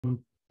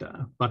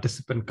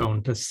participant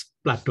count has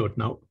plateaued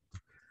now.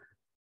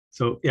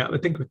 So yeah, I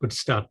think we could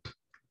start.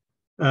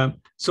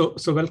 So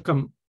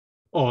welcome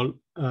all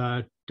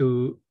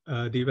to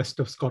the West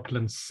of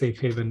Scotland's Safe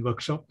Haven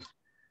workshop.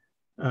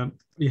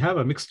 We have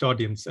a mixed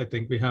audience. I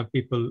think we have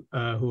people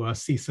who are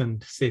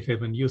seasoned Safe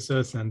Haven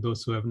users and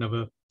those who have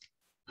never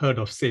heard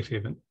of Safe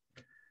Haven.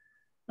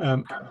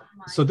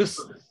 So this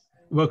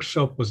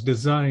workshop was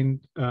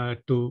designed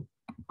to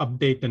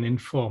update and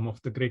inform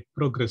of the great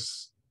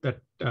progress that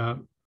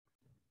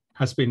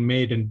has been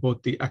made in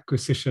both the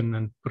acquisition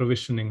and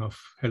provisioning of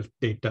health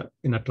data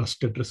in a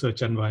trusted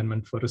research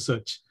environment for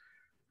research.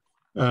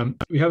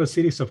 We have a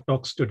series of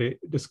talks today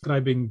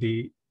describing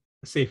the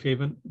Safe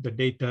Haven, the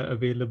data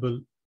available,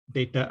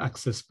 data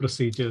access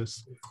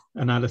procedures,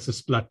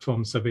 analysis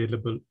platforms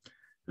available,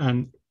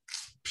 and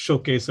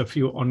showcase a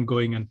few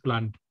ongoing and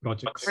planned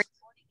projects.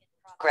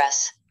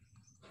 Progress.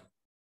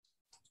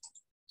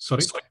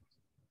 Sorry.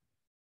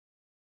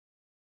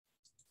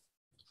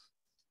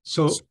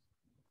 So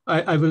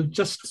I will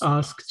just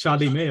ask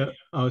Charlie Mayer,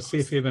 our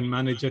Safe Haven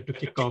manager, to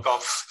kick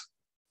off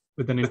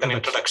with an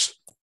introduction.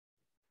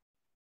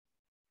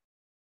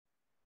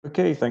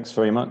 Okay, thanks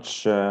very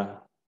much,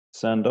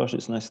 Sandosh.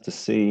 It's nice to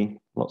see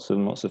lots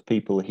of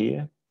people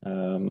here.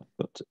 Got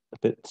a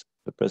bit of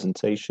the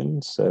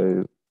presentation,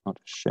 so I'll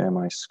just share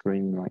my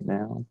screen right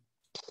now.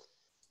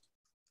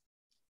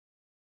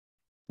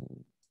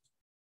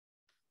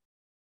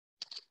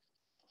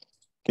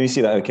 Can you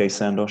see that okay,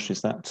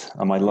 Sandosh?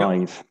 Am I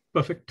live? Yep,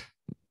 perfect.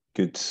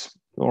 Good.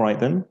 All right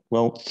then.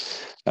 Well,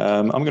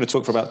 I'm going to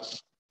talk for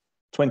about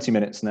 20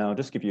 minutes now,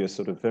 just give you a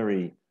sort of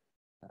very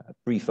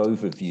brief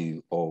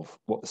overview of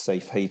what the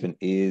Safe Haven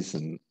is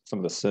and some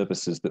of the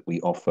services that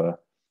we offer,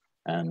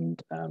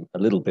 and a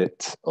little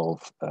bit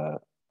of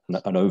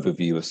an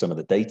overview of some of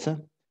the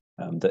data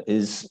that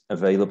is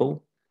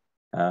available.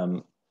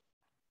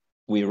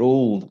 We're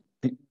all,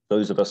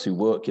 those of us who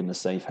work in the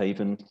Safe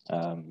Haven,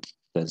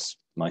 there's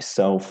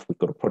myself, we've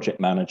got a project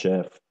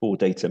manager, 4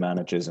 data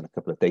managers and a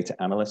couple of data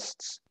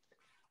analysts.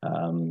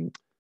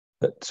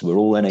 But we're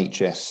all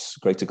NHS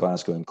Greater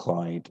Glasgow and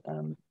Clyde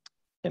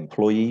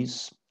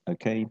employees,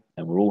 okay?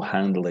 And we're all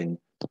handling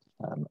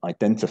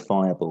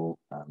identifiable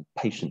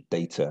patient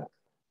data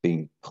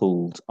being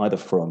pulled either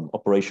from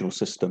operational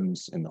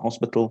systems in the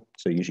hospital,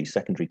 so usually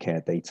secondary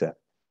care data,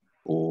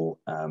 or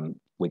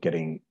we're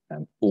getting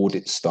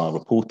audit style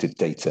reported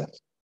data.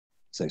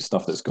 So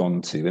stuff that's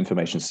gone to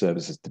Information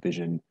Services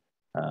Division,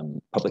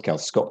 Public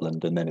Health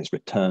Scotland, and then is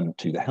returned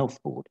to the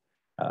Health Board.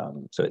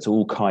 So it's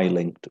all CHI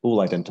linked,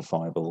 all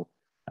identifiable,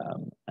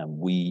 and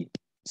we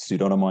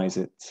pseudonymize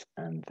it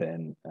and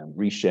then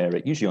reshare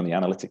it, usually on the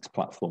analytics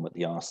platform at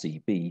the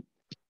RCB,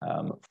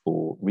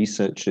 for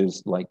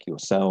researchers like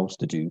yourselves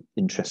to do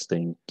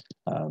interesting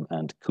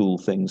and cool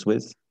things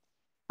with.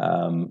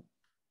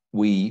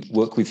 We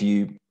work with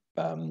you,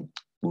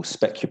 we'll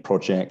spec your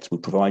project, we'll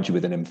provide you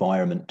with an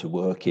environment to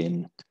work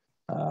in.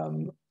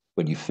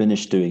 When you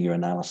finish doing your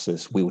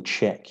analysis, we'll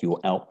check your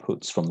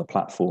outputs from the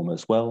platform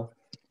as well.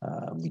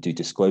 We do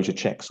disclosure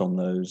checks on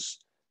those.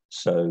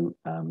 So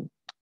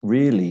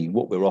really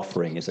what we're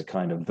offering is a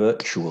kind of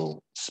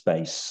virtual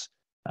space,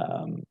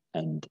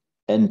 and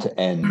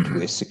end-to-end,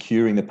 we're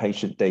securing the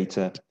patient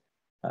data.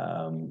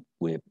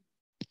 We're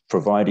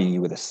providing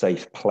you with a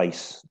safe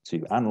place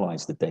to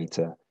analyze the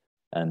data.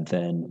 And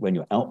then when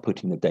you're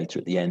outputting the data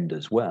at the end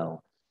as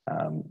well,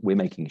 we're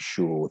making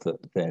sure that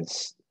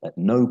there's at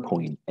no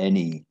point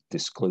any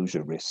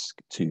disclosure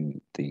risk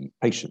to the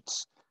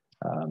patients.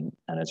 And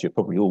as you're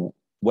probably all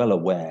well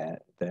aware,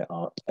 there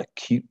are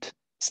acute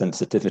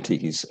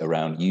sensitivities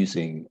around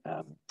using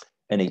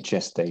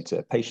NHS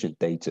data, patient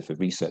data for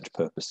research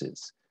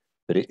purposes,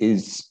 but it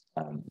is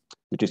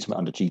legitimate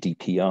under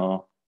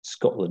GDPR.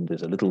 Scotland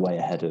is a little way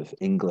ahead of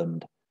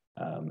England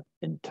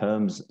in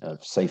terms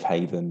of safe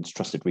havens,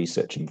 trusted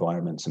research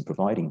environments, and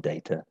providing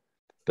data.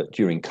 But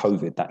during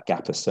COVID, that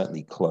gap has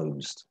certainly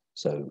closed.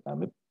 So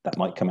that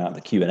might come out in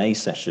the Q&A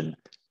session,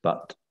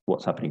 but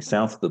what's happening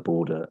south of the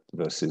border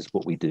versus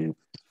what we do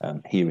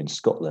here in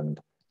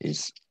Scotland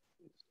is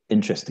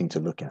interesting to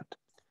look at.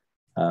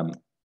 I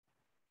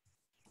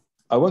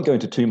won't go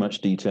into too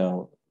much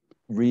detail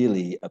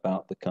really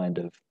about the kind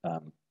of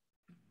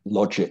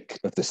logic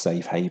of the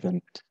Safe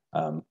Haven.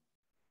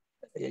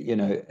 You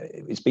know,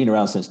 it's been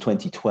around since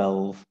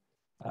 2012.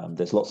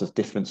 There's lots of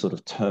different sort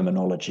of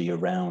terminology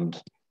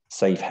around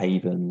safe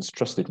havens,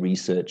 trusted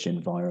research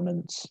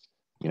environments.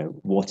 You know,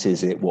 what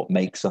is it? What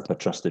makes up a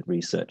trusted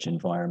research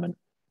environment?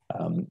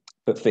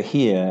 But for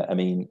here, I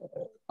mean,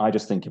 I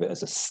just think of it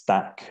as a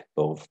stack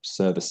of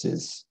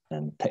services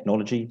and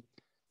technology.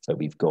 So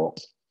we've got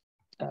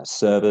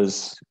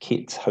servers,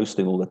 kit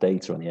hosting all the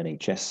data on the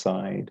NHS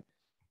side.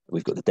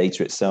 We've got the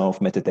data itself,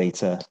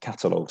 metadata,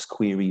 catalogs,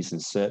 queries,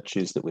 and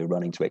searches that we're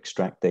running to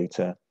extract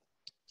data.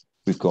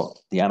 We've got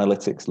the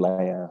analytics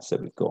layer. So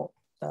we've got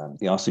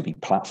the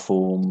RCB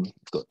platform,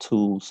 we've got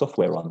tools,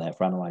 software on there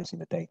for analyzing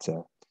the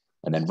data.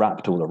 And then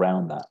wrapped all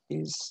around that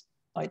is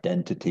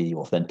identity,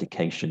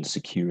 authentication,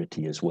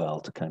 security as well,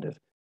 to kind of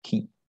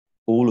keep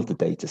all of the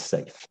data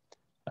safe.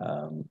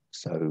 When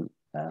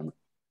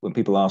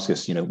people ask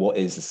us, what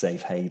is the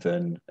Safe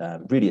Haven?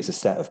 Really, it's a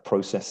set of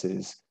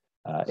processes.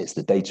 It's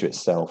the data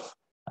itself,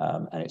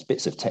 and it's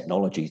bits of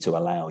technology to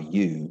allow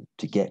you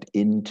to get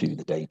into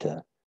the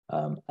data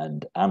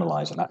and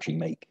analyze and actually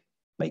make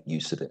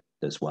use of it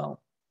as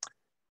well.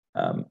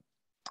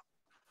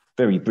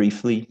 Very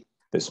briefly,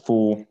 there's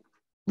 4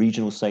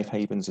 regional safe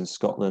havens in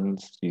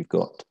Scotland. You've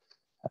got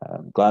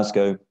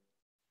Glasgow,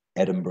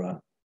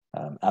 Edinburgh,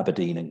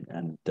 Aberdeen,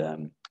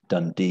 and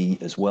Dundee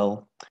as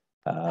well.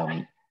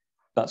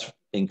 That's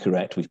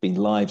incorrect. We've been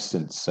live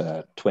since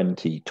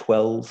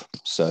 2012,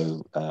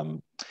 so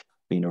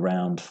been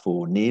around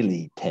for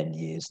nearly 10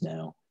 years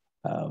now.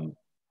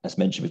 As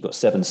mentioned, we've got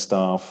 7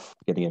 staff,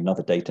 getting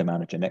another data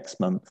manager next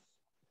month.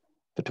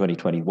 For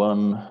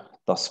 2021,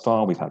 thus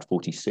far, we've had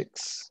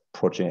 46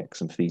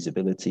 projects and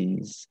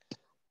feasibilities.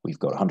 We've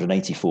got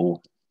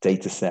 184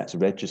 data sets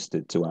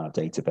registered to our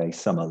database.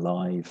 Some are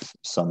live,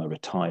 some are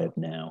retired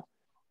now.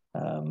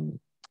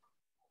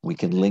 We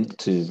can link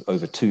to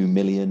over 2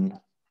 million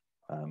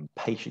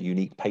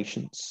unique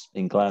patients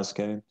in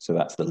Glasgow. So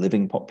that's the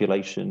living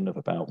population of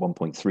about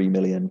 1.3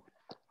 million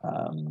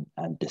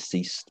and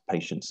deceased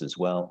patients as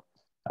well.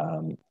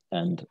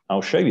 And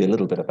I'll show you a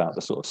little bit about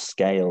the sort of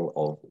scale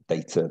of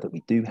data that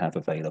we do have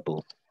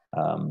available.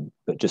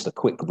 But just a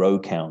quick row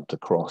count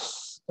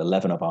across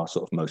 11 of our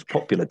sort of most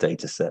popular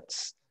data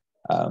sets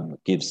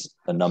gives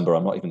a number.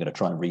 I'm not even going to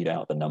try and read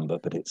out the number,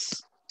 but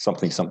it's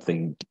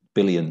something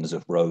billions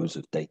of rows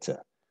of data.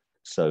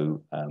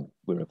 So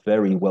we're a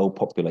very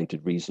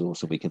well-populated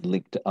resource, and we can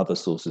link to other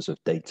sources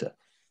of data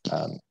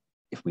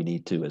if we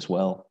need to as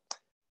well.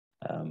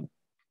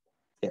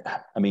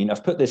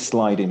 I've put this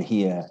slide in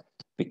here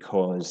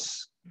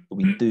because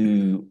we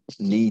do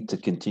need to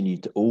continue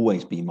to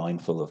always be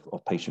mindful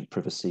of patient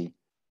privacy.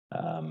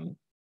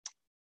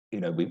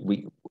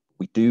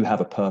 We do have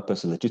a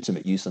purpose, a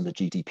legitimate use under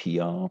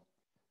GDPR.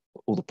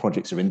 All the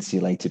projects are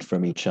insulated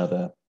from each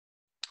other.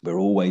 We're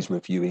always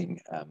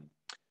reviewing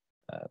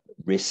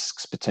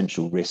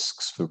potential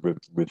risks for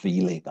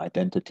revealing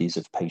identities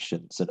of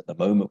patients. And at the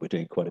moment, we're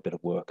doing quite a bit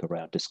of work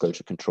around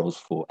disclosure controls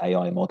for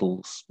AI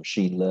models,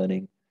 machine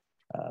learning,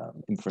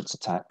 inference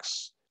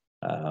attacks.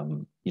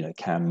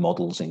 Can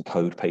models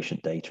encode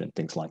patient data and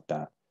things like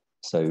that?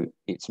 So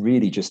it's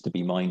really just to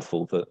be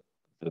mindful that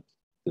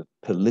the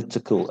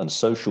political and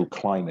social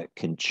climate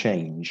can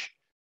change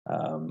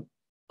on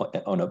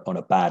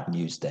a bad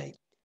news day.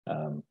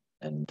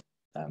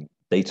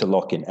 Data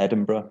Lock in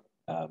Edinburgh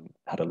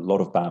had a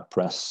lot of bad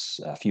press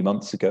a few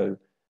months ago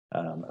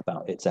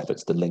about its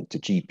efforts to link to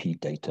GP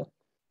data.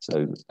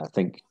 So I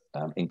think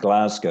in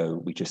Glasgow,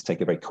 we just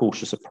take a very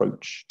cautious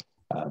approach.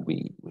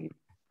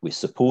 We're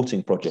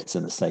supporting projects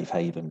in the Safe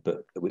Haven,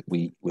 but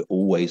we're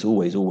always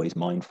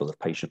mindful of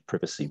patient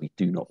privacy. We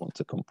do not want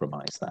to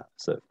compromise that.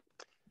 So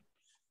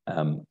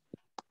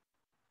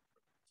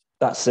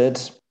that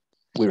said,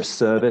 we're a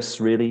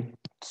service really.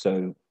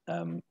 So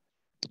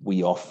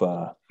we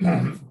offer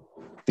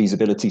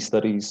feasibility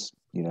studies,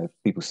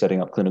 people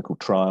setting up clinical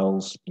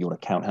trials. You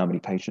want to count how many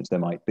patients there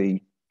might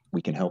be,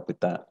 we can help with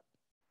that.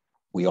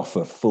 We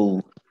offer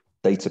full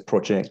data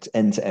project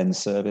end-to-end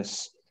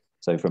service.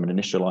 So from an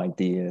initial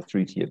idea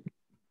through to your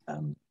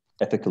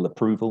ethical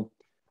approval,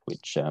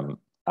 which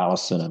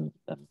Alison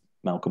and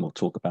Malcolm will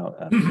talk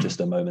about in just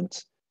a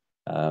moment.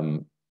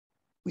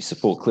 We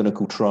support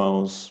clinical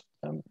trials,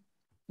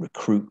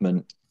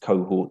 recruitment,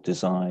 cohort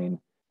design.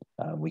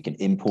 We can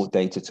import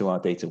data to our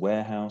data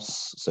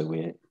warehouse. So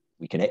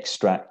we can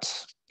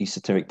extract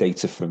esoteric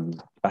data from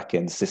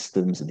back-end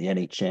systems in the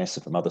NHS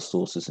or from other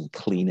sources and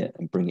clean it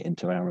and bring it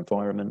into our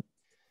environment.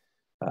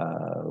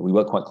 We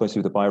work quite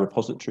closely with the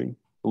biorepository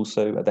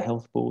also at the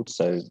health board.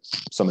 So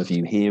some of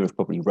you here have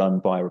probably run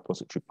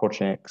biorepository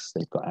projects.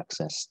 They've got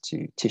access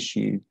to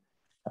tissue,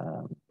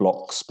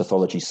 blocks,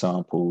 pathology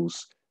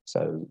samples.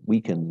 So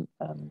we can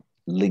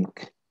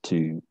link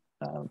to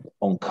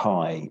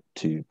OnCai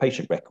to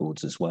patient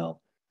records as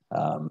well.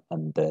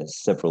 And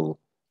there's several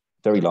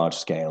very large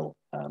scale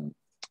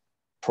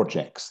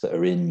projects that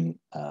are in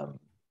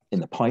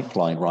the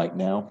pipeline right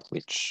now,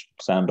 which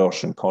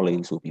Sandosh and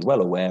colleagues will be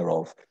well aware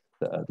of,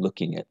 that are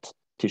looking at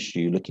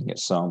tissue, looking at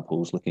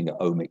samples, looking at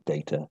omic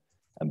data,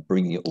 and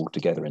bringing it all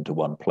together into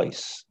one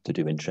place to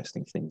do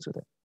interesting things with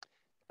it.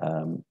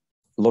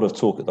 A lot of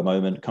talk at the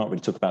moment, can't really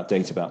talk about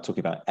data without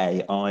talking about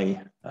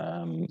AI.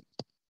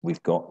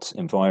 We've got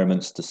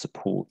environments to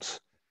support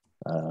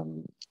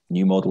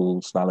new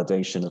models,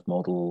 validation of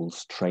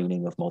models,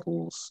 training of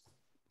models,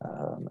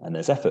 and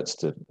there's efforts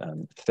to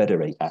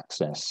federate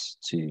access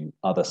to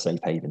other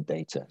Safe Haven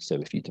data. So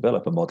if you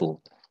develop a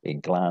model in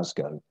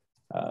Glasgow,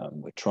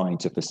 we're trying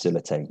to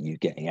facilitate you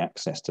getting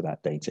access to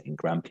that data in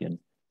Grampian.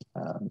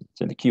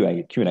 So in the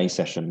Q&A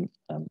session,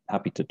 I'm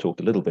happy to talk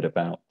a little bit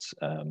about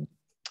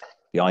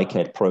the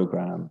ICED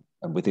program,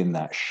 and within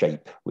that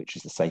SHAPE, which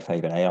is the Safe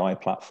Haven AI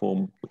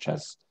platform, which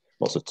has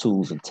lots of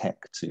tools and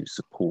tech to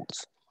support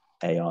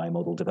AI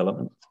model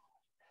development.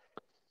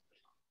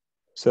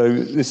 So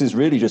this is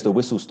really just a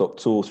whistle-stop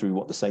tour through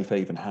what the Safe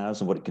Haven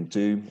has and what it can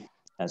do.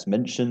 As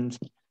mentioned,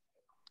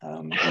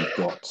 We've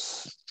got,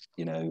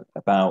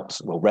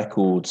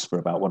 records for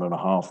about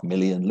 1.5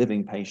 million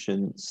living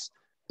patients,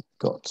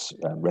 got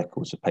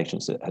records of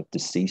patients that have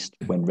deceased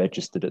when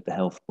registered at the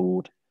health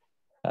board.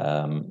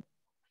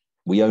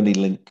 We only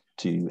link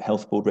to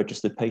health board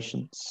registered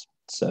patients.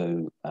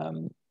 So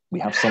we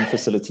have some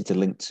facility to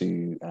link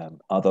to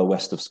other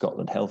West of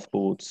Scotland health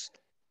boards.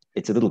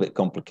 It's a little bit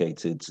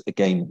complicated.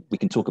 Again, we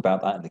can talk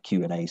about that in the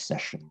Q&A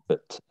session,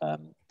 but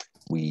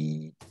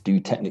we do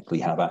technically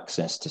have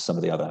access to some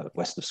of the other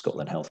West of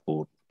Scotland Health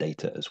Board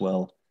data as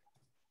well.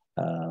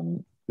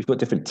 We've got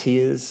different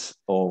tiers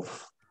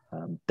of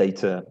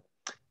data.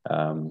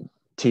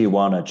 Tier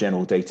 1 are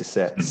general data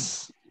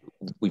sets.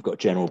 We've got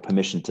general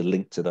permission to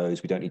link to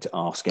those. We don't need to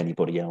ask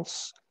anybody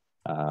else.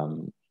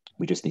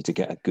 We just need to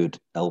get a good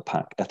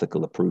LPAC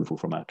ethical approval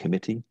from our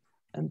committee,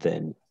 and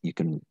then you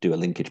can do a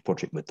linkage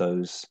project with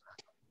those.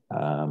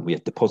 We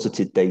have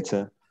deposited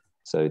data.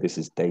 So this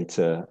is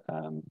data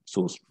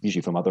sourced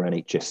usually from other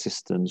NHS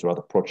systems or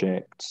other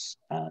projects.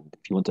 And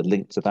if you want to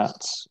link to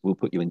that, we'll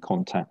put you in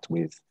contact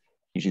with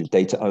usually the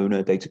data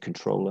owner, data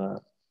controller.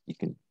 You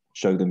can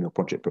show them your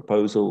project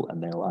proposal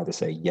and they'll either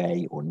say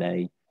yay or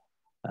nay.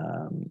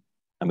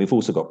 And we've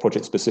also got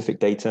project-specific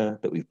data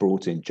that we've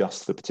brought in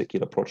just for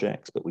particular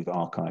projects, but we've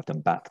archived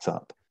and backed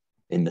up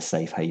in the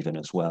Safe Haven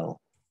as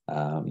well.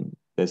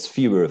 There's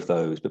fewer of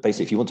those, but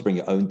basically if you want to bring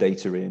your own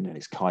data in and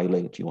it's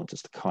Chi-linked, you want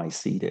us to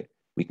Chi-seed it,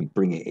 we can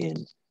bring it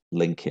in,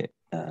 link it,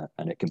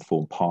 and it can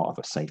form part of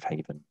a Safe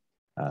Haven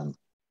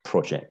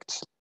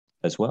project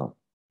as well.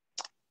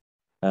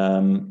 I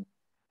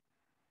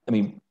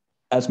mean,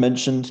 as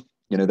mentioned,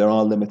 there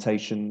are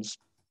limitations.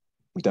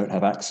 We don't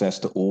have access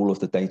to all of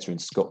the data in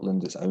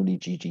Scotland. It's only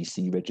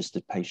GGC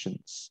registered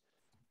patients.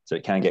 So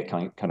it can get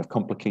kind of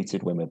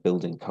complicated when we're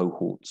building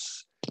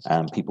cohorts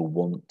and people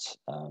want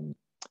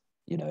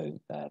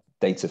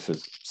data for,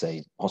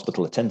 say,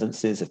 hospital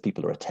attendances. If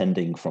people are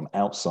attending from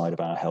outside of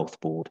our health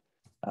board,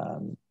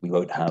 we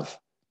won't have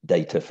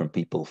data from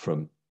people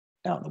from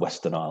out in the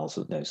Western Isles,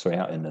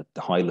 out in the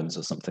Highlands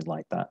or something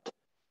like that.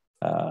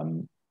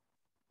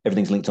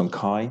 Everything's linked on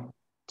Chi.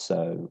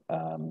 So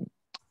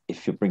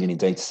if you're bringing in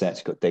data sets,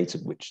 you've got data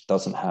which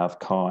doesn't have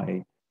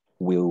Chi,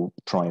 we'll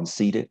try and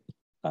seed it.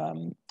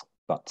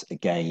 But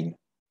again,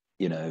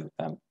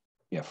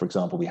 for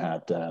example, we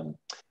had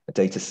a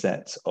data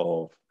set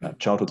of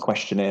childhood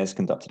questionnaires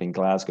conducted in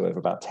Glasgow over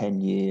about 10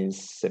 years,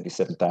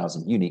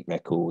 77,000 unique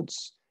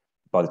records.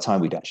 By the time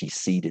we'd actually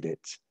seeded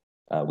it,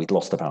 we'd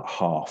lost about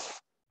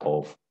half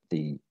of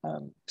the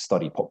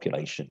study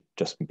population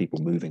just from people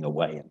moving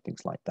away and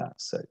things like that.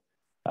 So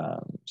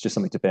it's just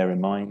something to bear in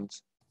mind.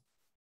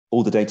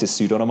 All the data is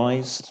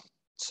pseudonymized,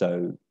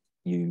 so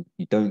you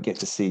don't get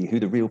to see who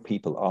the real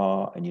people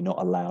are, and you're not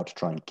allowed to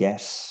try and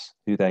guess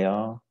who they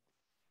are.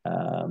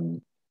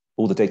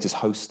 All the data is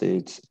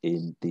hosted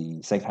in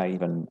the Safe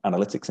Haven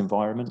analytics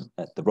environment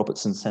at the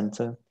Robertson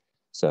Centre.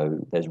 So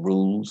there's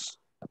rules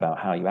about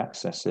how you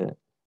access it,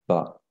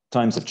 but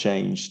times have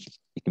changed.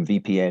 You can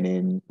VPN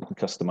in, you can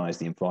customize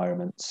the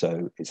environment.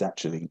 So it's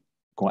actually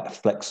quite a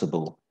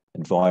flexible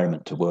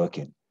environment to work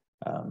in.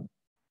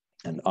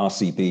 And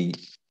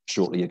RCB,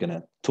 shortly, you're going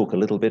to talk a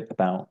little bit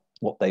about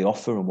what they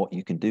offer and what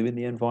you can do in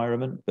the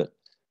environment. But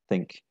I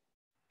think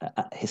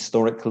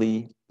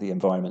historically, the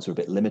environments are a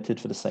bit limited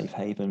for the Safe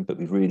Haven, but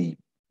we've really,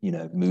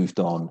 moved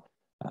on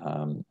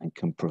and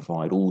can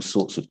provide all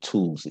sorts of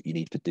tools that you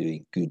need for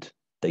doing good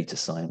data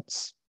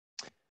science.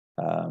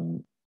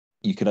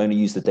 You can only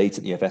use the data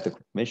that you have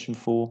ethical permission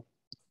for.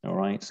 All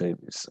right, so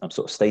I'm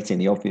sort of stating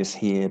the obvious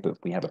here, but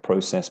we have a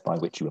process by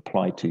which you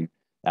apply to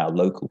our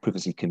local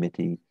privacy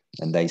committee,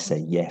 and they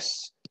say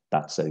yes,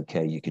 that's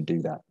okay. You can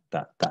do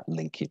that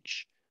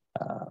linkage,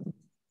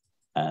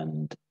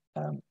 and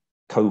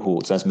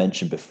cohorts, as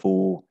mentioned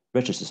before,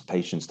 registered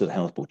patients to the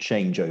health board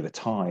change over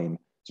time.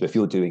 So if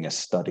you're doing a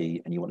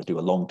study and you want to do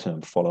a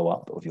long-term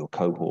follow-up of your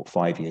cohort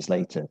 5 years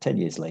later, 10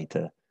 years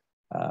later,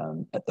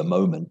 at the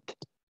moment,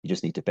 you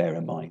just need to bear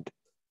in mind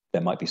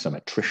there might be some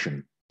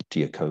attrition to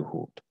your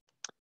cohort.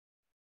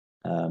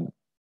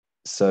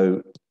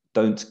 So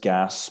don't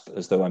gasp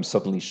as though I'm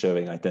suddenly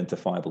showing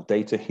identifiable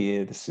data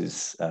here. This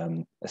is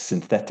a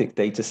synthetic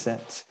data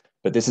set,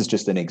 but this is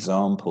just an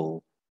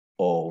example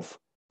of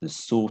the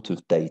sort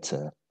of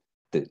data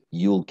that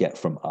you'll get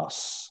from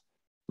us.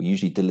 We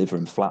usually deliver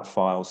in flat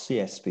files,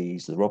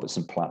 CSVs, the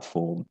Robertson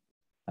platform.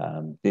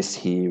 This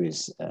here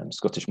is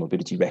Scottish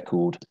Mobility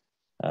Record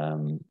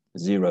 01,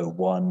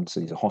 so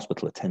these are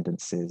hospital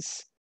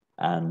attendances.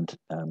 And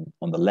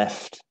on the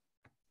left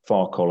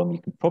far column,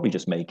 you can probably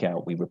just make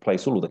out we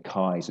replace all of the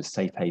Chi's with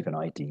Safe Haven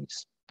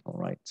IDs, all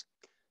right?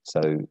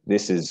 So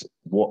this is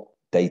what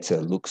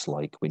data looks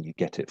like when you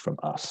get it from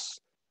us,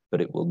 but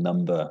it will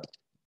number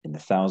in the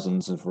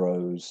thousands of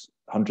rows,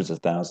 hundreds of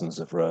thousands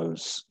of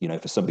rows.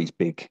 For some of these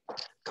big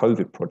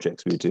COVID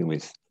projects we were doing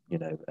with,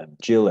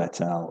 Jill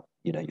et al.,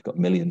 you've got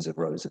millions of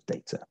rows of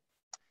data.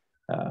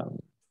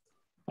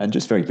 And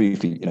just very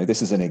briefly,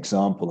 this is an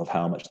example of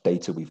how much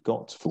data we've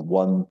got for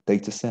one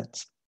data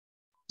set.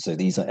 So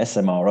these are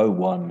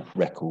SMR01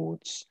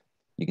 records.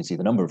 You can see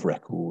the number of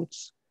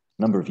records.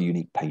 number of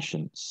unique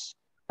patients,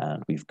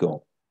 and we've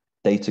got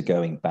data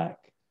going back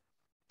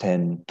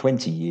 10,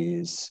 20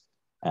 years,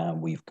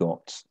 and we've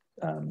got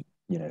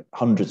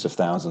hundreds of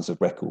thousands of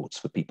records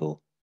for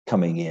people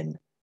coming in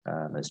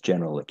as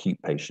general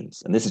acute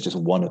patients. And this is just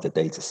one of the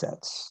data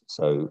sets.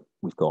 So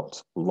we've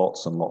got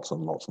lots and lots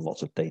and lots and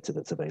lots of data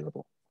that's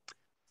available.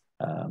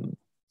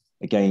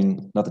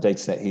 Again, another data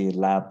set here,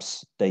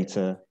 labs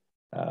data.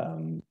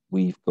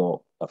 We've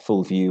got a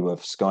full view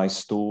of Sky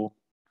Store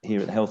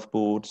here at the Health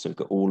Board. So we've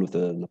got all of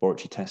the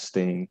laboratory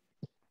testing,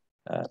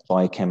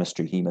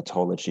 biochemistry,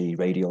 hematology,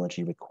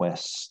 radiology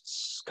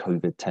requests,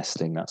 COVID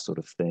testing, that sort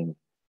of thing.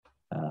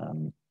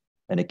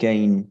 And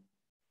again,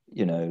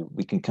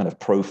 we can kind of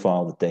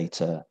profile the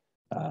data.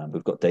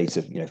 We've got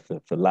data,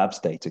 for labs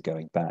data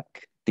going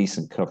back,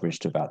 decent coverage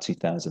to about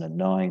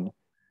 2009.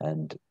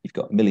 And you've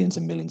got millions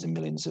and millions and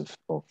millions of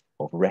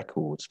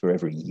records for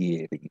every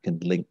year that you can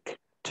link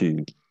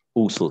to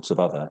all sorts of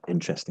other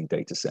interesting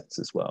data sets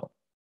as well.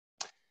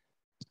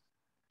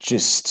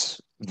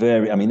 Just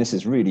this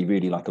is really,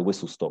 really like a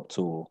whistle-stop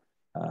tour,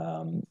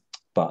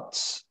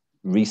 but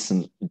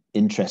recent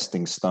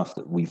interesting stuff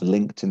that we've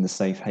linked in the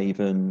Safe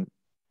Haven.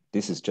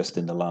 This is just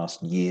in the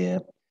last year.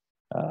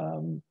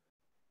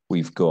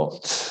 We've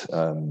got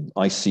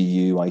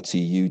ICU,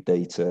 ITU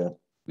data.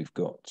 We've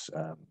got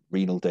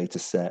renal data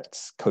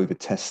sets, COVID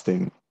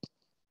testing.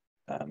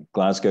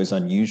 Glasgow's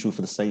unusual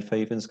for the Safe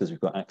Havens because we've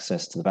got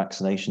access to the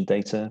vaccination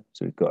data.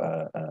 So we've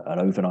got an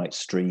overnight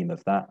stream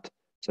of that.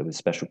 So with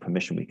special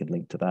permission, we can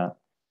link to that.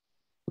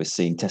 We're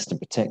seeing test and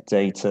protect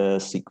data,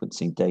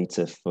 sequencing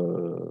data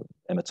for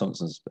Emma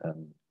Thompson's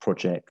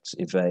project,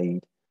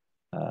 Evade.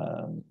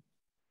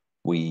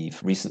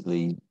 We've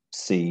recently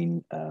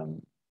seen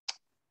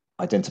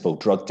identifiable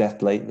drug death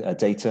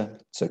data,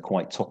 so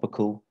quite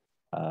topical.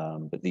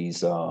 But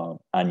these are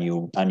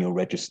annual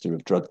register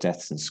of drug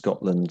deaths in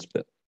Scotland.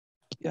 But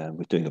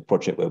we're doing a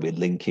project where we're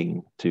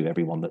linking to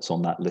everyone that's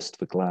on that list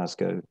for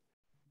Glasgow.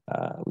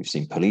 We've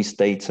seen police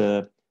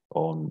data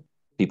on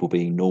people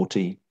being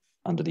naughty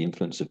under the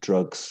influence of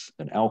drugs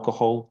and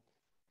alcohol.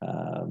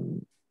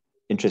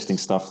 Interesting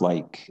stuff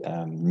like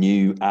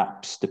new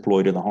apps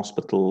deployed in the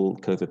hospital,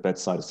 COVID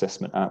bedside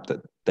assessment app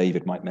that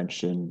David might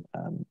mention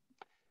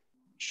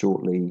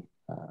shortly.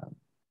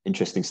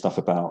 Interesting stuff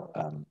about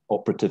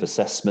operative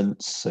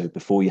assessments. So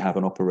before you have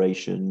an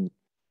operation,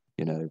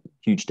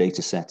 huge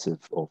data set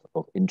of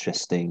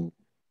interesting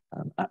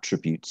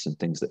attributes and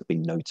things that have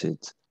been noted,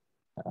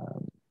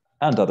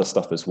 and other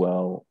stuff as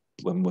well.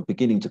 When we're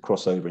beginning to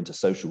cross over into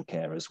social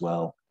care as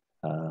well.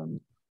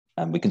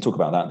 And we can talk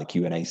about that in the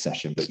Q&A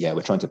session, but yeah,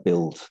 we're trying to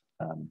build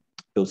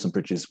some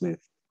bridges with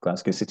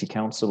Glasgow City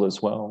Council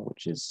as well,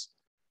 which is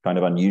kind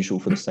of unusual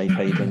for the Safe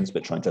Havens,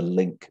 but trying to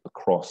link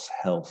across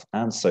health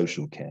and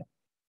social care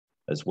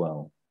as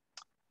well.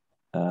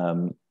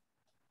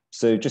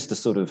 So just to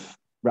sort of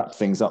wrap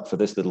things up for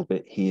this little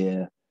bit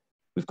here,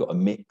 we've got a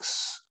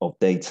mix of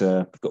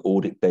data. We've got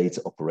audit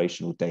data,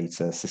 operational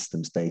data,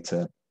 systems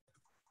data.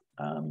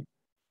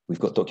 We've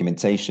got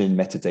documentation,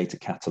 metadata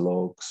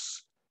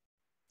catalogs.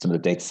 Some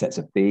of the data sets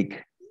are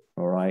big,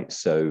 all right?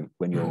 So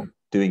when you're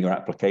doing your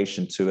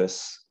application to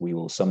us, we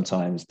will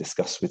sometimes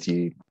discuss with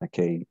you,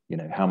 okay,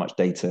 how much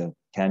data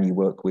can you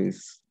work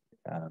with?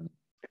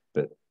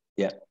 But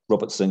yeah,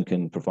 Robertson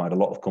can provide a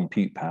lot of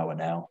compute power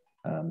now.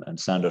 And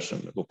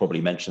Sandosh will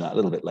probably mention that a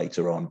little bit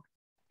later on.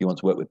 If you want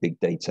to work with big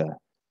data,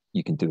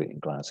 you can do it in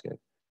Glasgow.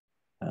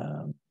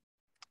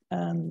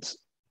 And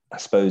I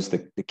suppose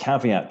the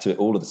caveat to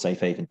all of the Safe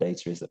Haven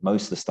data is that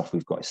most of the stuff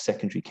we've got is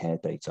secondary care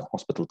data,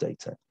 hospital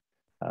data.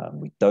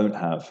 We don't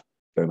have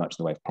very much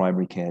in the way of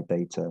primary care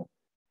data.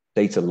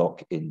 Data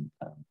Lock in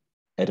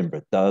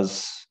Edinburgh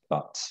does,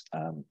 but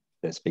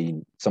there's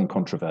been some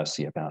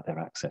controversy about their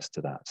access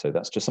to that. So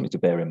that's just something to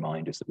bear in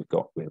mind, is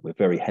that we're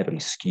very heavily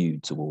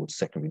skewed towards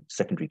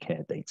secondary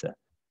care data.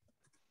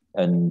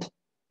 And,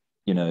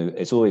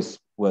 it's always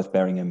worth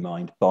bearing in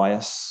mind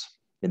bias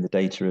in the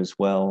data as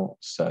well.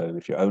 So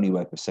if you're only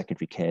working with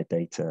secondary care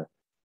data,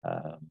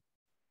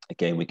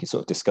 again, we can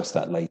sort of discuss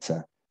that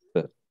later,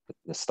 but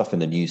there's stuff in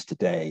the news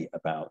today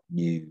about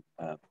new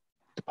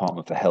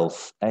Department for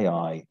Health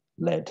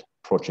AI-led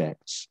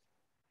projects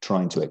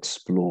trying to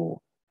explore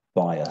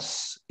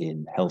bias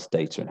in health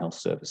data and health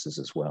services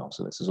as well.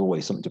 So this is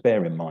always something to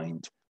bear in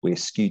mind. We're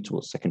skewed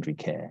towards secondary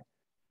care.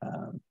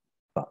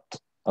 But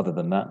other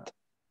than that,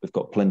 we've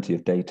got plenty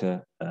of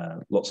data,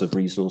 lots of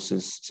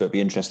resources. So it'd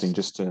be interesting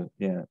just to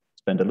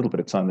spend a little bit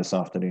of time this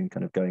afternoon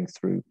kind of going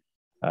through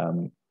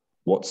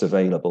what's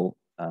available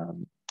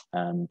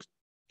and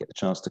get the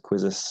chance to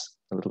quiz us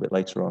a little bit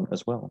later on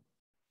as well.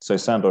 So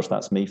Sandosh,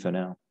 that's me for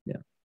now.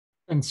 Yeah.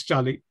 Thanks,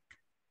 Charlie.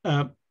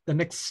 The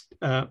next,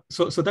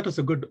 so that was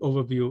a good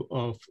overview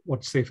of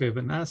what Safe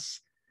Haven has.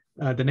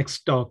 The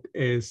next talk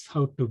is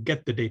how to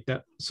get the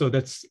data. So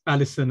that's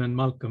Alison and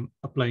Malcolm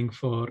applying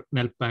for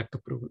NELPAC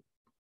approval.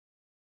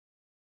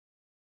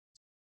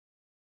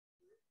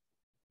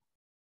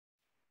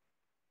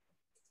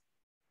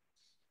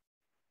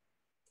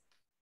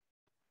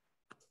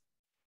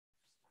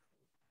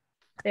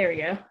 There we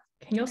go.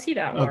 Can you all see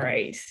that all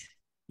right?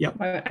 Yeah.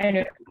 I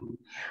know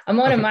I'm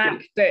on a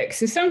MacBook,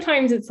 so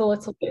sometimes it's a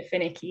little bit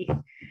finicky.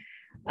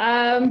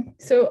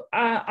 So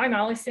I'm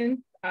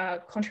Alison.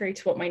 Contrary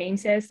to what my name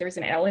says, there's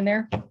an L in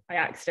there. I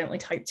accidentally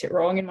typed it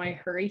wrong in my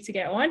hurry to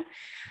get on.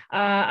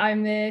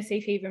 I'm the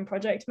Safe Haven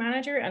project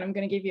manager, and I'm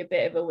going to give you a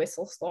bit of a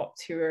whistle-stop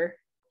tour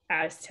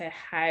as to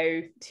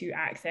how to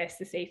access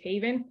the Safe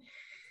Haven.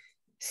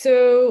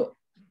 So,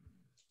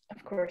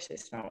 of course,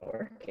 it's not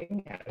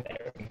working.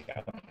 There we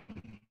go.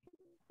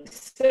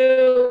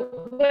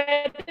 So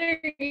whether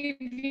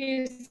you've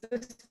used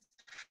this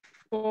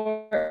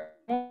for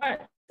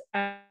what,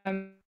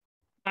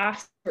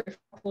 last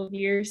couple of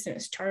years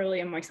since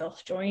Charlie and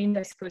myself joined,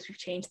 I suppose we've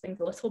changed things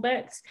a little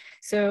bit.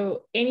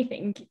 So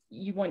anything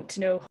you want to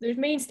know, the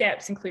main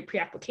steps include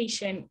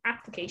pre-application,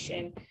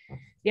 application,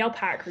 the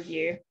LPAC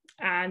review,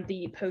 and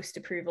the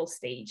post-approval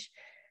stage.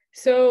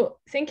 So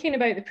thinking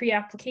about the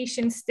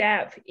pre-application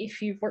step,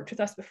 if you've worked with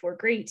us before,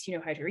 great, you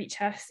know how to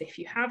reach us. If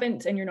you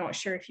haven't and you're not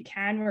sure if you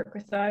can work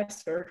with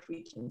us or if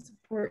we can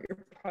support your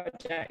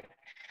project,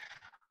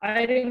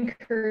 I'd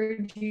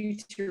encourage you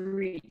to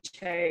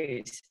reach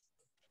out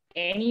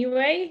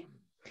anyway.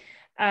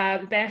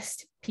 The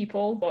best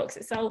people, box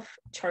itself,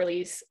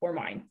 Charlie's or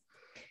mine.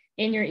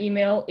 In your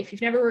email, if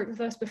you've never worked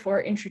with us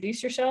before,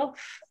 introduce yourself.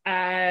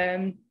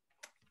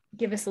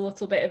 Give us a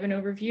little bit of an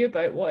overview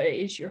about what it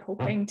is you're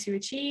hoping to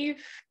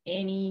achieve,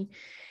 any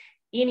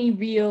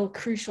real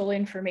crucial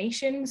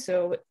information.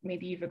 So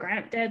maybe you have a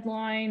grant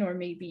deadline, or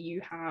maybe you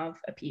have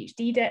a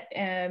PhD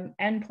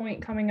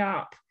endpoint coming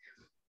up.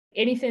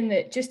 Anything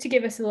that, just to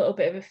give us a little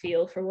bit of a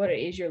feel for what it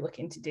is you're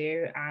looking to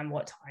do and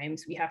what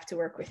times we have to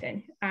work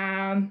within.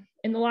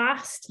 In the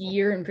last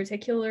year in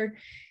particular,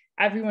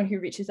 everyone who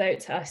reaches out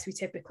to us, we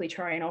typically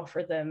try and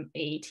offer them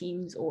a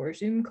Teams or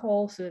Zoom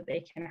call so that they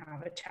can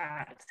have a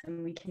chat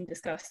and we can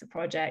discuss the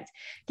project.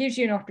 Gives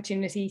you an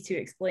opportunity to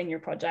explain your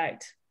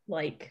project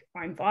like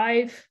I'm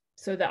 5,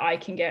 so that I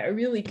can get a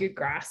really good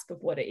grasp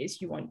of what it is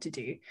you want to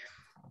do.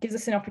 Gives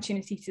us an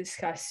opportunity to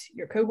discuss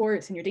your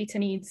cohorts and your data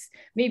needs.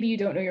 Maybe you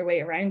don't know your way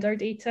around our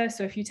data.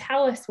 So if you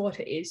tell us what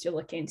it is you're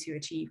looking to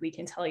achieve, we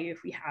can tell you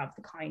if we have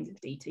the kinds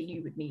of data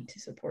you would need to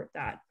support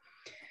that.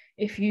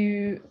 If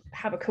you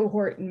have a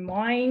cohort in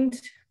mind,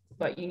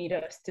 but you need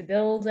us to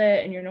build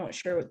it and you're not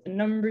sure what the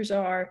numbers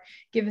are,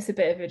 give us a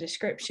bit of a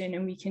description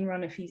and we can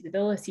run a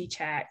feasibility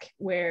check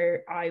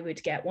where I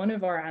would get one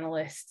of our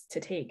analysts to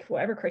take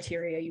whatever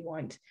criteria you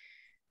want,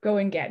 go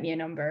and get me a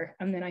number.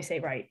 And then I say,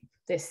 right,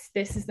 this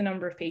is the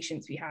number of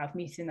patients we have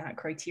meeting that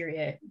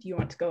criteria. Do you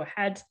want to go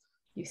ahead?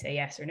 You say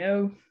yes or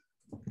no.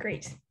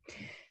 Great.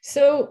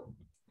 So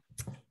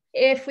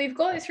if we've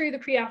got it through the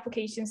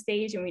pre-application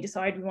stage and we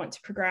decide we want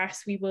to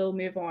progress, we will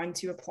move on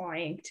to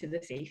applying to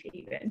the Safe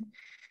Haven.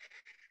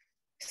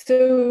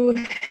 So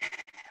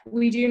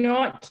we do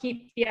not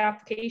keep the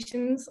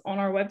applications on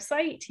our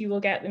website. You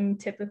will get them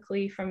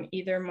typically from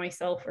either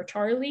myself or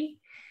Charlie.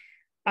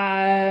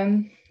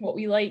 What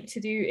we like to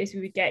do is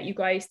we would get you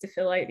guys to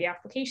fill out the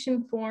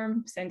application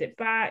form, send it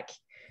back.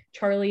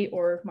 Charlie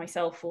or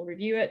myself will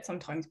review it,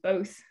 sometimes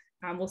both.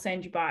 And we'll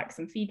send you back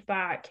some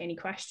feedback, any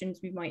questions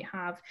we might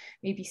have,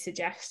 maybe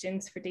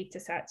suggestions for data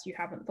sets you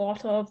haven't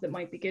thought of that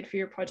might be good for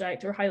your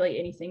project, or highlight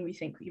anything we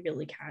think we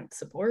really can't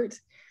support.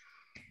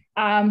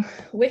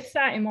 With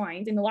that in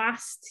mind, in the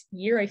last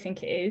year, I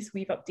think it is,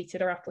 we've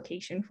updated our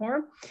application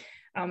form.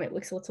 It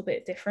looks a little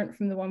bit different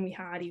from the one we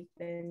had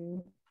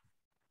even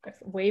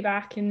way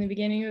back in the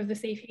beginning of the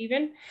Safe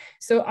Haven.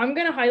 So I'm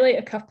going to highlight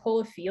a couple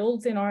of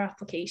fields in our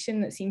application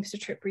that seems to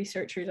trip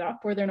researchers up,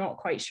 where they're not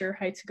quite sure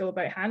how to go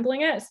about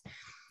handling it.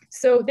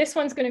 So this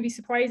one's going to be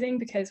surprising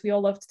because we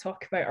all love to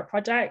talk about our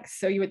projects.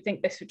 So you would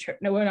think this would trip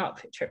no one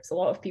up. It trips a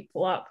lot of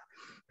people up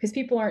because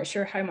people aren't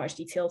sure how much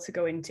detail to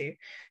go into.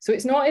 So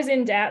it's not as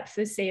in-depth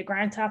as, say, a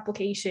grant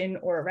application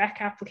or a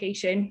rec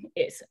application.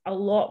 It's a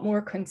lot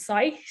more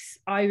concise.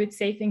 I would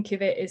say think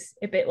of it as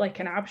a bit like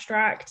an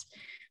abstract.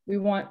 We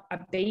want a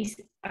base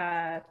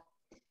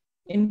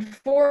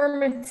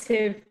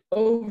informative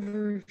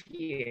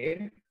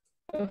overview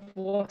of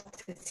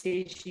what it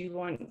is you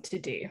want to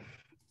do.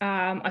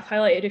 I've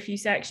highlighted a few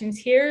sections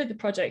here, the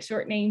project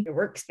short name, the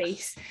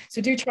workspace.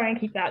 So do try and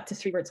keep that to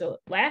 3 words or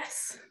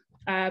less.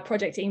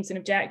 Project aims and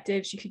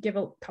objectives. You could give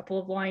a couple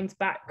of lines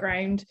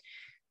background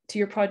to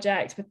your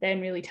project, but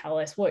then really tell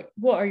us what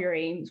are your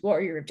aims, what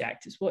are your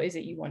objectives, what is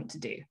it you want to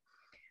do.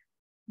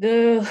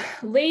 The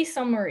lay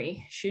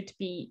summary should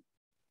be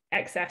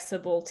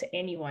accessible to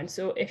anyone.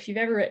 So if you've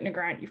ever written a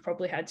grant, you've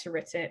probably had to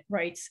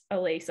write a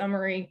lay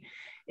summary.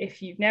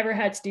 If you've never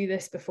had to do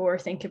this before,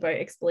 think about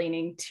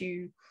explaining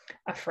to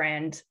a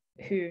friend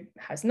who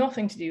has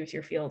nothing to do with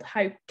your field,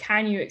 how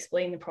can you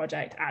explain the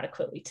project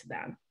adequately to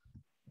them?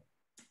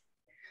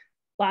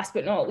 Last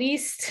but not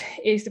least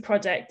is the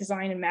project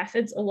design and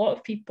methods. A lot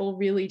of people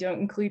really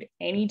don't include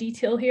any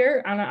detail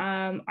here, and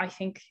I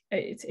think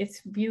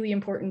it's really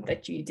important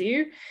that you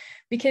do,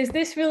 because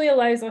this really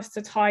allows us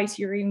to tie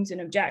to your aims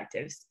and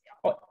objectives.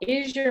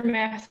 Is your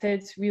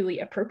methods really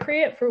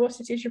appropriate for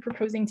what it is you're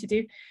proposing to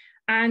do?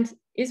 And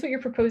is what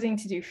you're proposing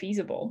to do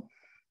feasible?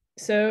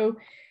 So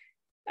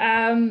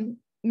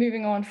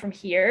moving on from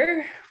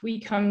here, we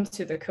come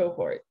to the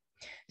cohort.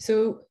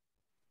 So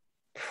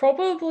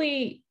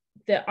probably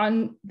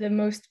the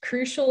most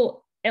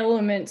crucial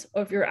element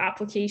of your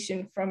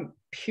application from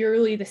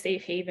purely the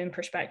Safe Haven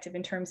perspective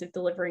in terms of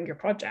delivering your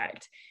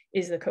project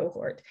is the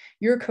cohort.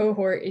 Your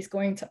cohort is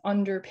going to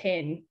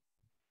underpin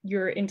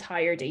your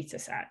entire data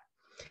set.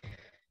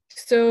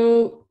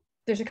 So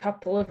there's a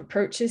couple of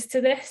approaches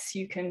to this.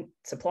 You can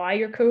supply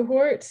your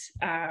cohort,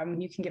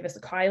 you can give us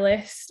a chi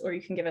list, or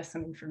you can give us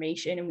some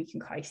information and we can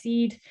chi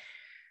seed,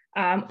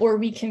 or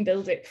we can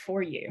build it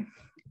for you.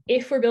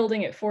 If we're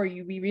building it for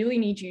you, we really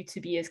need you to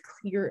be as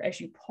clear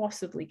as you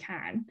possibly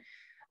can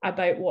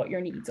about what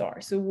your needs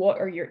are. So what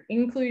are your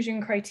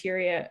inclusion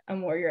criteria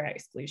and what are your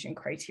exclusion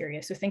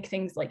criteria? So think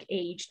things like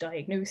age,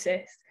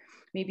 diagnosis,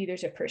 maybe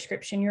there's a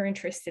prescription you're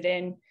interested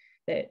in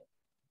that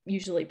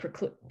usually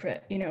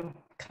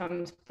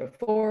comes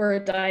before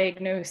a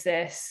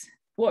diagnosis.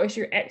 What is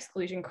your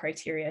exclusion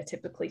criteria?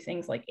 Typically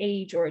things like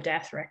age or a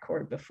death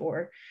record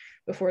before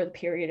the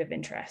period of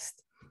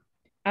interest.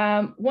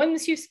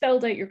 Once you've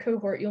spelled out your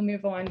cohort, you'll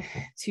move on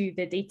to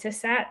the data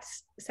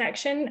sets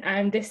section.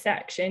 And this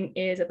section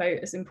is about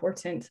as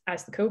important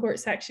as the cohort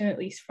section, at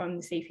least from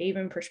the Safe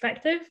Haven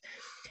perspective,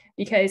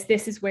 because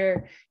this is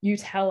where you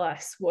tell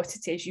us what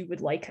it is you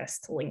would like us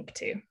to link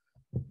to.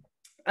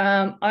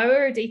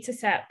 Our data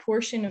set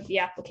portion of the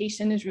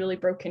application is really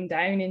broken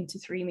down into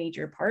three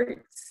major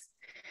parts.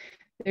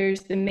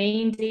 There's the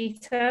main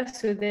data.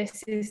 So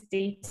this is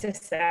data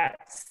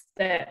sets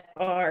that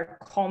are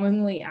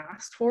commonly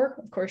asked for.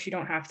 Of course, you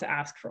don't have to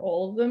ask for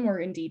all of them or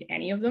indeed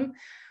any of them,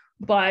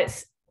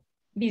 but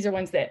these are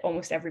ones that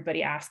almost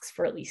everybody asks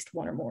for at least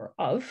one or more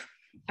of.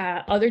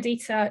 Other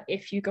data,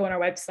 if you go on our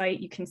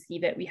website, you can see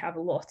that we have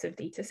a lot of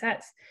data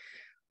sets.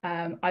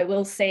 I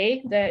will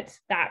say that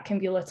that can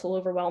be a little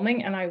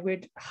overwhelming, and I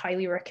would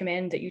highly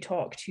recommend that you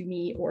talk to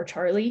me or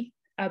Charlie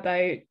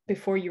about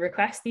before you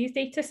request these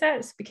data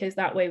sets, because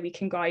that way we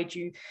can guide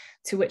you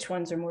to which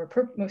ones are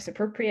most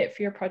appropriate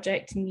for your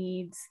project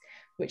needs,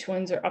 which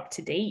ones are up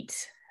to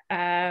date.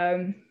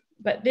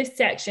 But this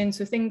section,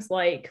 so things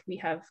like we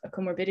have a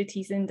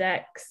comorbidities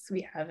index,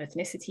 we have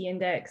ethnicity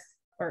index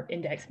or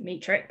index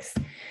matrix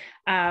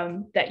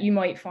that you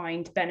might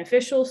find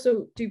beneficial.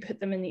 So do put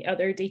them in the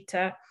other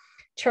data.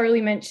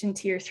 Charlie mentioned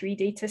tier 3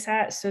 data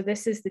sets. So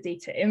this is the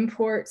data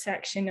import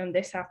section on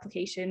this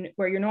application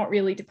where you're not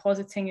really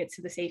depositing it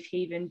to the Safe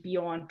Haven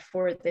beyond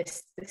for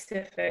this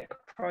specific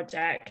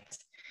project.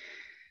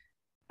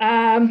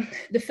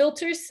 The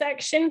filters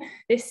section,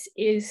 this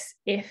is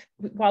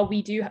while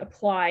we do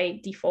apply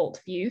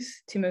default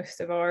views to most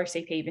of our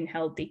Safe Haven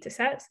held data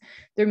sets,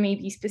 there may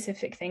be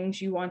specific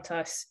things you want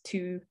us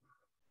to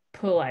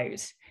pull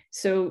out.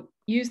 So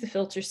use the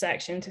filter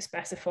section to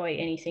specify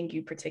anything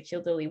you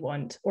particularly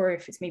want, or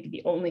if it's maybe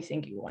the only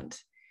thing you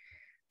want.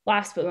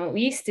 Last but not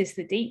least is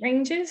the date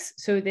ranges.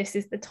 So this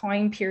is the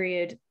time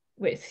period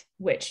with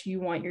which you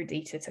want your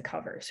data to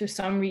cover. So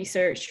some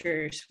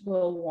researchers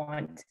will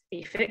want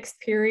a fixed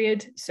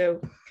period.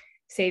 So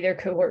say their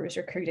cohort was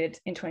recruited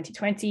in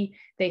 2020,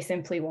 they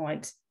simply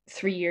want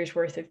 3 years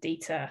worth of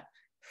data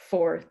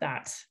for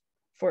that,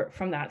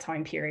 from that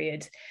time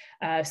period.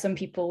 Some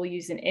people will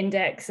use an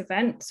index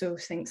event. So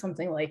think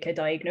something like a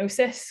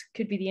diagnosis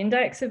could be the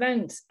index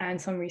event.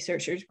 And some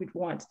researchers would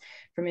want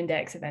from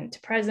index event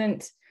to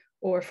present,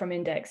 or from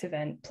index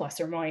event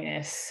plus or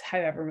minus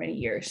however many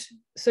years.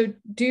 So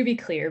do be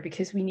clear,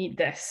 because we need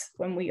this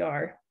when we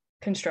are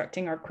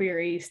constructing our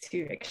queries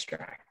to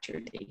extract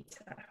your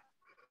data.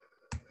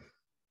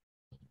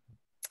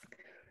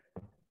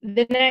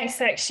 The next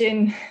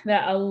section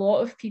that a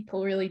lot of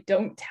people really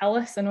don't tell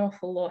us an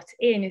awful lot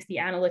in is the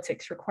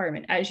analytics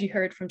requirement. As you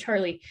heard from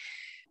Charlie,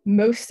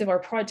 most of our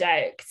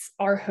projects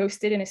are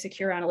hosted in a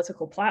secure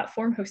analytical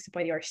platform hosted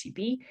by the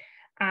RCB.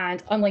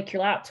 And unlike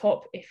your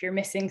laptop, if you're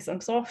missing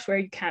some software,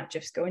 you can't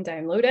just go and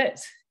download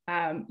it.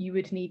 You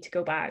would need to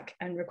go back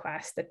and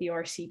request that the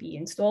RCB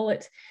install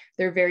it.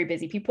 They're very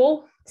busy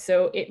people,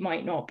 so it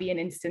might not be an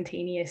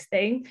instantaneous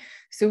thing.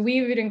 So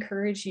we would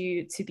encourage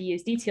you to be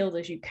as detailed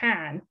as you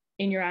can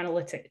in your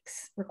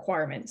analytics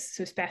requirements.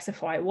 So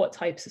specify what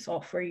types of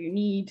software you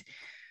need,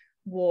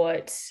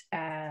 what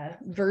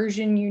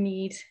version you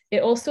need.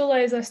 It also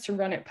allows us to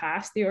run it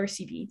past the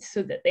RCB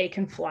so that they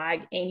can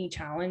flag any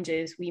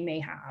challenges we may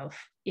have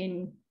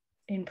in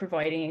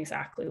providing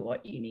exactly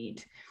what you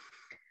need.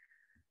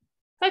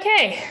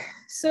 Okay,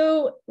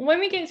 so when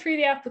we get through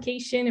the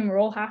application and we're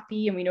all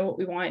happy and we know what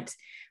we want,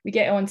 we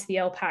get on to the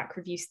LPAC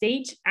review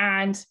stage.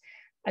 And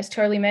as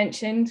Charlie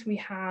mentioned, we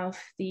have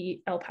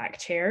the LPAC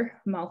chair,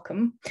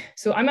 Malcolm.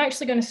 So I'm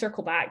actually going to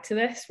circle back to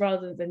this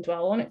rather than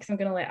dwell on it, because I'm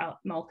going to let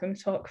Malcolm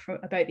talk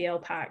about the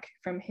LPAC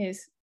from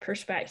his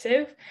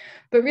perspective.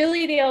 But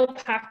really, the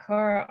LPAC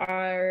are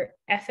our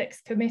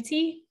ethics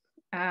committee.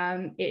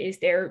 It is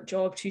their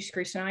job to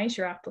scrutinize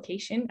your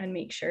application and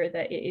make sure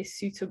that it is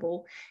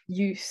suitable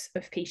use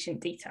of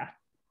patient data.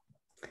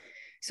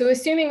 So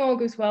assuming all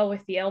goes well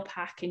with the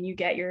LPAC and you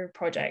get your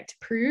project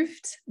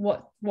approved,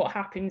 what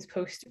happens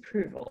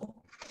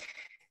post-approval?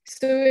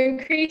 So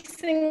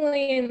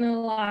increasingly in the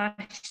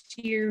last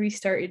year, we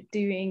started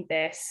doing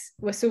this.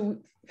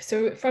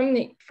 So from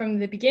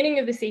the beginning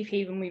of the Safe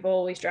Haven, we've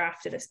always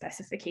drafted a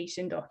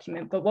specification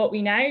document. But what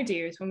we now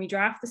do is when we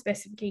draft the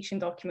specification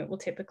document, we'll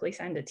typically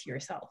send it to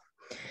yourself.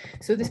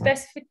 So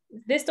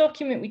this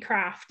document we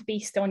craft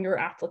based on your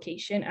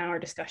application and our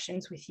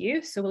discussions with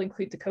you. So we'll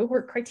include the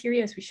cohort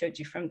criteria as we showed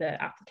you from the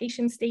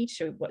application stage,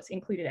 so what's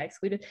included,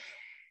 excluded.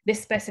 This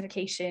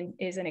specification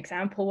is an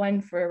example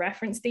one for a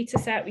reference data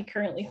set we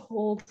currently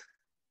hold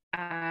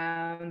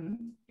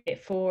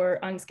for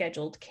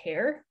unscheduled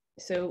care.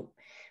 So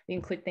we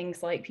include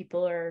things like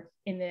people are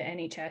in the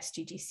NHS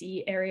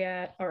GGC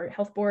area or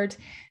health board,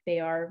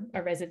 they are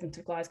a resident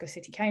of Glasgow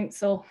City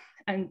Council,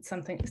 and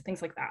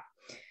things like that.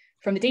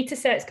 From the data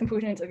sets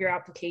component of your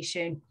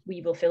application, we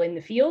will fill in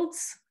the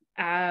fields.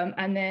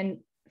 And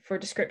then for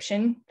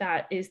description,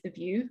 that is the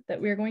view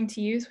that we're going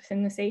to use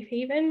within the Safe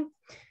Haven.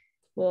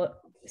 We'll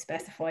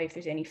specify if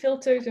there's any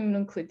filters and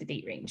we'll include the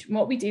date range. And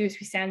what we do is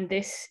we send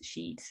this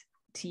sheet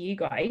to you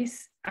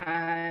guys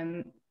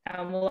and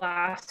we'll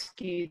ask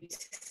you to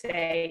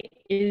say,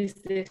 is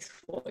this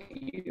what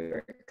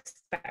you're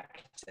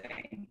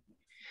expecting?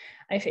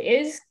 And if it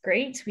is,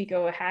 great, we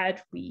go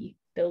ahead, we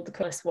build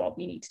the list what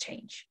we need to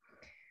change.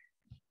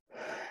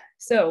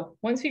 So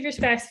once we've your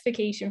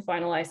specification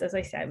finalized, as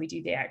I said, we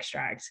do the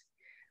extract.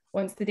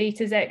 Once the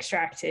data is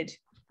extracted,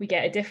 we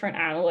get a different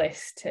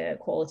analyst to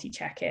quality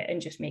check it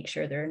and just make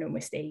sure there are no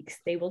mistakes.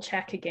 They will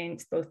check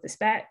against both the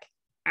spec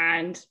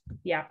and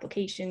the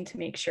application to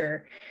make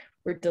sure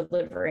we're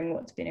delivering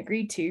what's been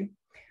agreed to.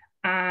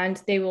 And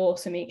they will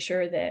also make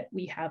sure that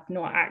we have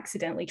not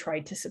accidentally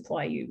tried to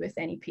supply you with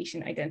any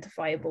patient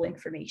identifiable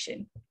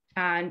information.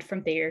 And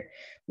from there,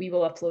 we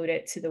will upload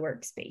it to the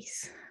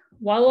workspace.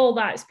 While all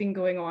that's been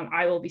going on,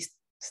 I will be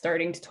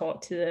starting to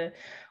talk to the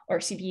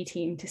RCB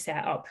team to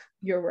set up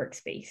your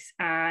workspace.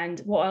 And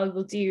what I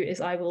will do is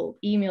I will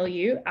email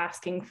you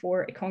asking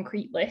for a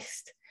concrete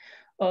list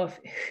of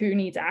who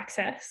needs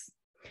access.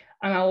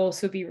 And I'll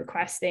also be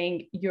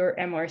requesting your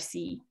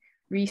MRC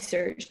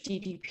research,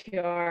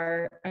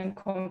 GDPR, and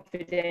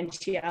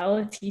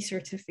confidentiality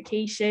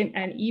certification.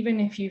 And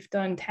even if you've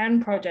done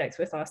 10 projects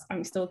with us,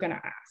 I'm still going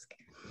to ask.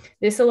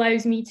 This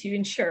allows me to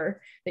ensure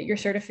that your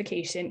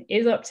certification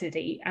is up to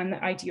date and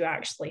that I do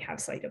actually have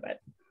sight of it.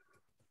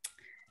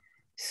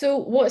 So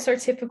what's our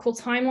typical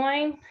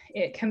timeline?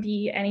 It can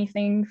be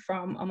anything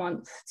from a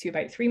month to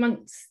about 3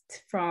 months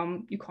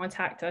from you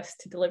contact us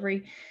to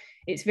delivery.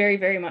 It's very,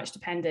 very much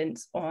dependent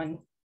on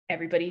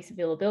everybody's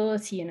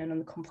availability and on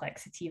the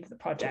complexity of the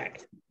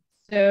project.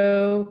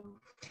 So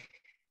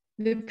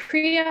the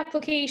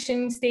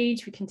pre-application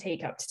stage, we can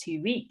take up to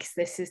 2 weeks.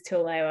 This is to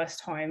allow us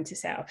time to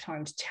set up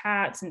time to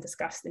chat and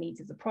discuss the needs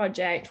of the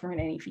project, run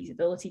any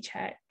feasibility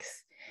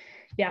checks.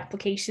 The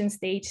application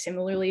stage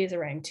similarly is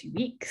around 2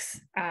 weeks.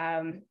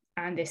 And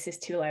this is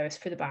to allow us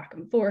for the back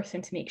and forth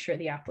and to make sure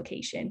the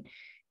application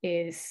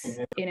is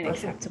in an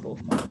acceptable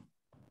form.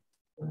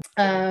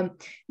 The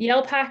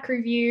LPAC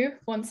review,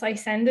 once I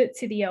send it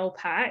to the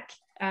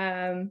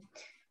LPAC,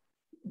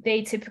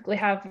 they typically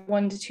have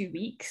 1 to 2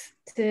 weeks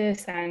to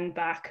send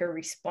back a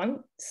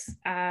response.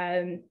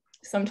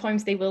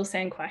 Sometimes they will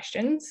send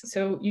questions.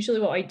 So usually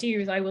what I do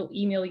is I will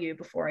email you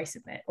before I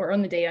submit, or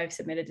on the day I've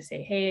submitted, to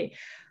say, hey,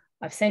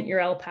 I've sent your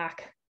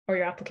LPAC or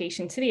your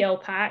application to the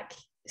LPAC.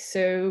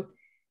 So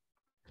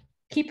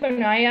keep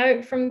an eye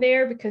out from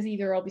there, because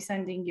either I'll be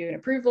sending you an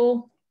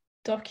approval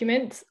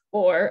document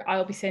or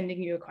I'll be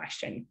sending you a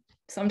question.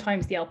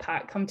 Sometimes the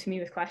LPAC come to me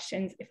with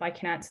questions. If I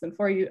can answer them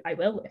for you, I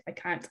will. If I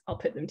can't, I'll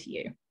put them to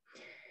you.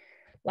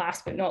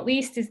 Last but not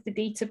least is the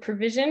data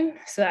provision.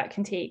 So that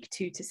can take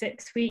 2 to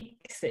 6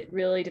 weeks. It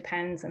really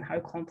depends on how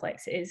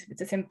complex it is. If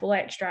it's a simple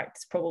extract,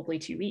 it's probably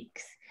 2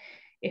 weeks.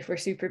 If we're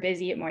super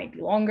busy, it might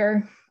be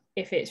longer.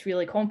 If it's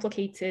really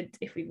complicated,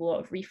 if we have a lot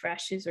of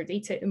refreshes or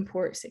data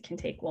imports, it can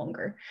take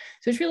longer.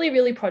 So it's really,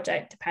 really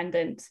project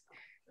dependent.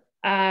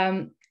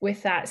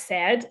 With that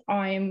said,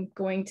 I'm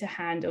going to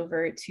hand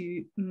over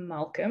to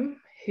Malcolm,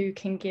 who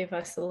can give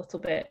us a little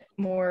bit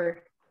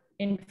more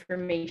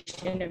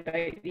information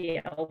about the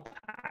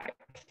LPAC.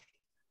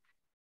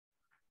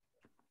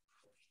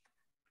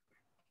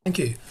 Thank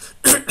you.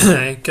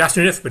 Good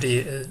afternoon,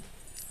 everybody.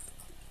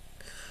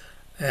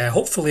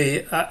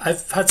 Hopefully,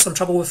 I've had some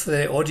trouble with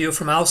the audio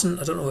from Alison.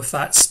 I don't know if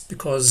that's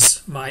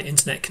because my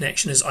internet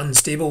connection is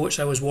unstable, which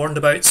I was warned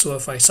about. So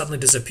if I suddenly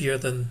disappear,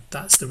 then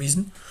that's the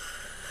reason.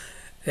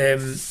 But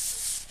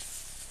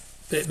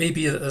it may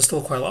be that there's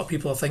still quite a lot of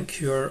people, I think,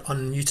 who are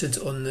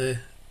unmuted on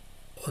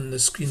the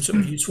screen. So it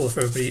would be useful if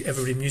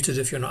everybody muted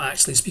if you're not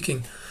actually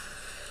speaking.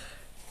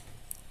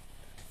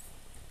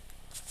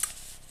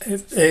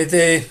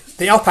 The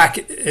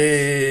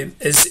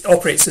LPAC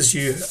operates, as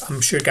you I'm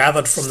sure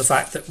gathered from the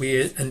fact that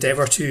we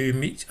endeavour to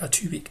meet a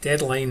 2-week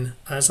deadline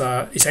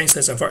essentially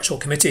as a virtual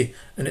committee,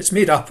 and it's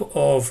made up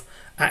of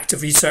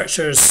active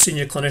researchers,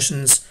 senior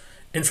clinicians,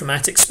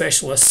 informatics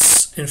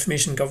specialists,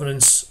 information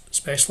governance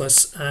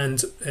specialists,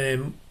 and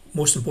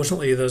most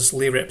importantly, there's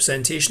lay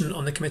representation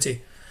on the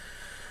committee.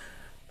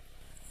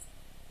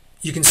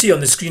 you can see on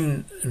the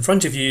screen in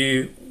front of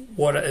you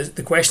what it is,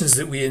 the questions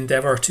that we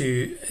endeavour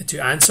to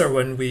answer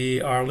when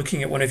we are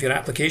looking at one of your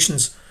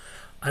applications.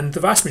 And the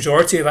vast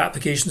majority of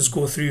applications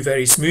go through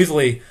very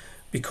smoothly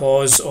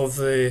because of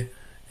the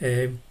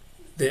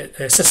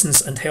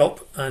assistance and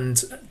help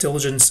and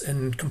diligence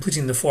in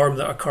completing the form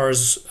that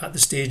occurs at the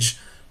stage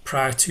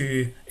prior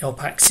to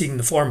LPAC seeing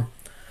the form.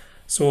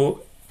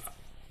 So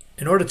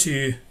in order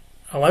to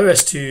allow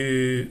us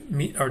to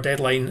meet our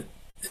deadline,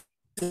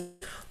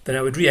 then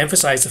I would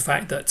re-emphasise the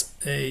fact that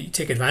you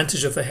take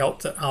advantage of the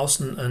help that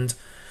Alison and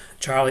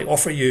Charlie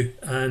offer you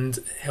and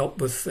help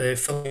with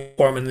filling the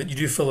form, and that you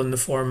do fill in the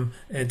form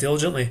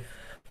diligently,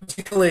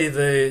 particularly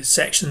the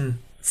section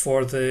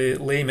for the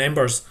lay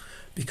members,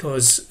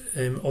 because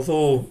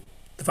although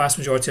the vast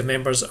majority of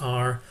members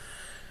are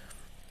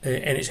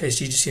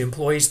NHS GGC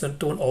employees, that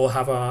don't all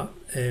have a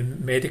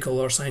medical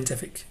or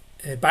scientific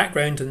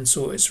background, and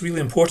so it's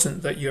really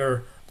important that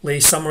your lay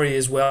summary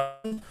is well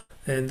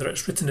and that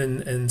it's written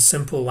in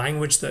simple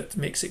language that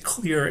makes it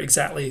clear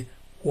exactly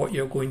what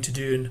you're going to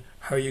do and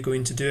how you're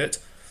going to do it.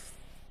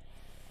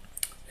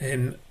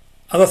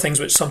 Other things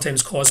which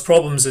sometimes cause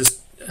problems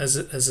is, as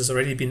has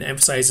already been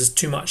emphasised, is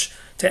too much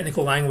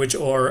technical language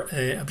or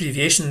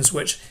abbreviations,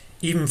 which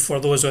even for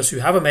those of us who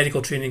have a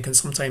medical training can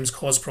sometimes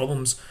cause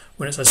problems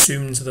when it's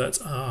assumed that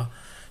a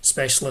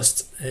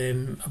specialist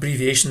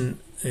abbreviation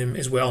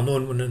is well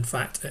known when in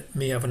fact it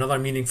may have another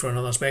meaning for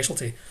another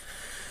specialty.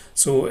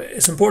 So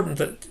it's important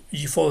that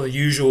you follow the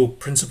usual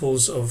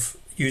principles of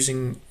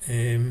using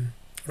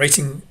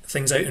writing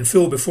things out in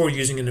full before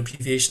using an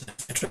abbreviation,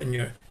 etc. in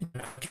your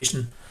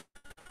application.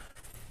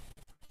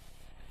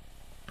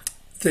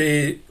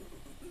 The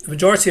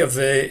majority of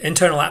the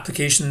internal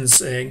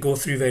applications go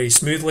through very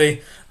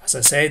smoothly, as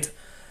I said.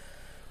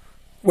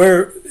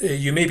 Where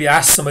you may be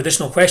asked some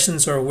additional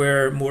questions or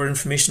where more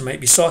information might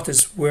be sought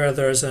is where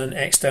there's an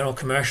external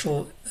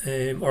commercial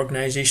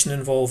organisation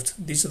involved.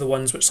 These are the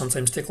ones which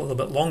sometimes take a little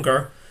bit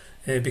longer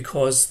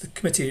because the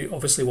committee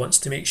obviously wants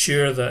to make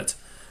sure that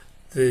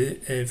the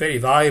very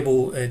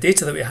valuable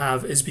data that we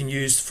have is being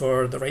used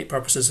for the right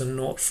purposes and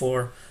not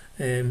for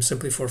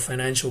simply for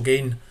financial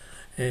gain,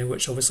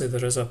 which obviously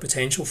there is a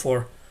potential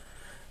for.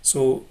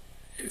 So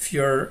if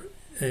you're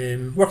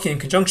working in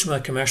conjunction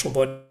with a commercial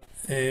body,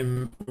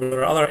 or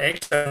there are other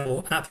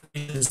external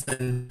applications,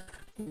 then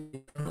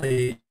we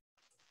currently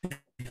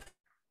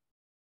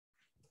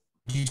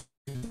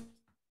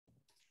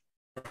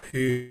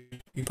who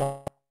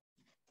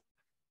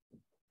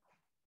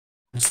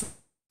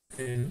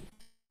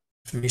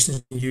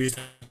information is used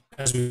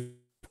as we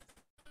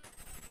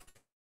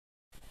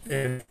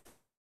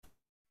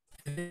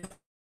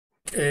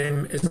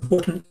is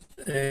important,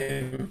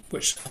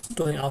 which I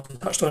don't think Alton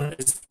touched on,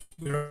 is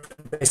we're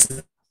invested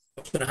in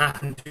what's going to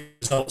happen to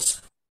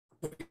results.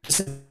 What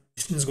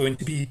is going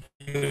to be,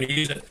 you're going to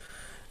use it.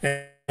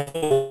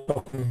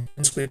 Talking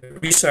principally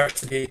about research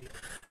today,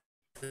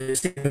 the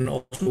statement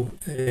also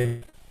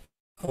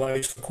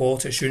allows for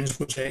quality assurance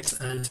projects,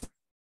 and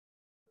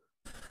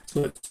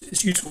so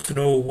it's useful to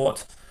know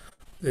what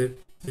the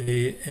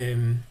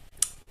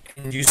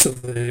end use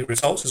of the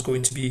results is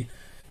going to be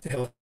to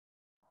help.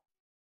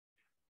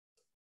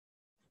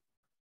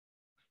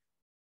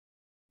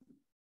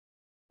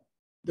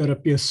 There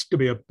appears to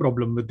be a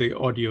problem with the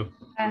audio.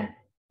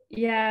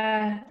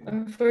 Yeah,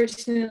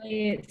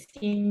 unfortunately, it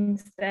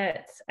seems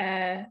that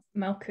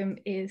Malcolm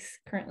is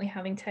currently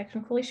having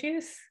technical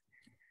issues.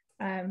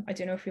 I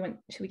don't know if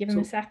should we give him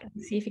a second to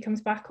see if he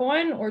comes back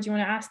on, or do you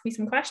want to ask me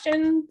some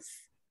questions?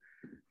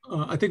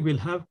 I think we'll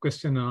have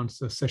question and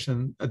answer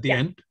session at the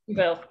end. We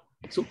will.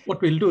 So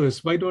what we'll do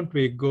is, why don't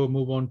we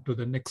move on to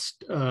the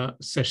next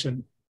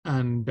session,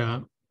 and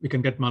we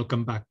can get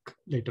Malcolm back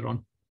later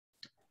on.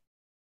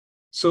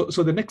 So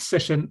the next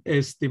session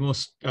is the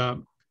most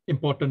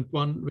important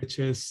one, which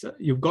is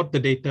you've got the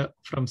data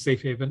from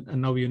Safe Haven,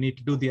 and now you need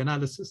to do the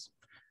analysis.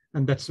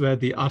 And that's where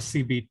the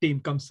RCB team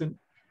comes in.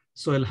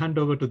 So I'll hand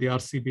over to the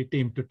RCB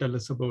team to tell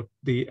us about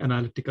the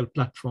analytical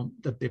platform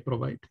that they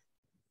provide.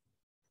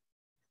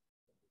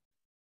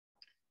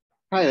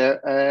 Hi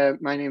there,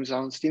 my name is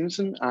Alan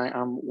Stevenson. I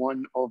am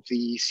one of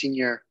the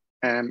senior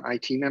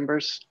IT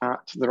members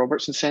at the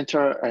Robertson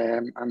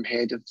Centre. I'm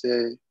head of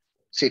the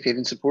Safe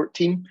Haven support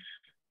team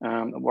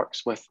that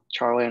works with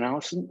Charlie and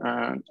Alison.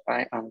 And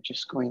I am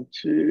just going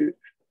to,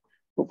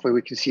 hopefully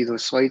we can see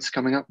those slides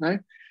coming up now.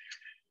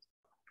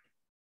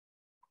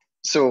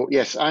 So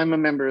yes, I'm a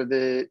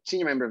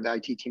senior member of the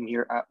IT team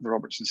here at the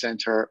Robertson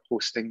Centre,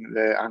 hosting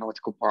the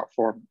analytical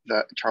platform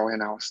that Charlie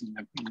and Alison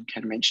have been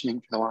kind of mentioning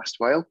for the last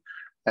while.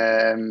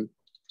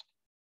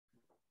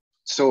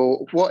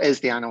 So what is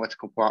the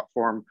analytical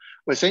platform?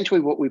 Well, essentially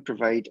what we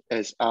provide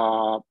is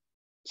a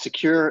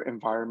secure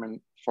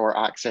environment for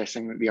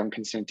accessing the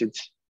unconsented,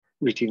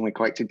 routinely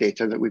collected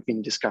data that we've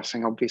been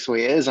discussing.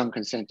 Obviously, it is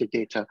unconsented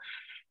data.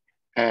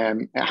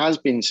 It has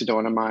been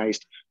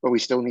pseudonymized, but we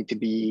still need to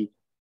be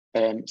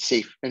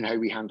safe in how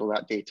we handle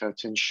that data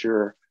to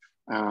ensure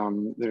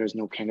there is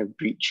no kind of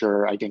breach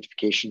or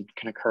identification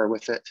can occur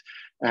with it.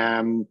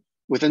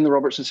 Within the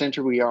Robertson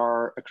Centre, we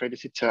are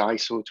accredited to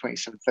ISO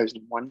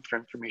 27001 for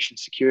information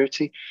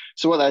security.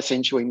 So what that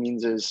essentially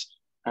means is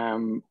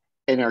in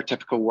our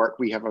typical work,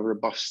 we have a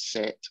robust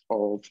set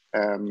of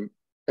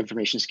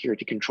information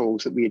security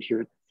controls that we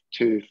adhere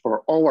to for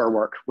all our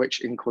work,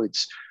 which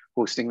includes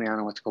hosting the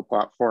analytical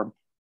platform.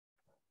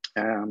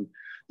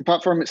 The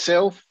platform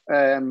itself,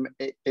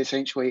 it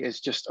essentially is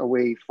just a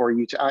way for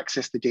you to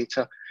access the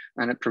data,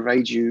 and it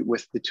provides you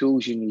with the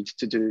tools you need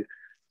to do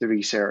the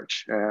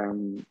research.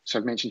 So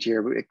I've mentioned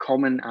here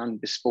common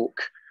and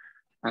bespoke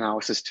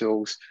analysis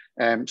tools.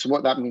 So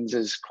what that means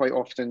is quite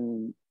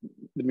often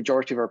the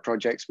majority of our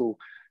projects will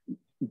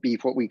be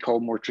what we call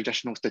more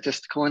traditional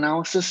statistical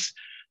analysis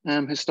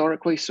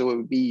historically. So it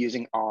would be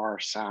using R,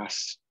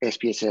 SAS,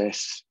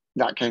 SPSS,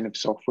 that kind of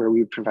software.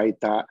 We provide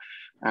that.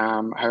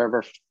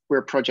 However,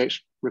 where projects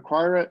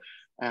require it,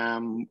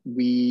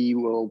 we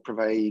will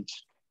provide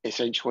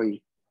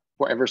essentially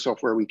whatever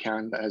software we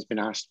can that has been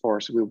asked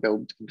for. So we'll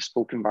build a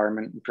bespoke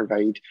environment and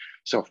provide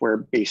software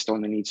based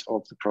on the needs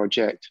of the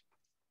project.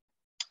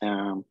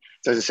 So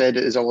as I said,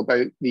 it is all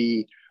about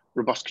the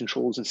robust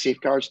controls and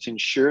safeguards to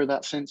ensure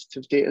that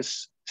sensitive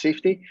data's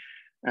safety.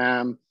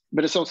 But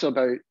it's also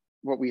about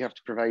what we have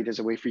to provide as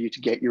a way for you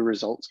to get your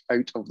results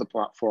out of the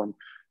platform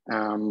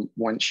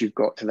once you've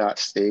got to that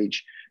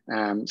stage.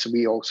 So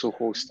we also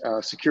host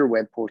a secure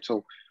web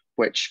portal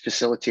which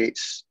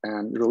facilitates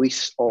the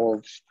release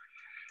of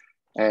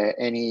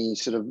any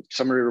sort of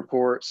summary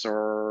reports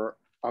or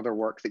other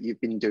work that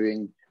you've been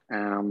doing,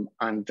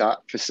 and that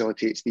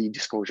facilitates the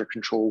disclosure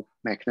control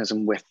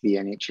mechanism with the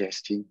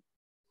NHS team.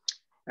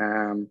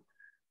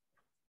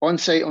 On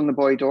site on the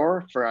Boy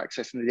Door for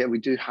accessing the data, we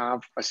do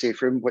have a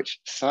safe room, which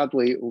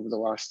sadly over the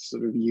last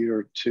sort of year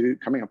or two,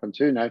 coming up on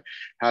 2 now,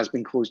 has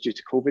been closed due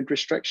to COVID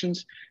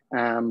restrictions.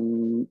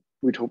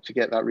 We'd hope to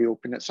get that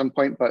reopened at some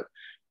point, but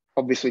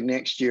obviously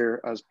next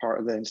year, as part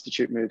of the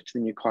Institute move to the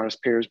new Claris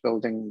Pears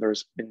building,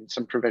 there's been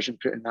some provision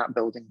put in that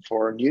building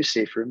for new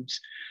safe rooms.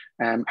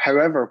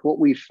 However, what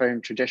we've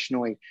found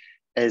traditionally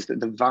is that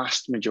the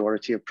vast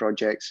majority of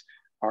projects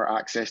are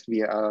accessed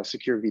via a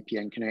secure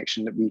VPN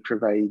connection that we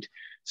provide.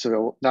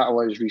 So that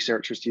allows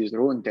researchers to use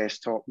their own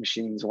desktop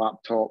machines,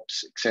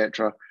 laptops,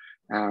 etc.,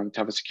 to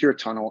have a secure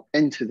tunnel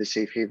into the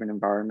Safe Haven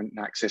environment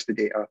and access the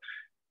data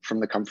from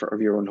the comfort of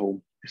your own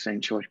home,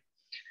 essentially.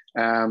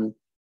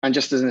 And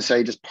just as an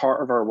aside, as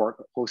part of our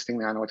work hosting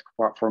the analytical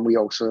platform, we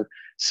also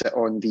sit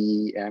on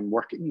the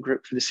working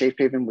group for the Safe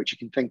Haven, which you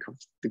can think of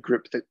the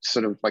group that's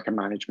sort of like a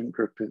management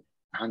group that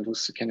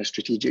handles the kind of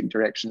strategic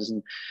directions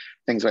and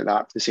things like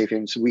that for the Safe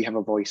Haven. So we have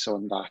a voice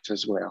on that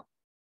as well.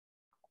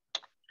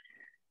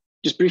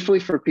 Just briefly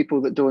for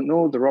people that don't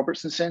know, the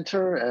Robertson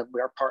Centre,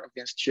 we are part of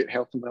the Institute of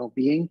Health and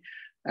Wellbeing.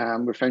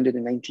 We're founded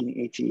in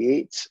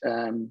 1988,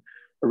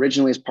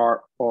 originally as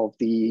part of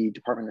the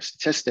Department of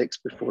Statistics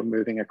before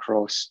moving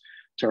across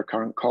to our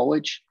current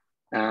college.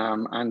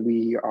 And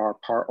we are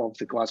part of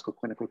the Glasgow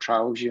Clinical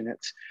Trials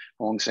Unit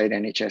alongside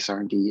NHS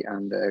R&D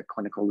and the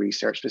Clinical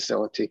Research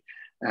Facility.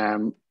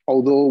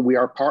 Although we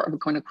are part of the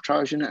Clinical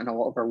Trials Unit and a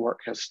lot of our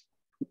work has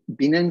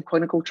been in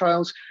clinical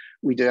trials,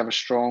 we do have a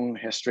strong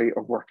history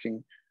of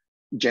working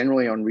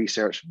generally on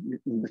research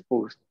with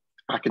both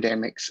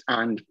academics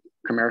and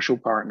commercial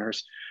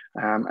partners.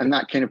 And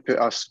that kind of put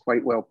us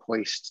quite well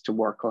placed to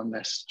work on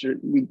this.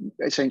 We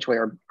essentially,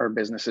 our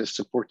business is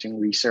supporting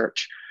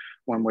research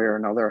one way or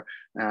another,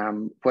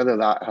 whether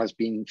that has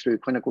been through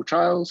clinical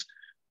trials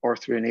or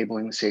through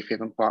enabling the Safe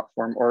Haven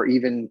platform, or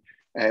even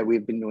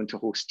we've been known to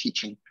host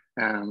teaching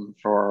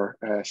for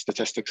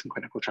statistics and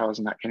clinical trials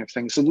and that kind of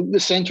thing. So the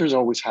centre's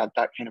always had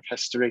that kind of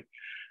history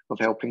of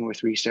helping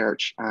with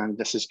research, and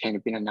this has kind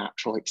of been a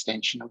natural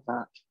extension of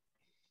that.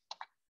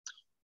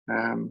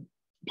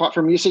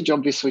 Platform usage,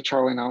 obviously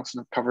Charlie and Alison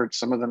have covered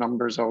some of the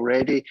numbers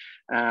already.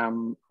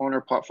 On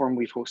our platform,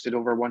 we've hosted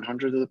over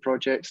 100 of the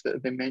projects that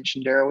have been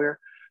mentioned earlier.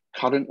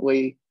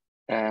 Currently,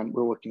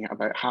 we're looking at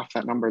about half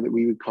that number that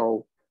we would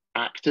call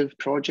active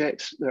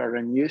projects that are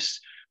in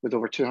use, with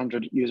over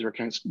 200 user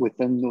accounts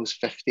within those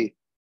 50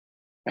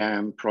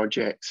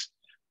 projects.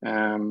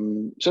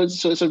 So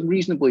it's a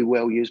reasonably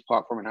well-used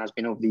platform and has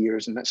been over the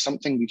years, and that's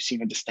something we've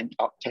seen a distinct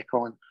uptick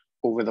on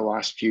over the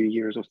last few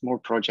years, with more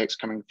projects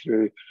coming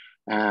through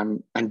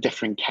and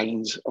different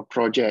kinds of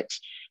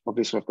projects.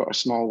 Obviously, I've got a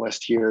small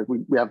list here.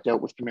 We have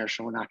dealt with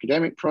commercial and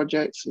academic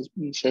projects, as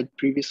we said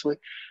previously,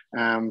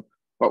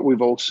 but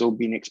we've also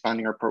been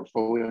expanding our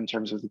portfolio in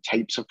terms of the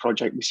types of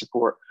project we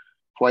support.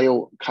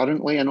 While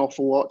currently an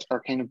awful lot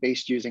are kind of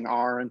based using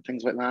R and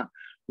things like that,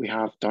 we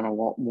have done a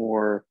lot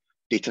more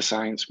data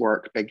science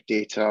work, big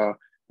data,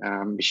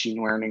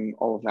 machine learning,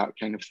 all of that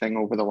kind of thing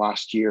over the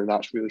last year.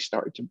 That's really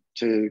started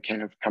to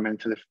kind of come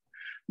into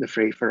the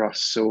fray for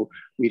us. So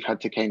we've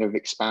had to kind of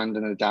expand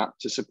and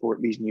adapt to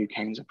support these new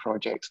kinds of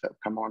projects that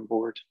have come on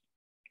board.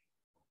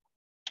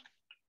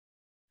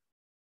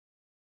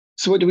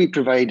 So what do we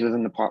provide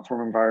within the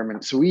platform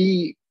environment? So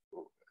we,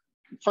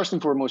 first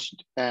and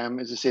foremost,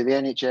 as I say, the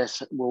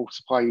NHS will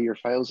supply you your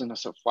files in a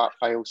sort of flat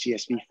file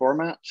CSV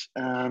format.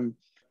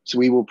 So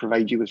we will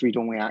provide you with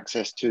read-only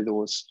access to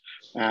those.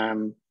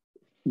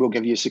 We'll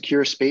give you a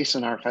secure space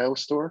in our file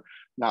store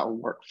that will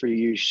work for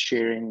you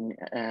sharing,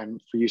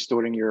 for you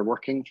storing your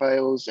working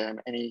files,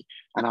 any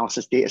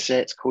analysis data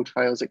sets, code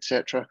files,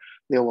 etc.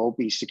 They'll all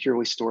be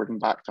securely stored and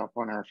backed up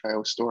on our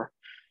file store.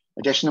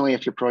 Additionally,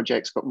 if your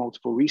project's got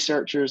multiple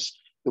researchers,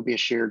 there'll be a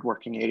shared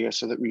working area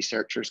so that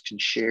researchers can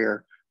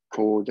share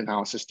code,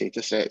 analysis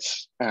data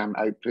sets,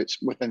 outputs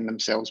within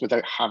themselves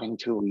without having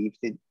to leave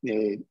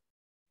the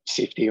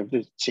safety of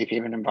the Safe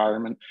Haven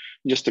environment,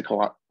 just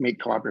to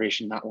make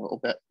collaboration that little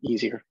bit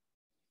easier.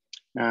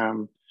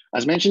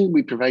 As mentioned,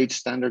 we provide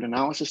standard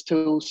analysis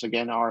tools.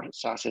 Again, our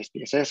SAS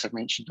SPSS I've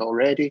mentioned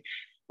already.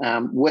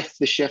 With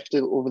the shift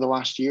over the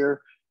last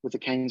year, with the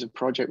kinds of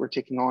project we're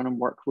taking on and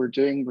work we're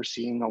doing, we're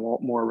seeing a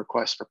lot more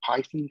requests for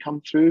Python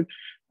come through.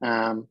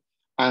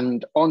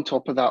 And on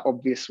top of that,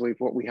 obviously,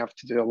 what we have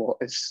to do a lot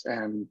is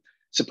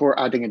support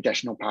adding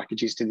additional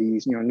packages to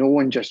these. You know, no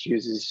one just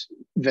uses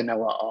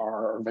vanilla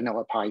R or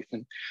vanilla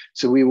Python.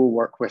 So we will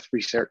work with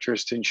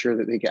researchers to ensure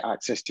that they get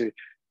access to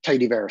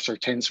Tidyverse or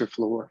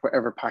TensorFlow or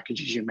whatever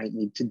packages you might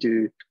need to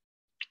do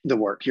the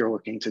work you're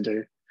looking to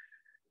do.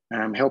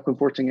 Help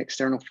importing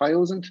external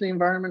files into the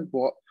environment.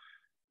 What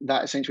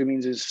that essentially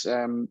means is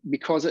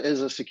because it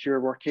is a secure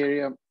work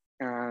area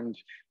and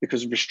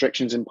because of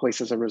restrictions in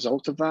place as a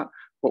result of that,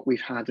 what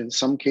we've had in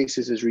some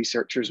cases is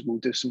researchers will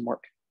do some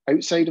work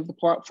outside of the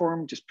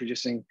platform, just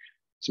producing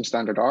some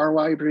standard R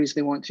libraries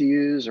they want to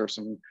use or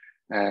some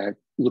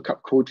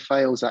lookup code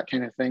files, that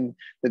kind of thing,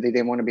 that they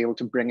then want to be able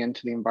to bring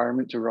into the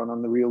environment to run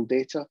on the real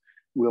data.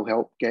 We'll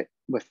help get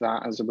with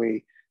that as a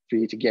way for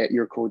you to get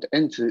your code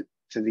into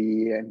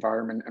the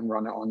environment and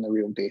run it on the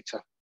real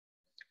data.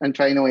 And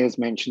finally, as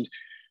mentioned,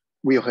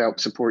 we'll help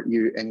support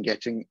you in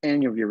getting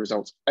any of your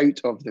results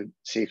out of the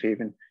Safe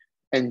Haven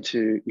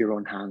into your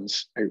own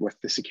hands, out with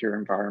the secure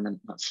environment.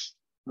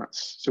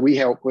 So we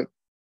help with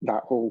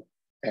that whole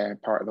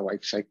part of the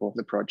life cycle of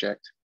the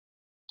project.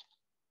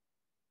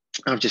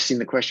 I've just seen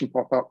the question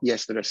pop up.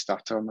 Yes, there is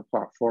Stata on the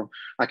platform.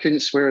 I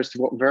couldn't swear as to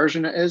what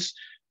version it is,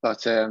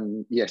 but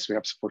yes, we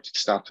have supported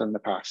Stata in the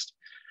past.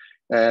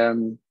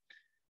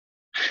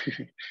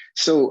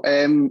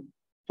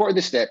 What are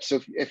the steps?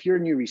 So if you're a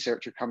new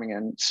researcher coming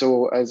in,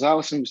 so as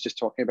Alison was just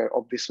talking about,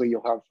 obviously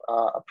you'll have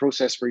a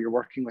process where you're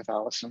working with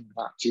Alison,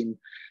 that team,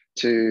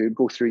 to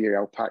go through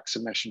your LPAC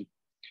submission.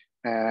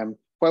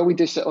 While we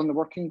do sit on the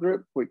working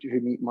group, who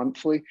meet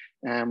monthly,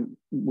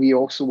 we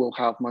also will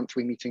have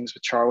monthly meetings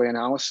with Charlie and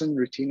Alison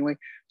routinely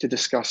to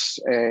discuss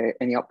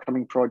any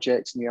upcoming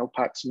projects and the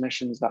LPAC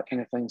submissions, that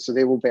kind of thing. So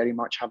they will very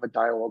much have a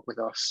dialogue with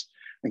us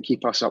and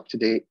keep us up to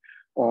date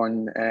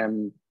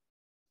on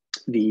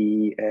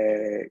the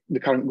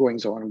current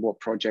goings on and what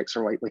projects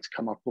are likely to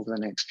come up over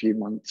the next few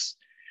months.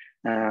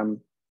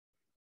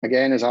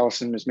 Again, as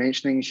Alison was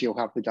mentioning, she'll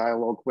have the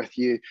dialogue with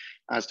you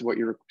as to what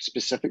your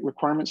specific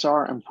requirements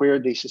are and where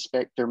they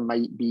suspect there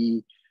might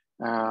be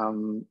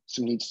some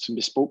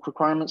bespoke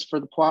requirements for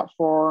the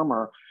platform,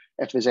 or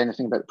if there's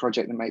anything about the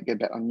project that might be a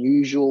bit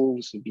unusual,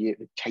 so be it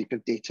the type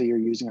of data you're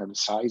using or the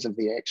size of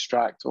the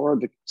extract or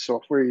the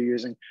software you're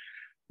using.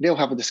 They'll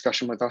have a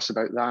discussion with us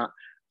about that.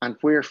 And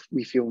where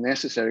we feel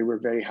necessary, we're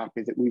very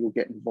happy that we will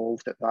get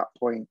involved at that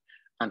point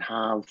and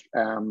have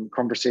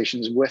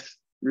conversations with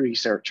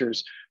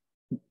researchers,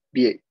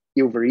 be it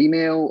over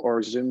email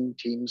or Zoom,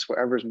 Teams,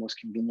 whatever is most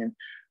convenient.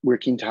 We're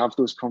keen to have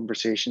those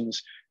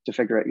conversations to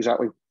figure out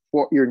exactly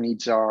what your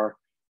needs are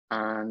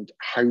and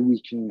how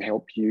we can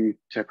help you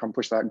to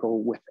accomplish that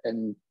goal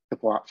within the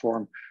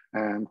platform.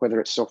 Whether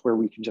it's software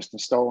we can just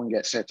install and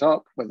get set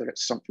up, whether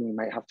it's something we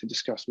might have to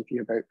discuss with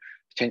you about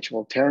potential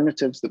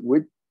alternatives that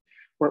would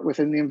work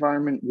within the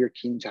environment. We're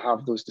keen to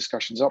have those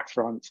discussions up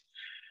front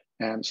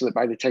so that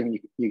by the time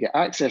you get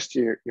access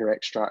to your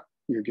extract,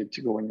 you're good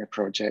to go in your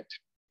project.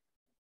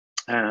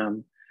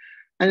 And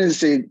as I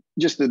say,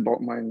 just the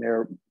bottom line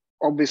there,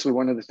 obviously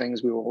one of the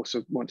things we will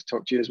also want to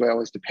talk to you as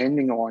well is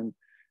depending on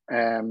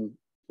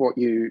what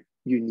you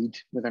need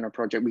within our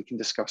project, we can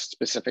discuss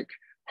specific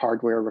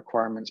hardware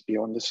requirements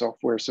beyond the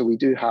software. So we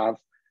do have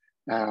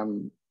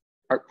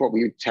what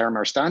we would term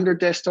our standard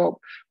desktop,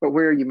 but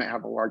where you might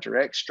have a larger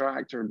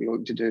extract or be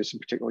able to do some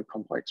particularly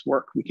complex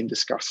work, we can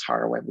discuss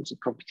higher levels of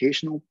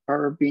computational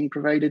power being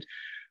provided,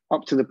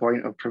 up to the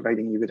point of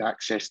providing you with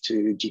access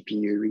to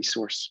GPU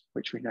resource,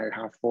 which we now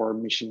have for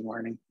machine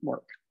learning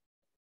work.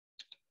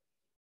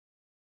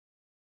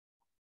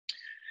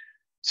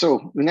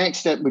 So the next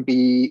step would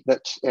be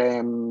that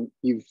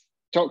you've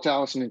talked to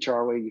Alison and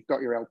Charlie, you've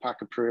got your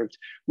LPAC approved.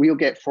 We'll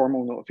get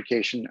formal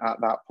notification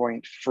at that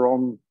point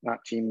from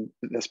that team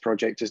that this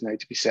project is now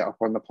to be set up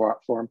on the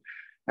platform.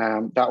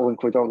 That will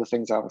include all the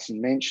things Alison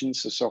mentioned,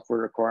 so software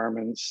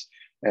requirements,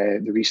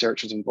 the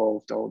researchers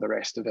involved, all the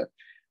rest of it.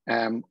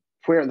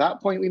 Where at that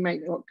point we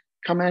might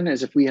come in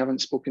is if we haven't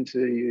spoken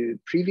to you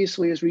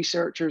previously as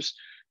researchers,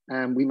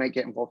 we might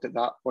get involved at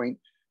that point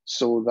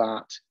so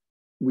that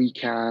we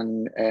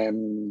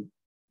can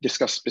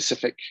discuss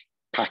specific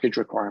package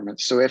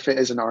requirements. So if it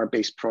is an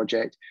R-based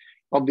project,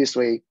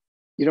 obviously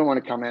you don't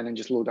want to come in and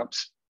just load up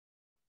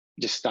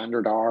just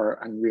standard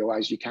R and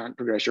realize you can't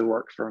progress your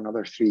work for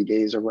another 3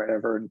 days or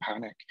whatever and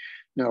panic.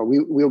 No,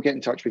 we'll get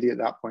in touch with you at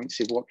that point,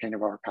 say what kind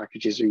of R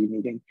packages are you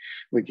needing.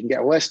 We can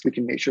get a list, we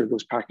can make sure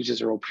those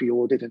packages are all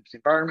preloaded into the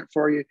environment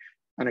for you.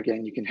 And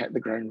again, you can hit the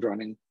ground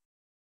running.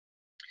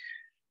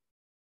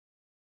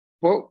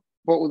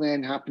 What will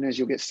then happen is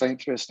you'll get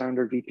signed through a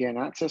standard VPN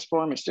access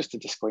form. It's just a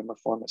disclaimer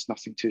form. It's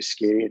nothing too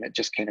scary, and it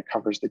just kind of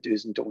covers the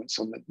do's and don'ts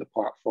on the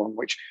platform,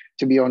 which,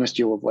 to be honest,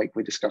 you'll have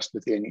likely discussed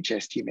with the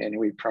NHS team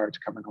anyway prior to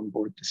coming on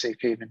board to Safe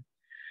Haven.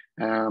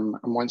 And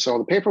once all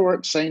the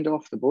paperwork's signed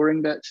off, the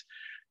boring bits,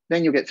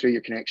 then you'll get through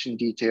your connection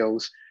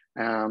details,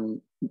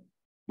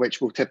 which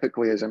will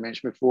typically, as I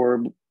mentioned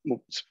before,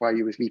 will supply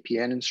you with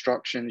VPN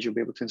instructions. You'll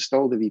be able to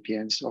install the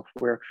VPN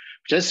software,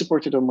 which is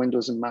supported on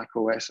Windows and Mac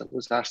OS. I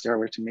was asked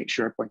earlier to make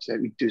sure I pointed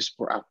out we do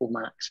support Apple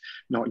Macs,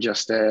 not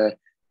just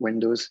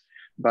Windows.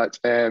 But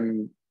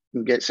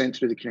you'll get sent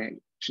through the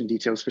connection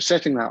details for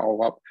setting that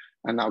all up,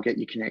 and that'll get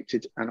you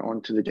connected and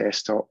onto the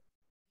desktop.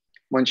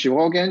 Once you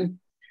log in,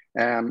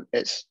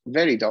 it's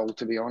very dull,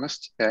 to be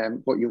honest.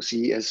 What you'll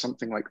see is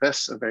something like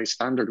this, a very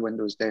standard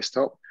Windows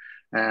desktop.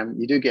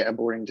 You do get a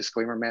boring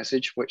disclaimer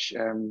message, which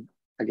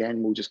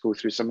again, we'll just go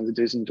through some of the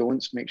do's and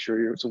don'ts, make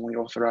sure it's only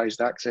authorized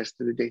access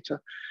to the data,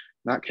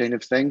 that kind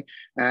of thing.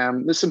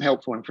 There's some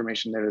helpful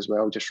information there as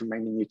well, just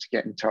reminding you to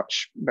get in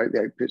touch about the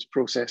outputs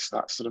process,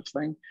 that sort of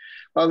thing.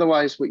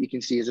 Otherwise, what you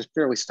can see is a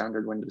fairly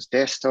standard Windows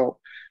desktop.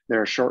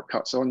 There are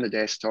shortcuts on the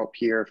desktop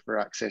here for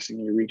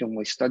accessing your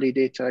read-only study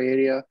data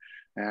area.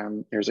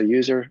 There's a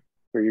user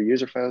where your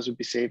user files would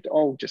be saved,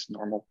 all just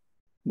normal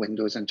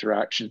Windows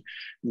interaction.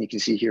 And you can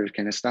see here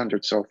kind of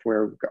standard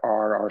software. We've got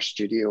R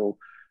Studio,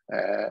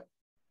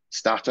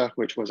 Stata,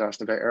 which was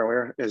asked about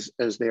earlier,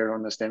 is there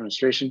on this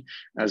demonstration,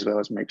 as well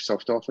as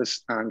Microsoft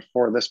Office. And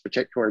for this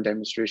particular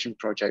demonstration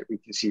project, we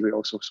can see we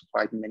also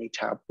supplied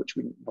Minitab, which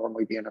would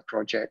normally be in a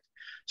project.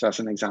 So that's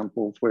an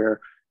example of where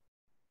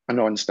a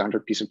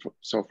non-standard piece of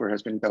software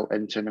has been built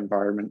into an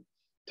environment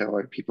to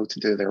allow people to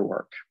do their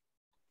work.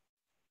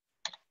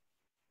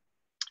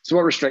 So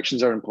what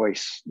restrictions are in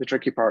place? The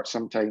tricky part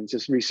sometimes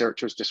is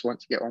researchers just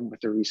want to get on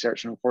with their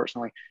research, and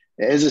unfortunately,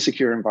 it is a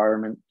secure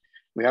environment.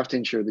 We have to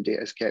ensure the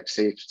data is kept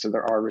safe, so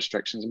there are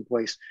restrictions in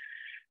place.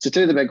 So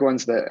two of the big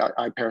ones that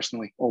I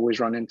personally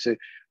always run into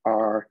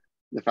are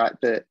the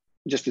fact that,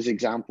 just as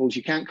examples,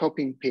 you can't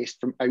copy and paste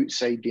from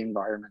outside the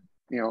environment.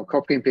 You know,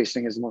 copy and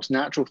pasting is the most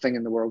natural thing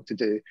in the world to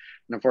do, and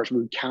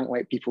unfortunately, we can't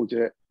let people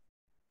do it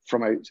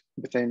from out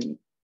within,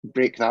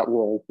 break that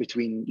wall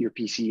between your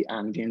PC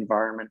and the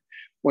environment.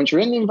 Once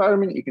you're in the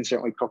environment, you can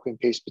certainly copy and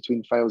paste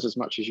between files as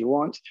much as you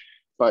want,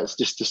 but it's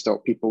just to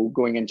stop people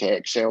going into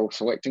Excel,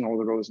 selecting all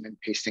the rows and then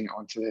pasting it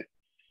onto the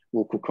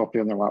local copy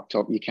on their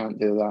laptop. You can't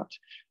do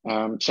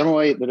that.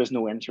 Similarly, there is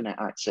no internet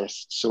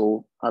access.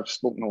 So I've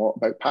spoken a lot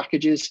about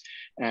packages.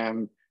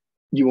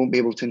 You won't be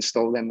able to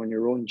install them on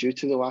your own due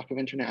to the lack of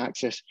internet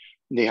access.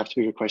 They have to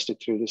be requested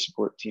through the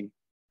support team.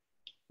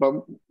 But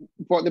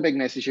what the big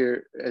message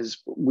here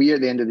is, we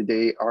at the end of the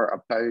day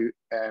are about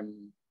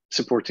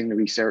supporting the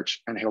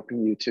research and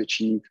helping you to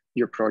achieve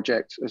your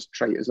project, as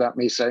trite as that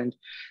may sound.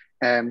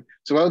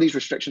 So while these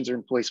restrictions are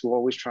in place, we'll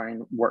always try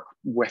and work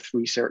with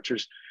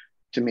researchers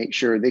to make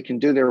sure they can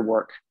do their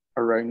work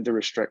around the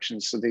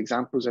restrictions. So the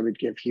examples I would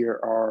give here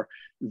are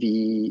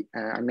the,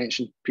 I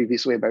mentioned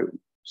previously about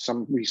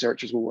some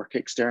researchers will work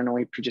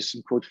externally, produce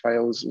some code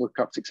files,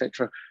 lookups,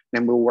 etc.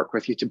 Then we'll work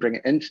with you to bring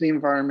it into the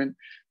environment.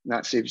 And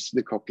that saves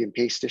the copy and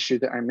paste issue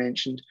that I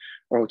mentioned.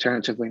 Or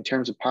alternatively, in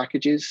terms of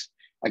packages,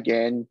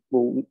 again,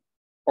 we'll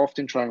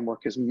often try and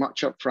work as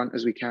much upfront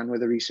as we can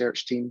with the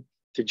research team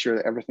to ensure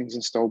that everything's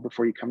installed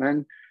before you come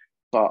in.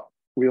 But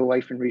real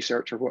life and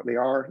research are what they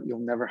are. You'll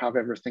never have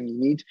everything you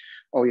need.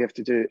 All you have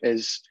to do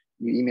is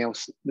you email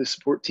the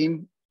support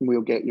team, and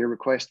we'll get your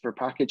request for a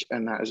package,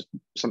 and that is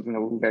something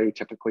that will very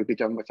typically be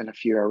done within a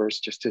few hours,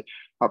 just to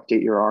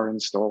update your R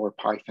install or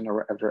Python or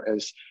whatever it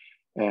is,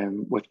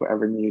 with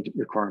whatever new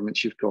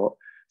requirements you've got.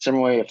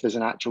 Similarly, if there's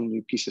an actual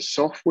new piece of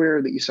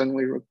software that you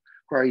suddenly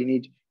require you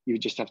need, you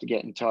just have to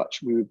get in touch.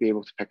 We would be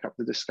able to pick up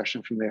the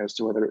discussion from there as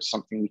to whether it's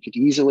something we could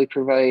easily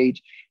provide,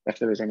 if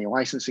there was any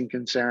licensing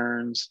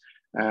concerns.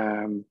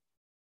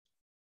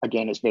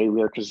 Again, it's very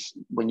rare because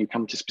when you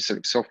come to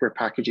specific software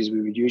packages,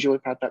 we would usually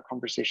have had that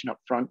conversation up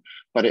front,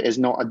 but it is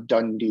not a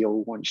done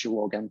deal once you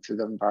log into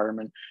the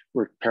environment.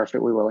 We're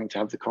perfectly willing to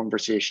have the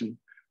conversation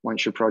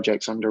once your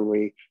project's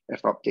underway,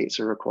 if updates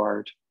are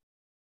required.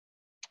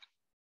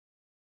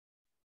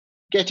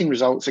 Getting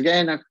results,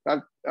 again,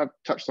 I've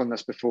touched on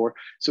this before.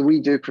 So we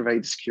do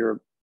provide a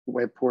secure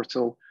web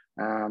portal.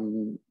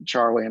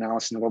 Charlie and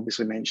Alison have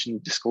obviously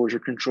mentioned disclosure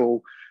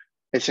control.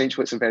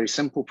 Essentially, it's a very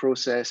simple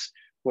process.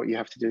 What you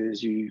have to do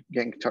is you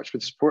get in touch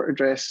with the support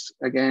address,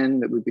 again,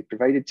 that would be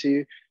provided to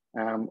you.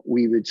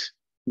 We would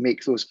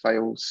make those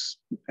files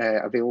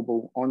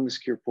available on the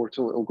secure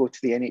portal. It'll go to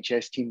the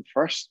NHS team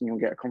first, and you'll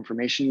get a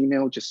confirmation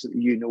email just so that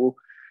you know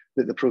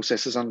that the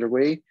process is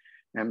underway.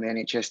 And the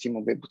NHS team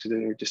will be able to do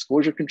their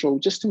disclosure control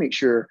just to make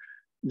sure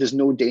there's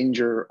no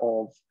danger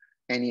of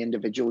any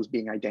individuals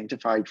being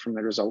identified from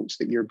the results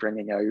that you're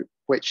bringing out,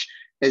 which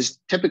is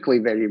typically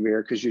very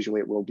rare because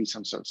usually it will be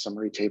some sort of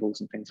summary tables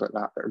and things like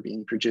that that are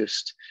being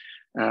produced.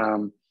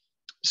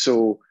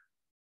 So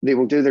they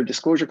will do their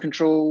disclosure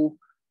control.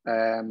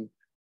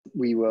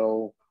 They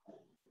will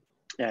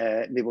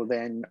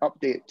then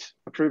update,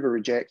 approve or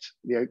reject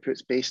the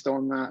outputs based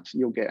on that.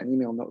 You'll get an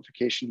email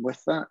notification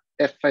with that.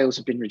 If files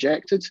have been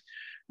rejected,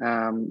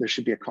 there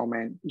should be a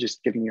comment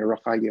just giving you a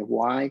rough idea of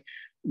why.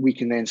 We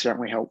can then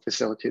certainly help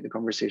facilitate the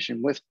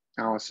conversation with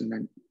Alison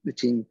and the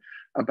team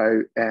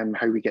about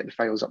how we get the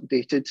files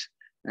updated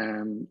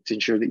to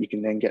ensure that you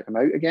can then get them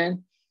out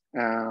again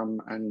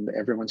and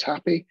everyone's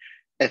happy.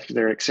 If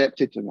they're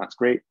accepted, then that's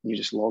great. You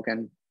just log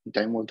in,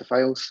 download the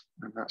files,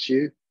 and that's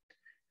you.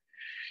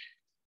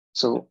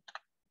 So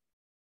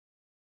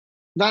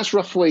that's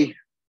roughly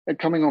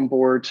coming on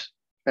board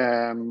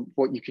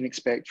what you can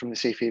expect from the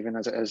Safe Haven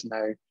as it is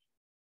now.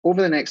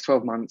 Over the next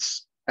 12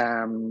 months,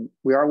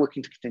 we are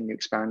looking to continue to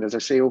expand. As I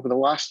say, over the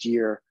last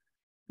year,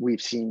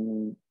 we've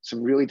seen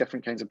some really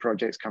different kinds of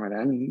projects coming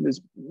in.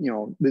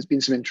 There's been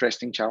some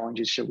interesting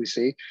challenges, shall we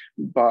say,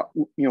 but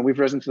we've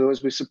risen to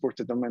those, we've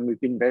supported them, and we've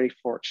been very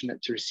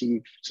fortunate to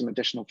receive some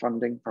additional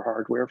funding for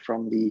hardware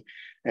from the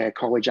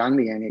college and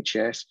the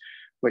NHS,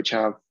 which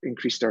have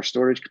increased our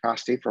storage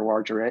capacity for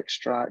larger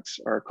extracts,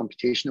 our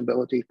computation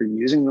ability for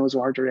using those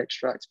larger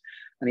extracts,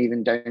 and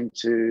even down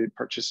to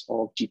purchase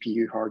of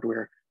GPU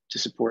hardware to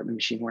support the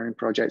machine learning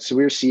project. So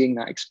we're seeing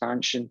that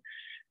expansion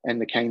in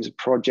the kinds of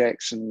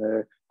projects and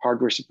the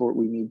hardware support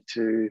we need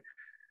to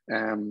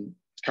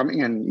coming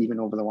in even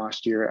over the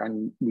last year,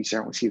 and we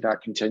certainly see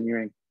that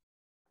continuing.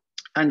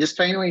 And just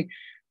finally,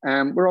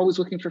 we're always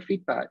looking for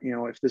feedback.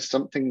 If there's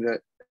something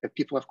if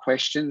people have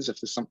questions, if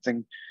there's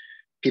something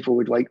people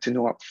would like to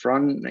know up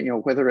front,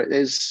 whether it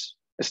is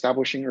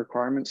establishing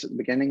requirements at the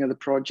beginning of the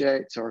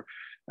project or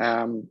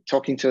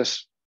talking to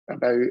us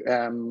about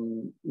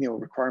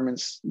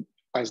requirements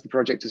as the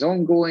project is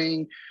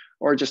ongoing,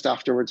 or just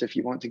afterwards, if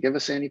you want to give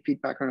us any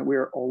feedback on it,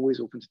 we're always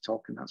open to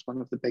talk. And that's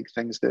one of the big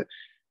things that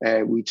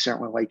we'd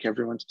certainly like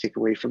everyone to take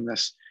away from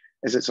this,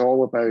 is it's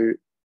all about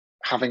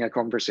having a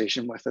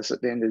conversation with us.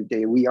 At the end of the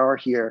day, we are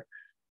here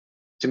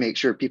to make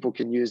sure people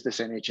can use this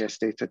NHS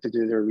data to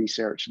do their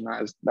research. And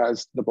that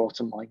is the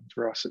bottom line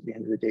for us at the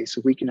end of the day.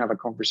 So we can have a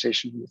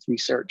conversation with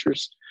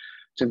researchers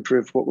to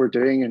improve what we're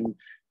doing and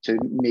to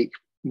make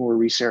more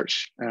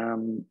research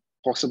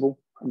possible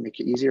and make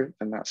it easier,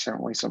 then that's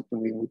certainly something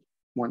we would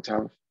want to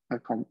have a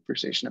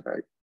conversation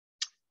about.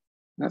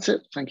 That's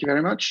it. Thank you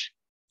very much.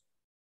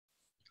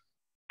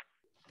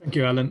 Thank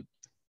you, Alan.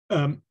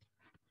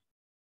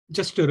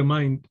 Just to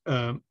remind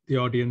the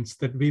audience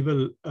that we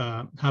will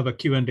have a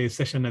Q&A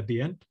session at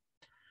the end,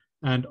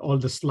 and all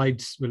the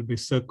slides will be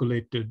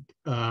circulated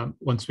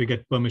once we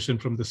get permission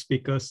from the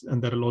speakers,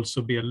 and there will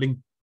also be a link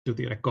to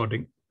the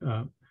recording.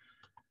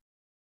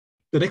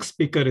 The next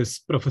speaker is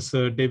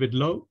Professor David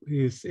Lowe.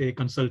 He is a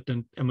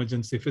consultant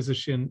emergency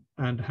physician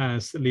and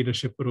has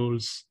leadership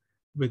roles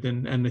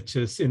within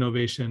NHS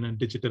innovation and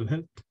digital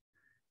health.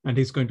 And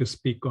he's going to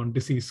speak on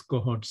disease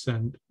cohorts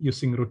and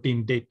using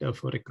routine data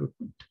for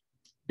recruitment.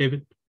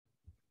 David.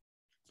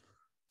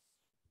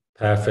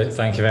 Perfect.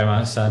 Thank you very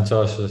much,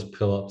 Santosh. Let's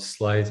pull up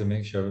slides and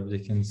make sure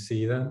everybody can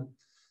see them.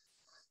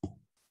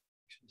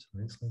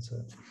 Can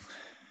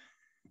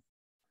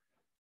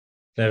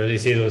everybody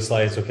see those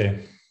slides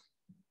okay?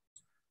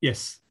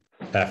 Yes.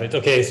 Perfect.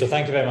 Okay, so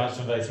thank you very much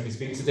for inviting me to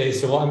speak today.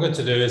 So what I'm going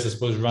to do is, I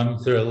suppose, run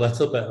through a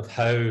little bit of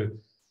how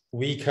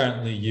we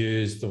currently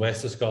use the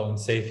West of Scotland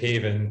Safe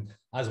Haven,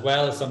 as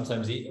well as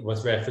sometimes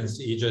with reference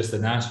to Idris, the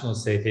National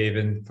Safe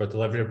Haven, for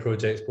delivery of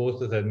projects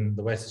both within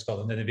the West of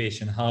Scotland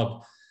Innovation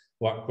Hub,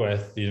 work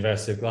with the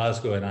University of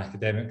Glasgow and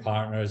academic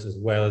partners, as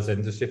well as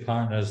industry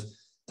partners.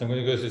 So I'm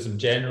going to go through some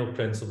general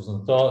principles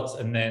and thoughts,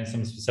 and then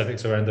some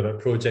specifics around about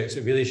projects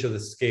that really show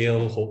the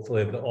scale,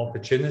 hopefully, of the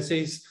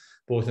opportunities,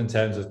 both in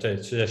terms of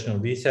traditional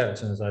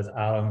research, and as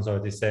Alan's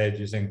already said,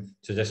 using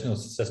traditional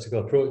statistical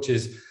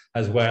approaches,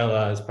 as well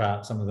as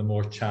perhaps some of the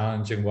more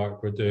challenging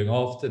work we're doing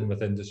often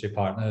with industry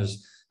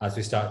partners as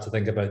we start to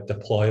think about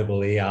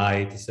deployable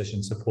AI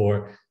decision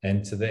support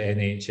into the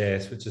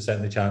NHS, which is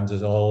certainly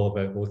challenges all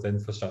about both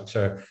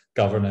infrastructure,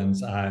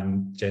 governance,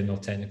 and general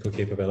technical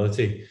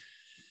capability.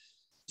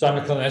 So I'm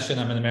a clinician,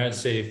 I'm an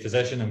emergency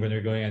physician. I'm going to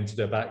be going in to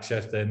do a back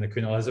shift in the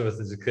Queen Elizabeth,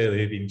 is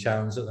clearly being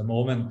challenged at the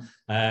moment.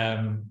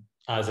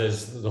 As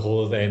is the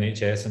whole of the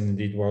NHS and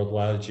indeed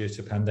worldwide due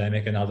to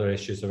pandemic and other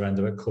issues around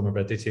about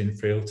comorbidity and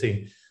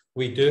frailty.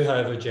 We do,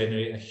 however,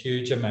 generate a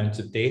huge amount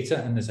of data,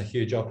 and there's a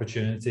huge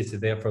opportunity to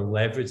therefore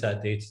leverage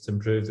that data to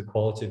improve the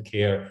quality of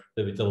care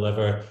that we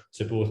deliver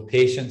to both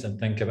patients and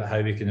think about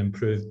how we can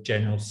improve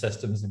general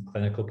systems and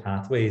clinical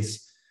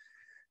pathways.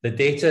 The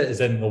data is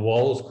in the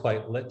walls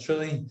quite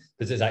literally,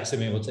 because it's actually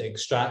being able to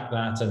extract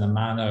that in a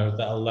manner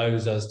that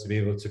allows us to be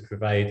able to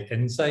provide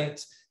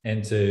insight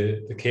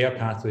into the care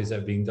pathways that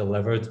are being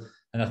delivered.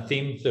 And a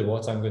theme to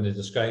what I'm going to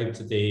describe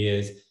today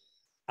is,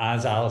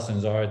 as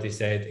Alison's already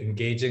said,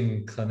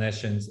 engaging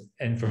clinicians,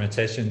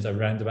 informaticians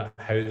around about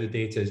how the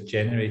data is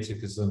generated,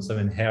 because there's some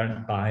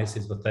inherent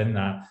biases within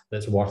that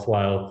that's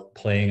worthwhile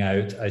playing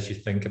out as you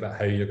think about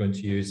how you're going to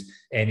use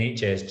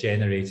NHS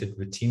generated,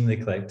 routinely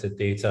collected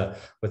data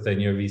within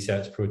your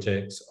research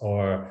projects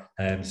or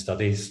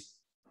studies.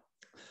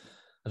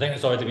 I think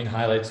it's already been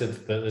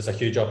highlighted that there's a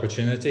huge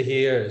opportunity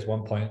here. It's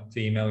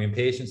 1.3 million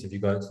patients. If you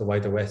go out to the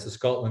wider West of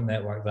Scotland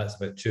network, that's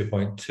about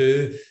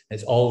 2.2.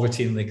 It's all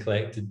routinely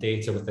collected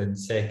data within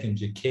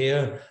secondary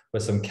care,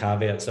 with some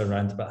caveats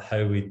around about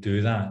how we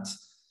do that.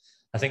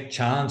 I think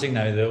challenging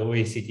now, the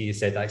OECD has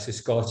said actually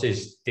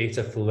Scottish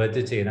data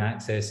fluidity and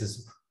access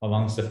is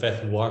amongst the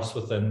 5th worst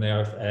within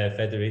their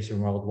federation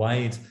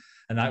worldwide.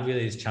 And that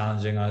really is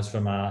challenging us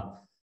from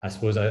I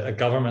suppose a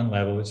government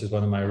level, which is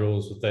one of my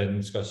roles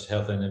within Scottish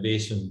Health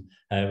Innovation,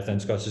 within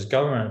Scottish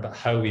Government, but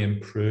how we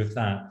improve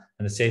that.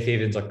 And the safe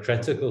havens are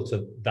critical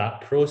to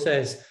that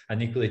process,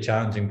 and equally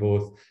challenging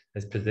both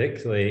as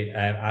particularly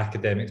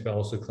academics, but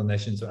also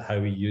clinicians, about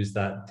how we use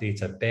that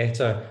data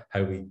better,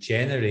 how we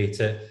generate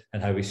it,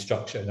 and how we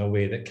structure it in a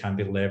way that can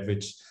be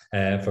leveraged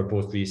for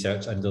both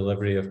research and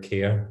delivery of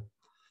care.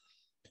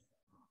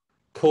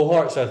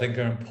 Cohorts, I think,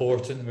 are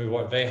important. We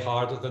work very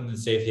hard within the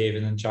Safe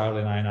Haven, and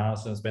Charlie and I and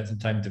Alison have spent some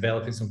time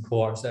developing some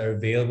cohorts that are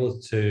available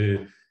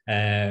to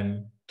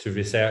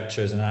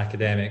researchers and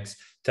academics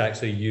to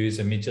actually use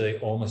immediately,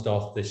 almost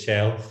off the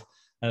shelf.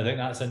 And I think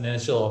that's an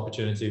initial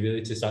opportunity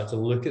really to start to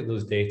look at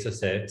those data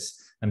sets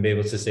and be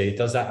able to say,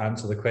 does that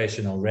answer the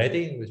question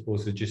already, which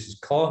both reduces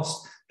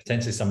costs,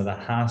 potentially some of the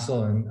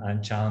hassle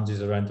and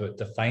challenges around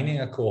defining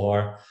a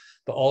cohort,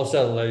 but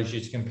also allows you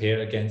to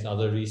compare against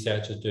other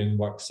researchers doing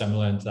work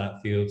similar into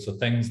that field. So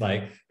things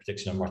like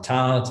prediction of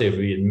mortality,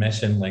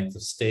 readmission, length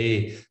of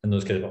stay, and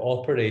those kind of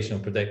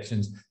operational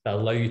predictions that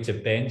allow you to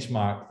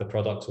benchmark the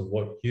products of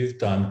what you've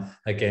done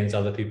against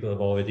other people who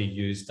have already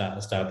used that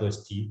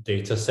established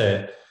data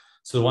set.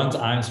 So the ones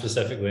I'm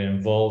specifically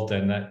involved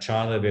in, that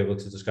Charlie will be able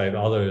to describe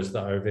others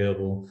that are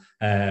available,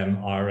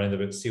 are around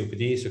about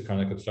COPD, so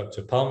chronic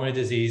obstructive pulmonary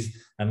disease,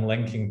 and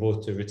linking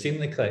both to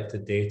routinely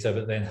collected data,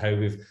 but then how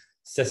we've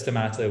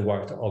systematically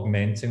worked at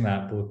augmenting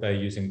that, both by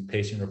using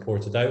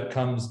patient-reported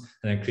outcomes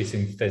and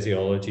increasing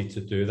physiology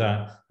to do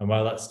that. And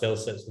while that still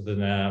sits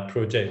within a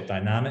project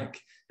dynamic,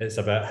 it's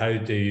about how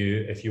do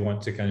you, if you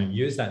want to kind of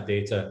use that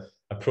data,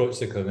 approach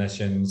the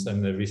clinicians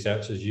and the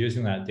researchers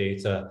using that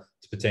data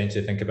to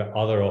potentially think about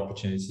other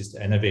opportunities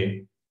to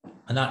innovate.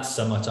 And that's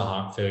similar to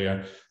heart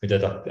failure. We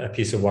did a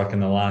piece of work in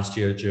the last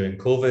year during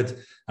COVID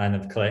and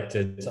have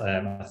collected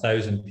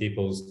 1,000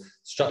 people's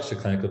structured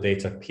clinical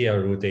data,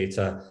 PRO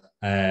data,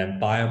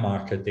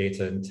 biomarker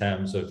data in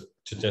terms of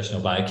traditional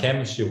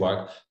biochemistry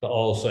work, but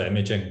also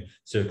imaging.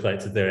 So we've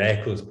collected their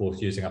echoes,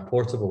 both using a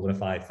portable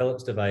Unify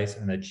Philips device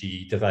and a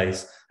GE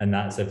device, and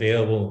that's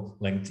available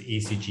linked to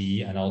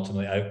ECG and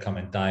ultimately outcome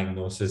and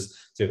diagnosis,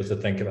 to be able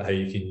to think about how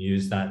you can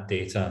use that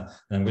data.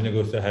 And I'm going to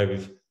go through how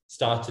we've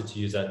started to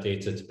use that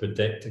data to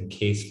predict and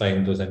case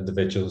find those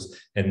individuals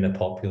in the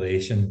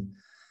population.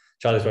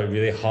 Charlie's worked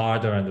really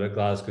hard around about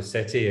Glasgow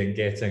City and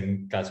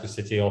getting Glasgow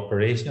City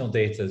operational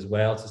data as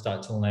well to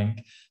start to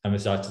link. And we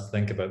started to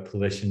think about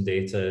pollution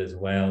data as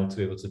well to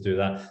be able to do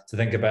that, to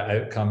think about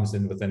outcomes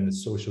within the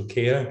social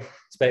care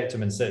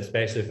spectrum, and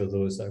especially for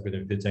those that are going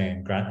to be putting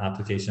in grant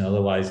application,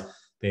 otherwise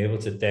be able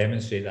to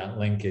demonstrate that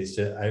linkage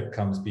to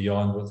outcomes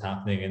beyond what's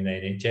happening in the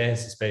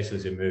NHS, especially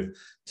as we move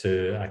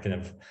to a kind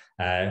of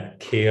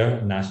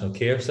national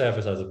care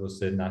service as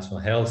opposed to national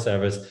health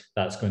service.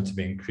 That's going to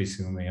be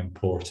increasingly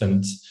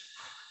important.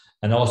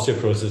 And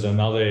osteoporosis is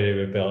another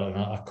area we built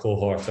a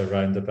cohort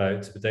around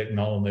about to predict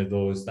not only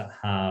those that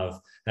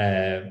are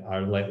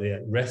likely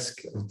at risk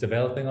of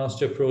developing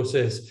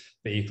osteoporosis,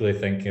 but equally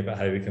thinking about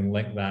how we can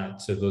link that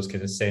to those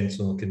kind of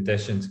sentinel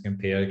conditions to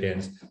compare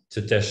against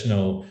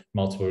traditional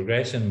multiple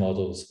regression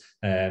models,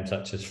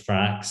 such as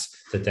FRAX,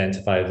 to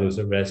identify those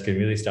at risk and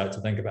really start to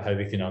think about how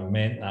we can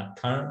augment that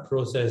current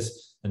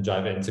process and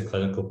drive it into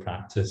clinical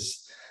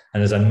practice. And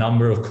there's a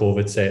number of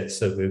COVID sets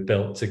that we've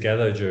built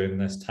together during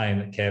this time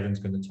that Kevin's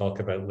going to talk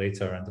about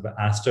later around about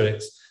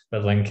Asterix,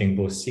 but linking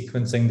both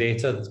sequencing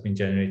data that's been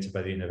generated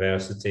by the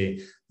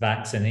university,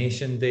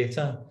 vaccination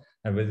data,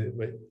 and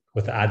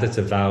with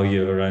additive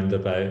value around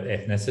about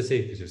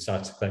ethnicity, because we've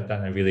started to collect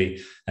that in a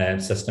really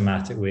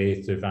systematic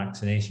way through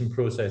vaccination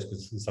process,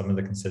 because of some of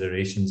the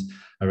considerations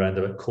around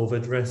about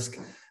COVID risk.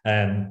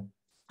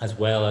 As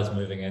well as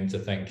moving into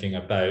thinking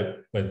about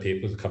when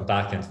people come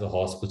back into the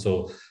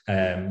hospital,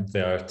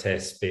 their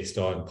tests based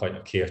on point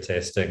of care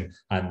testing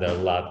and their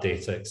lab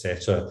data,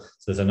 etc. So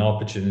there's an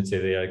opportunity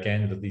there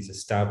again with these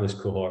established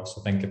cohorts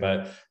to think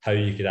about how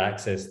you could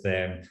access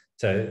them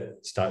to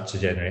start to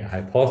generate a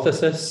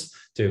hypothesis,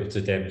 to be able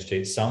to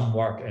demonstrate some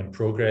work in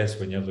progress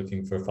when you're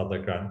looking for further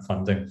grant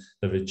funding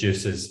that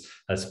reduces,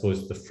 I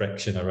suppose, the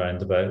friction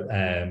around about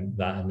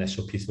that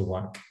initial piece of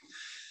work.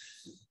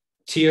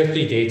 Tier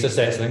 3 data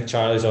sets, I think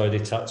Charlie's already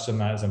touched on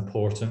that, is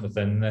important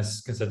within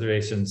this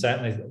consideration.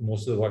 Certainly,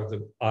 most of the work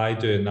that I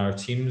do and our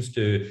teams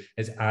do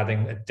is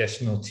adding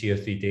additional Tier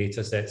 3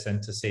 data sets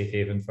into Safe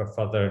Haven for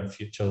further and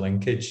future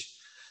linkage.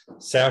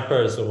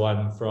 SERPA is the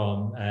one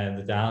from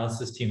the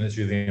dialysis team that's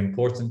really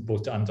important,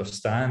 both to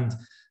understand,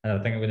 and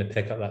I think I'm going to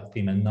pick up that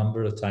theme a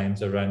number of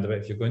times around about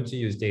if you're going to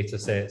use data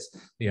sets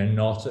that you're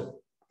not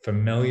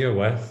familiar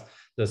with,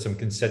 there's some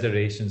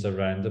considerations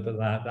around it, but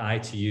that the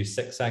ITU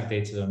zigzag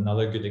data is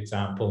another good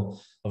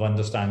example of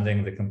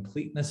understanding the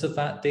completeness of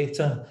that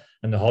data.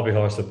 And the hobby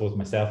horse of both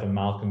myself and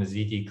Malcolm as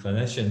ED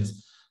clinicians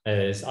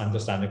is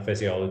understanding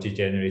physiology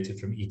generated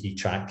from ED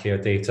track care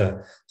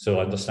data. So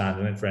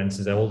understanding that, for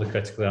instance, all the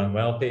critically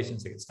unwell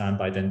patients that get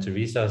standby into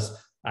resus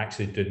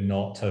actually do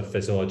not have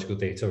physiological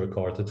data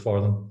recorded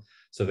for them.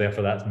 So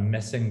therefore, that's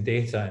missing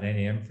data, and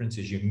any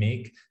inferences you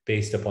make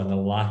based upon the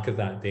lack of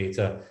that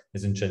data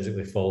is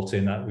intrinsically faulty.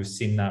 And that we've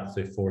seen that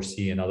through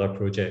 4C and other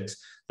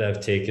projects that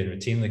have taken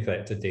routinely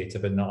collected data,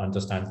 but not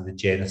understanding the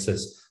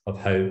genesis of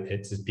how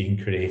it is being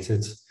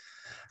created.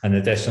 And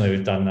additionally,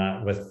 we've done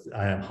that with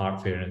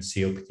heart failure and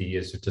COPD,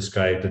 as we've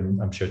described, and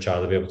I'm sure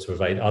Charlie will be able to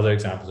provide other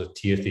examples of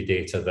Tier 3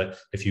 data that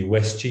if you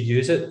wish to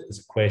use it, there's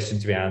a question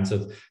to be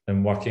answered,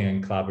 then working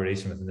in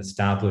collaboration with an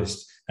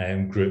established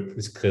group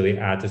is clearly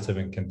additive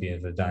and can be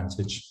an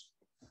advantage.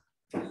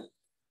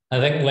 I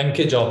think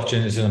linkage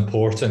opportunities are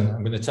important.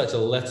 I'm going to touch a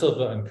little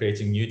bit on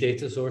creating new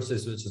data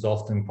sources, which is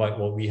often quite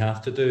what we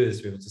have to do,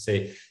 is be able to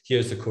say,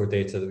 here's the core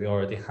data that we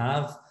already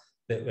have,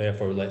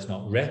 therefore let's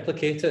not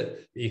replicate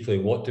it. Equally,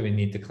 what do we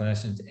need the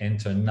clinician to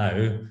enter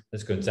now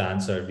that's going to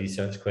answer a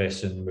research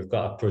question? We've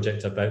got a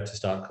project about to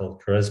start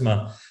called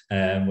Charisma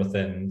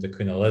within the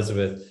Queen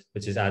Elizabeth,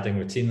 which is adding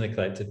routinely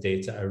collected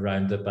data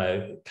around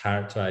about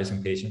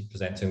characterising patients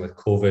presenting with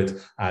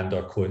COVID and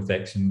or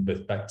co-infection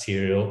with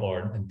bacterial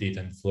or indeed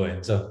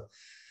influenza.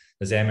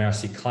 There's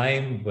MRC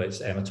Climb,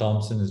 which Emma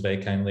Thompson has very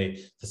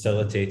kindly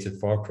facilitated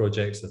for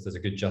projects that there's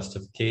a good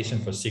justification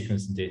for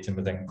sequencing data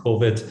within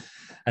COVID.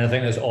 And I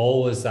think there's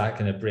always that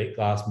kind of break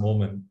glass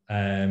moment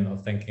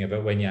of thinking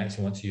about when you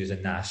actually want to use a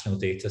national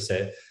data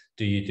set.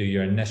 Do you do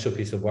your initial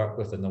piece of work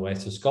within the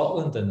west of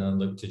Scotland and then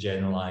look to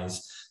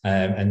generalise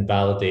and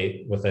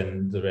validate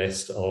within the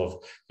rest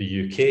of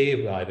the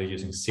UK, either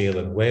using SAIL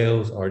in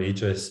Wales or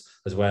IDRIS,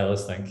 as well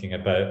as thinking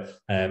about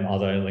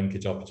other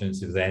linkage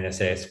opportunities with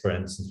NSS, for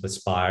instance, with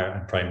SPIRE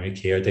and primary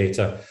care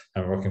data,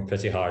 and working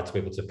pretty hard to be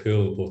able to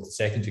pool both the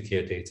secondary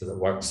care data that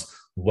works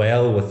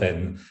well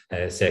within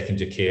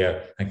secondary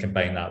care and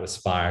combine that with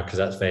SPIRE, because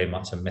that's very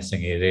much a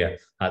missing area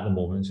at the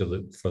moment to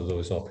look for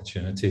those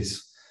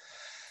opportunities.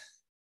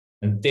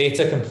 And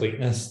data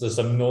completeness, there's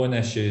some known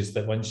issues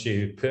that once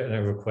you put in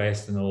a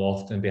request, and they'll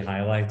often be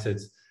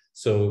highlighted.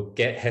 So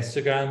get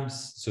histograms,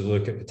 so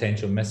look at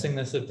potential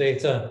missingness of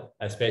data,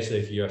 especially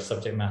if you're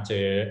subject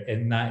matter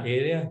in that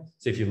area.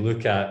 So if you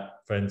look at,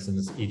 for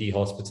instance, ED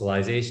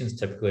hospitalizations,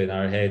 typically in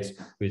our heads,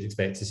 we'd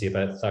expect to see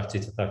about 30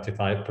 to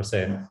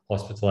 35%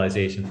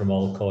 hospitalization from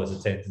all cause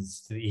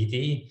attendance to the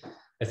ED.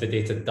 If the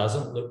data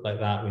doesn't look like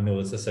that, we know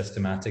it's a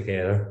systematic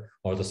error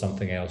or there's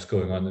something else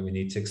going on that we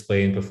need to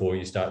explain before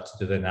you start to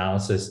do the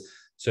analysis.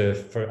 So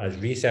if as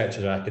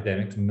researchers or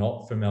academics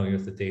not familiar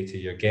with the data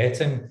you're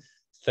getting,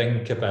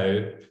 think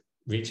about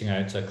reaching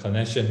out to a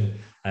clinician,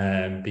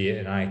 be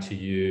it an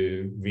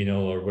ITU,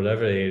 renal, or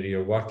whatever area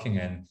you're working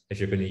in, if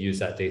you're going to use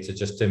that data,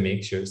 just to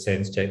make sure it's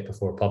sense checked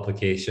before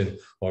publication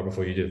or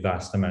before you do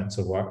vast amounts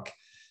of work.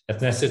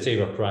 Ethnicity,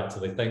 we're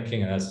proactively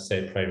thinking, and as I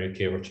said, primary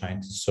care, we're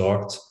trying to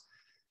sort.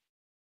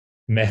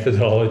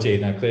 Methodology,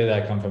 now clearly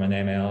I come from an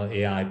ML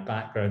AI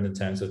background in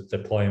terms of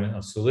deployment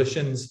of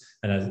solutions,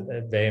 and as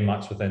very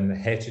much within the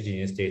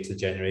heterogeneous data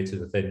generated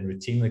within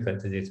routinely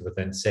collected data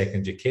within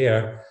secondary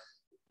care,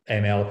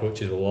 ML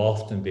approaches will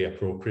often be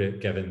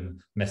appropriate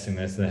given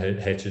missingness and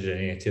the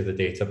heterogeneity of the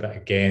data, but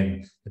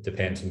again, it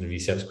depends on the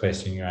research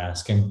question you're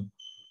asking.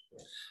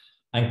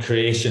 And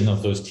creation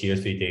of those tier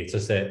 3 data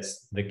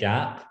sets, the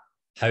gap.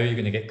 How are you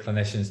going to get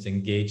clinicians to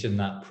engage in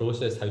that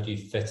process? How do you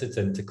fit it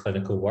into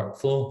clinical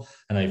workflow?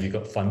 And have you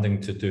got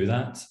funding to do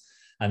that?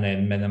 And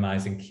then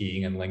minimizing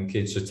keying and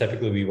linkage. So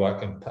typically we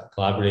work in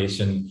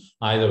collaboration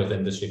either with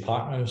industry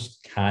partners,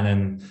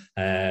 Canon,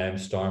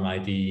 Storm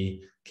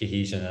ID,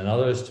 Cohesion and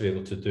others, to be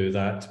able to do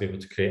that, to be able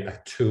to create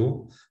a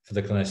tool for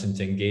the clinician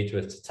to engage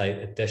with, to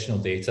type additional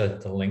data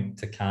to link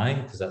to KI,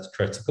 because that's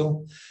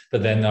critical.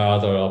 But then there are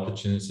other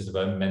opportunities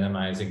about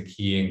minimizing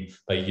keying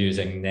by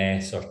using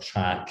NES or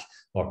Track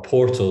or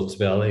Portal to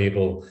be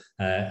able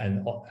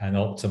and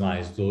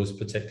optimize those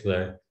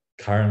particular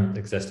current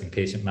existing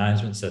patient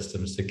management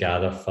systems to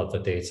gather further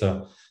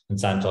data. And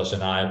Santosh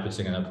and I are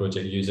putting in a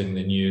project using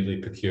the newly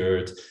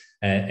procured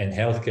in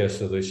healthcare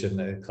solution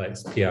that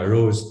collects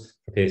PROs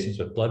for patients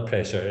with blood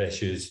pressure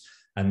issues,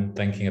 and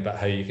thinking about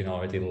how you can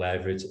already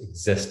leverage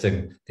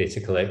existing data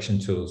collection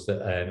tools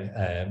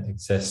that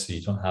exist, so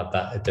you don't have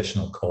that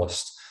additional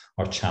cost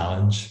or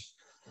challenge.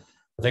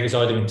 I think it's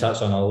already been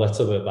touched on a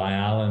little bit by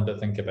Alan, but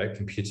think about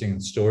computing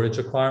and storage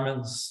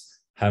requirements.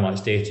 how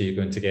much data you're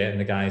going to get. And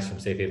the guys from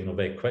Safe Haven will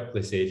very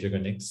quickly say if you're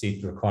going to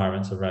exceed the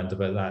requirements around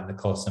about that and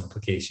the cost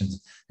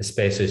implications,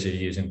 especially as you're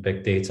using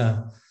big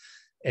data.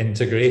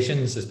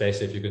 Integrations,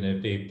 especially if you're going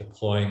to be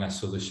deploying a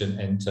solution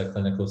into a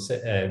clinical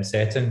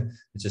setting,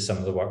 which is some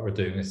of the work we're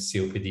doing with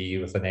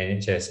COPD with an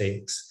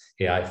NHS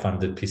AI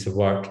funded piece of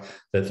work,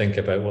 that think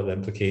about what the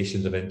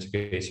implications of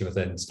integration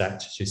within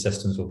statutory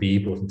systems will be,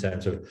 both in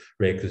terms of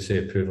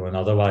regulatory approval and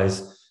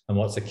otherwise, and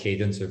what's the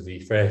cadence of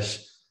refresh.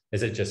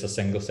 Is it just a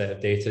single set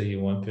of data you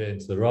want to put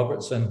into the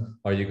Robertson,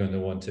 or are you going to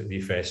want it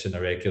refreshed on a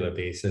regular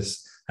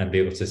basis and be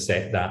able to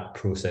set that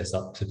process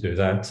up to do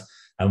that?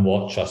 And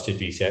what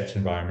trusted research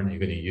environment are you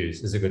going to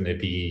use? Is it going to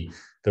be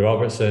the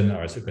Robertson,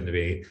 or is it going to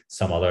be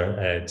some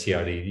other TRE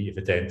that you've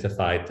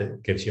identified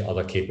that gives you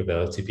other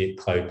capability, be it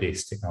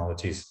cloud-based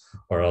technologies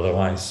or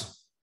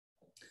otherwise?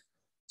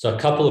 So a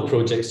couple of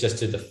projects just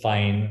to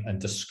define and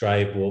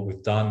describe what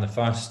we've done. The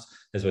first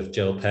is with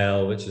Jill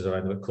Pell, which is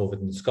around the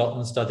COVID in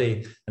Scotland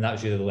study. And that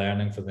was really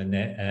learning from the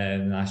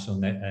National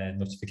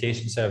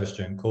Notification Service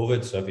during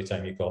COVID. So every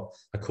time you got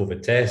a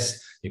COVID test,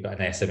 you got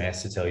an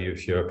SMS to tell you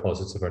if you're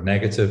positive or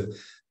negative,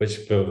 which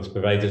was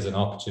provided an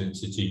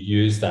opportunity to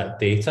use that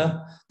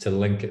data to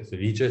link it to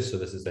Regis. So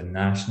this is the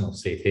National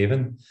Safe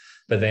Haven.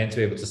 But then to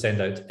be able to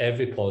send out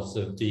every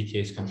positive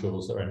case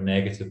controls that are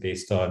negative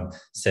based on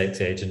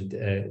sex, age,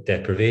 and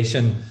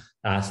deprivation,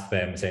 ask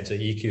them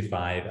essentially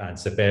EQ5 and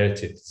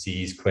severity of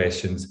disease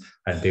questions,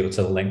 and be able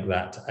to link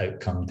that to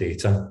outcome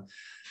data.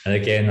 And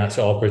again, that's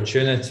an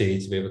opportunity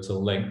to be able to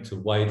link to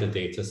wider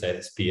data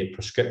sets, be it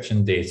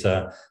prescription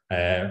data,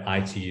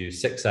 ITU,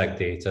 SIGSAG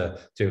data,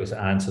 to be able to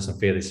answer some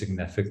fairly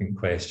significant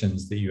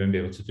questions that you wouldn't be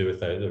able to do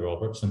without the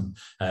Robertson,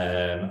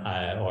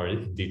 or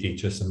indeed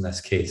Aegis in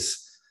this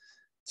case.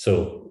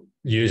 So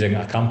using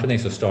a company,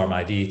 so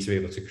StormID, to be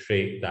able to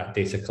create that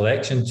data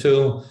collection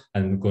tool,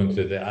 and going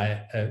through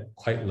the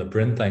quite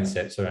labyrinthine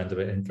steps around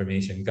about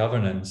information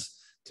governance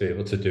to be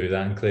able to do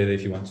that. And clearly,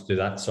 if you want to do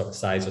that sort of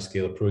size or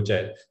scale of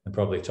project, and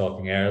probably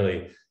talking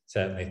early,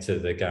 certainly to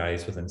the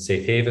guys within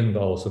Safe Haven,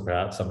 but also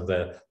perhaps some of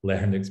the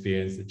learned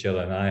experience that Jill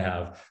and I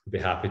have, would be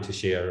happy to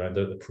share around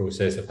the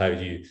process of how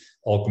you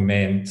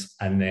augment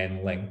and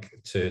then link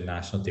to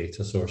national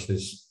data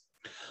sources.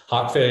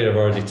 Heart failure I've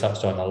already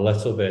touched on a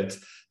little bit,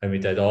 and we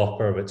did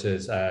OPER, which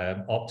is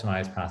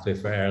optimized pathway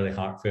for early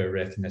heart failure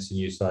recognition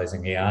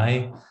utilizing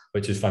AI,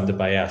 which is funded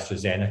by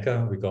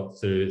AstraZeneca. We got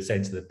through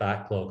essentially the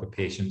backlog of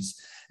patients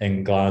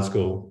in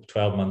Glasgow,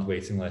 12-month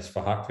waiting list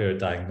for heart failure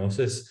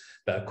diagnosis,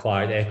 but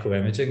acquired echo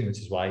imaging, which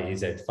is why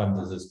AZ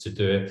funded us to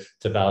do it,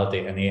 to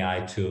validate an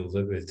AI tool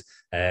that would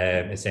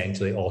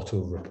essentially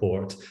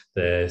auto-report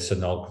the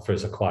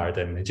sonographer's acquired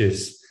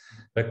images.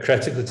 But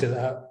critically to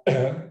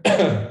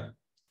that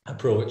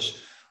approach,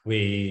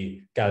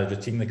 we gathered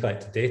routinely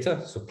collected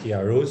data, so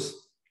PROs,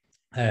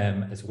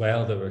 as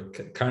well, that were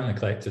currently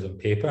collected on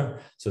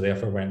paper, so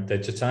therefore weren't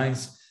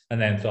digitized,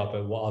 and then thought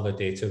about what other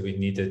data we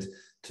needed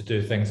to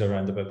do things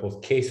around about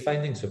both case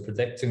finding, so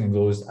predicting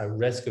those at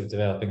risk of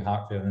developing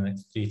heart failure in the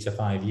next 3 to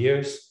 5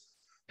 years.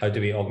 How do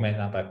we augment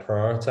that by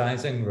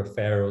prioritizing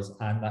referrals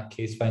and that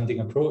case finding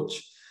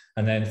approach?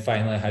 And then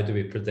finally, how do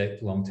we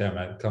predict long-term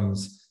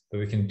outcomes? But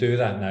we can do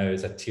that now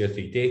as a tier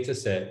 3 data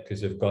set,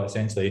 because we've got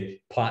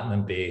essentially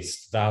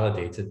platinum-based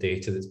validated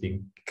data that's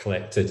being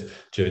collected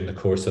during the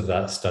course of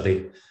that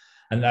study.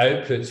 And the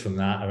outputs from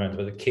that around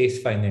about the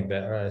case finding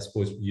bit are, I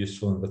suppose,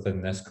 useful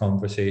within this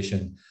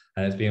conversation.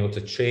 And it's being able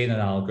to train an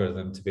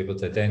algorithm to be able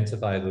to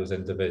identify those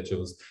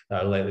individuals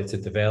that are likely to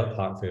develop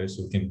heart failure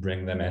so we can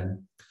bring them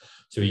in.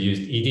 So we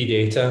used ED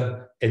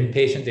data,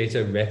 inpatient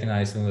data,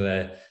 recognizing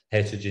the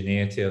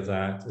heterogeneity of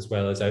that, as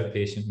well as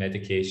outpatient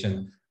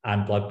medication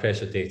and blood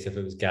pressure data if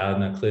it was gathered.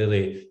 Now,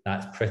 clearly,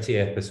 that's pretty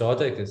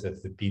episodic, as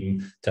if they've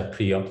been to a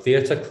pre-op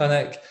theatre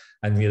clinic,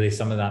 and really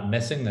some of that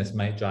missingness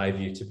might drive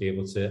you to be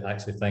able to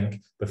actually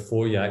think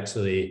before you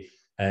actually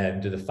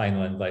do the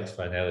final invites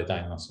for an early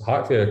diagnostic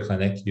heart failure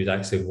clinic, you'd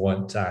actually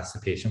want to ask the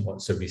patient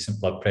what's their recent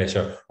blood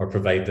pressure, or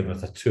provide them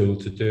with a tool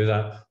to do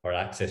that, or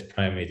access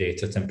primary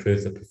data to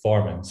improve the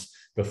performance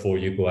before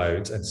you go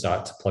out and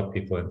start to plug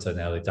people into an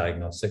early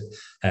diagnostic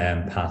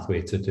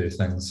pathway to do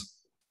things.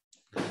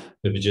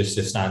 Maybe just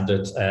the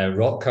standard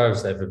ROC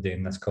curves that everybody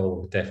in this call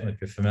will definitely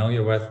be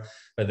familiar with,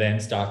 but then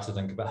start to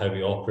think about how we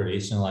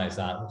operationalize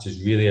that, which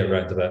is really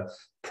around about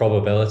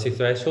probability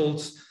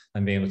thresholds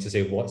and being able to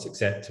say what's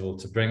acceptable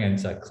to bring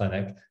into a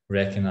clinic,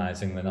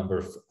 recognizing the number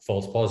of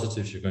false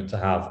positives you're going to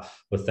have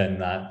within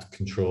that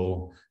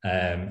control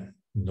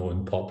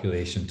known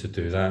population to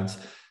do that.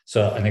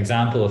 So an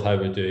example of how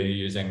we do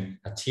using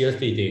a tier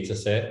 3 data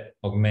set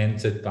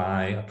augmented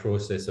by a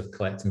process of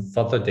collecting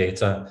further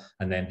data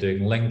and then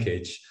doing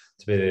linkage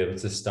to be able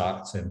to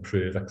start to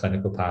improve a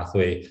clinical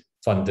pathway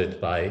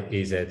funded by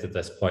AZ at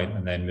this point,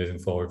 and then moving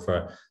forward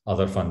for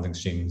other funding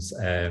streams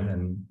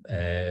in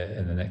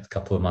the next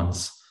couple of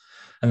months.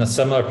 And a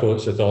similar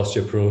approach with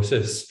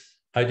osteoporosis.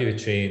 How do we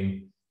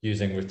train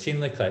using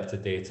routinely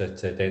collected data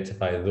to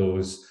identify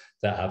those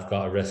that have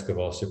got a risk of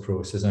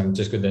osteoporosis. And I'm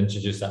just going to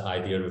introduce that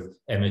idea of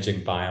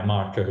imaging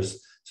biomarkers.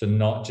 So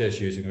not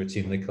just using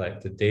routinely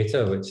collected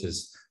data, which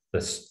is the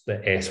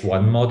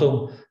S1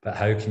 model, but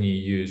how can you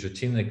use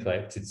routinely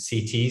collected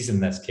CTs in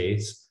this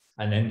case,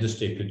 an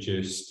industry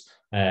produced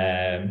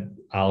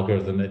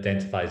algorithm that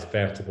identifies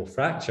vertebral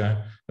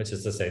fracture, which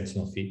is the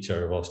sentinel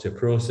feature of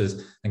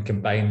osteoporosis, and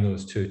combine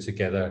those two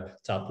together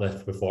to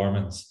uplift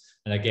performance.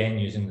 And again,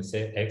 using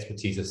the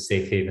expertise of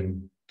Safe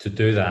Haven to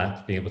do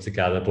that, being able to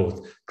gather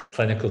both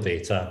clinical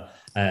data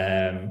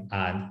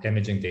and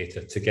imaging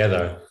data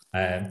together,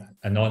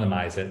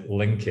 anonymize it,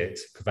 link it,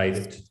 provide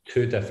it to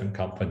two different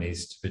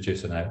companies to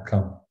produce an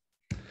outcome.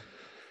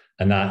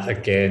 And that,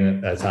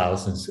 again, as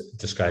Alison's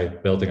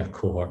described, building a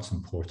cohort's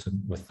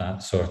important with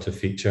that sort of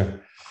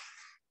feature.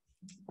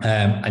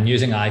 And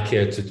using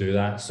iCare to do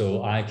that. So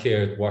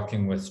iCare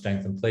working with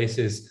Strengthen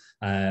Places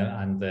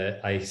and the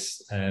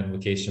ICE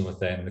location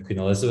within the Queen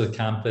Elizabeth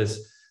campus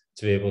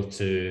to be able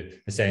to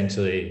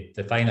essentially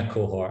define a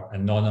cohort,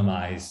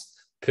 anonymize,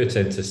 put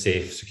into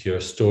safe,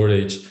 secure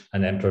storage,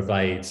 and then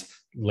provide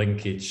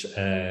linkage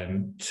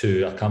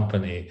to a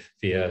company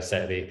via a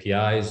set of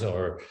APIs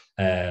or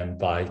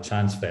by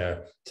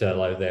transfer to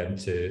allow them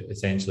to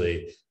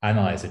essentially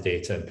analyze the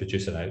data and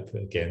produce an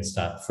output against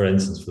that. For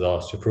instance, for the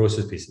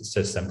osteoporosis piece, it's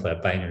just simply a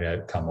binary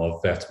outcome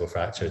of vertebral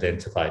fracture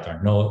identified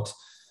or not,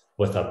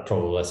 with a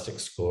probabilistic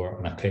score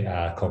and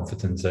a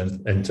confidence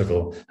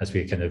interval as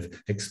we kind of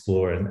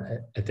explore and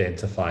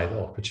identify the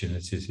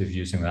opportunities of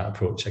using that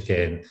approach,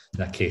 again,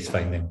 in a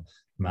case-finding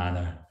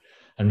manner.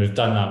 And we've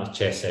done that with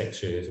chest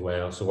X-ray as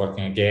well. So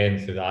working again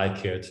through the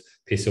iCare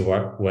piece of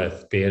work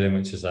with Bearing,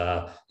 which is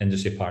an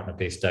industry partner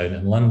based down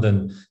in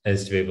London,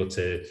 is to be able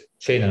to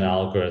train an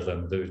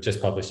algorithm that we've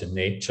just published in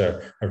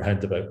Nature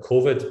around about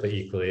COVID, but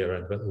equally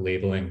around about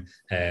labelling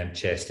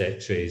chest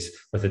X-rays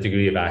with a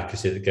degree of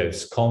accuracy that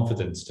gives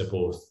confidence to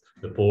both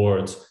the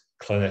board,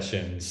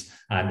 clinicians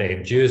and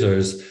end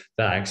users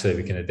that actually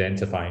we can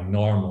identify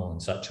normal in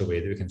such a way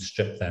that we can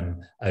strip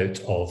them out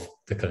of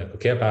the clinical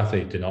care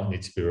pathway, do not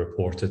need to be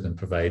reported, and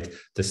provide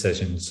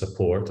decision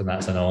support. And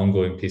that's an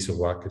ongoing piece of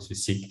work as we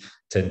seek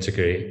to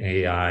integrate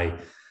AI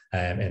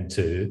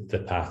into the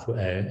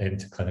pathway,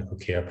 into clinical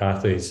care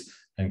pathways.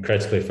 And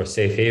critically for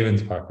Safe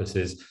Haven's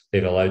purposes,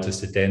 they've allowed us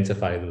to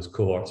identify those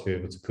cohorts to be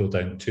able to pull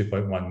down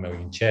 2.1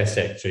 million chest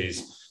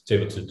X-rays, to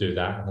be able to do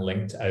that and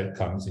link to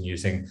outcomes, and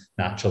using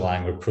natural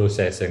language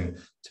processing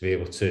to be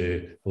able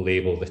to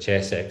label the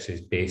chest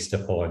X-rays based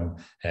upon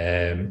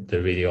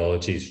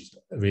the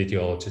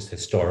radiologist's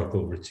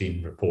historical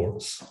routine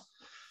reports.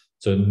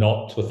 So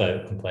not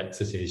without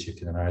complexity, as you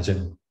can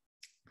imagine.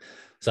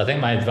 So I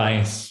think my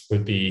advice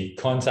would be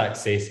contact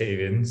Safe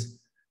Havens,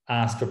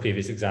 ask for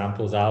previous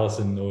examples.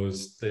 Alison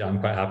knows that I'm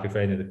quite happy for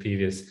any of the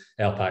previous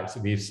LPACs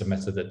that we've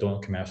submitted that don't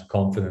have commercial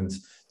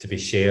confidence to be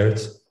shared.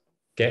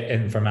 Get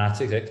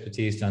informatics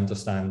expertise to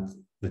understand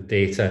the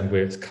data and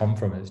where it's come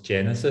from, its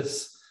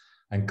genesis,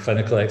 and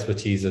clinical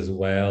expertise as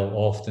well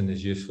often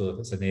is useful if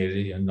it's an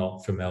area you're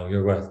not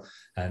familiar with,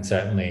 and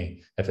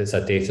certainly if it's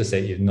a data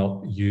set you've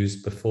not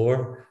used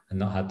before and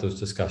not had those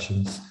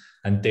discussions.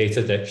 And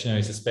data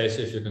dictionaries,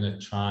 especially if you're going to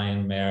try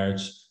and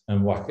merge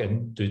and work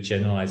and do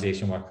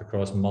generalization work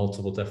across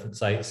multiple different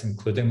sites,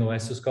 including the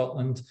west of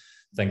Scotland.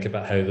 Think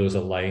about how those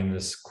align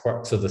as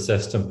quirks of the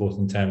system, both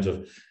in terms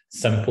of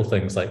simple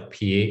things like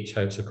pH,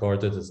 how it's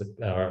recorded, is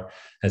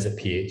it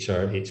pH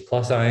or H+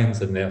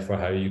 ions, and therefore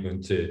how are you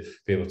going to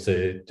be able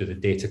to do the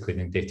data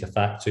cleaning, data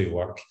factory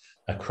work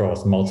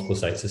across multiple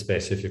sites,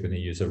 especially if you're going to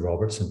use a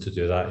Robertson to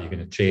do that. You're going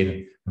to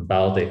train and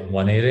validate in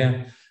one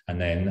area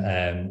and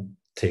then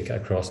take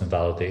it across and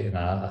validate in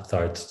a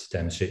third to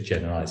demonstrate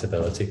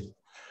generalizability.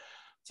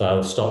 So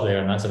I'll stop there,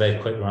 and that's a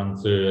very quick run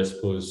through, I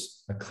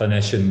suppose, a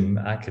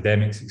clinician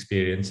academics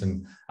experience,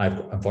 and I've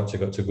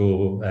unfortunately got to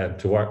go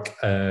to work.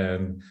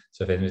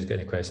 So if anybody's got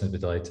any questions, I'd be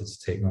delighted to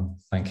take them.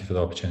 Thank you for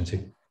the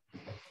opportunity.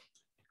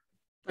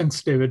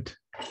 Thanks, David.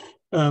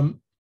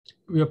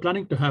 We are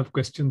planning to have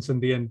questions in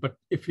the end, but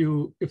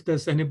if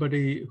there's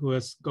anybody who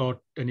has got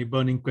any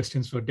burning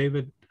questions for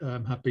David,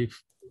 I'm happy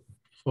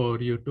for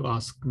you to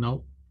ask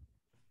now.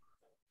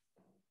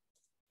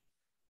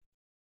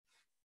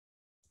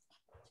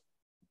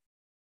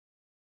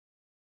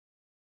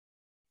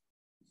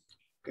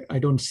 I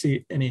don't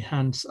see any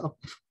hands up.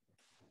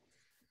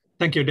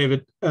 Thank you,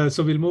 David.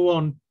 So we'll move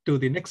on to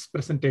the next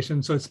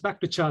presentation. So it's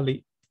back to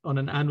Charlie on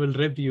an annual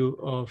review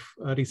of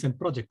recent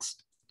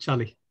projects.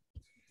 Charlie.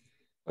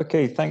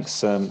 Okay,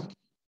 thanks,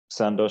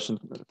 Sandosh, and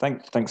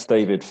thanks,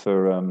 David,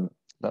 for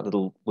that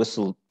little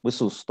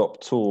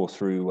whistle-stop tour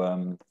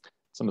through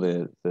some of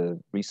the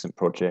recent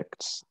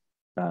projects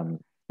that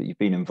you've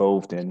been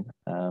involved in.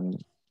 Let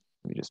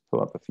me just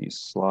pull up a few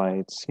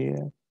slides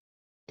here.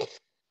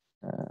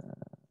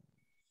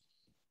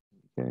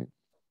 Okay.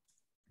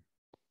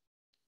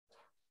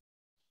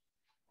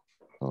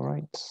 All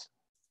right.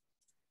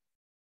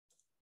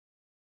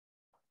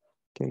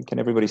 Okay, can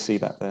everybody see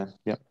that there?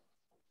 Yeah.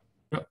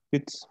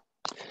 Good.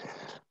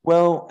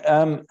 Well,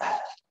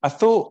 I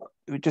thought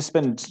we'd just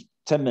spend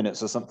 10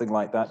 minutes or something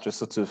like that, just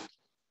sort of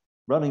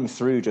running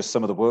through just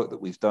some of the work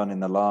that we've done in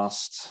the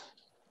last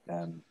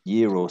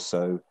year or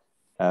so,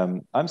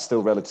 I'm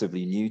still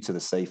relatively new to the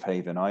Safe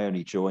Haven. I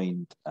only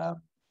joined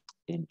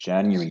in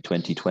January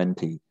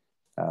 2020,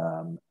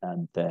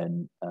 and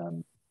then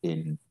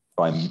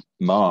by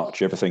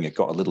March, everything had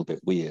got a little bit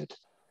weird.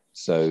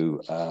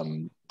 So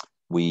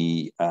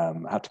we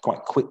had to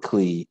quite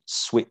quickly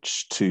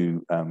switch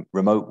to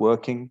remote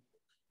working,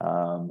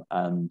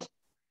 and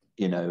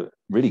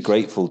really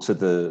grateful to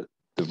the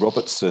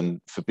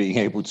Robertson for being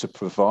able to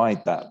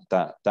provide that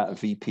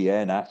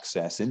VPN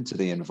access into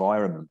the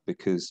environment,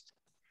 because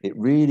it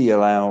really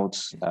allowed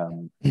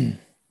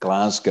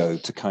Glasgow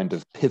to kind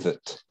of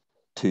pivot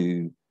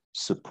to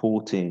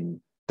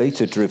supporting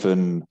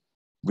data-driven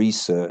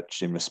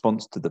research in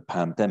response to the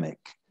pandemic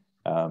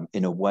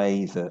in a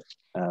way that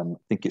I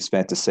think it's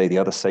fair to say the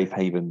other safe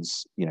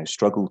havens,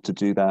 struggled to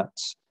do that.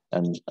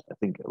 And I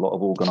think a lot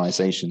of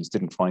organizations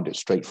didn't find it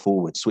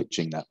straightforward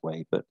switching that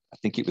way. But I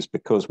think it was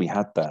because we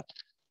had that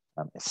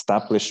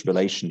established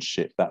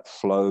relationship, that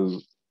flow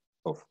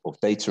of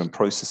data and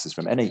processes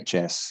from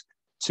NHS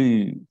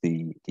to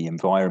the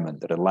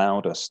environment that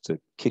allowed us to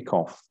kick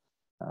off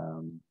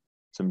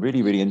some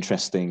really, really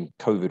interesting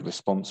COVID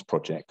response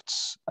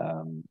projects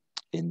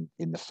in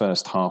the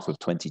first half of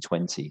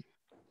 2020.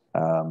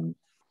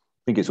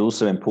 I think it's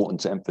also important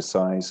to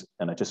emphasize,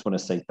 and I just want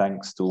to say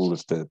thanks to all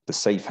of the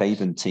Safe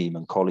Haven team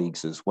and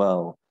colleagues as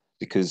well,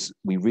 because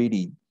we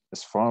really,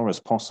 as far as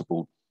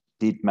possible,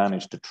 did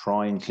manage to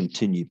try and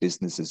continue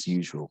business as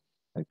usual.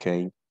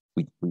 Okay,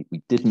 we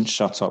didn't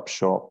shut up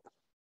shop.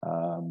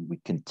 We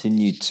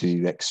continued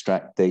to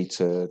extract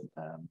data,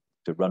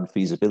 to run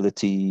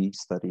feasibility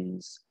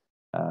studies,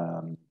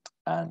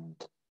 and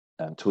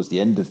towards the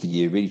end of the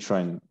year, really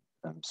try and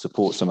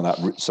support some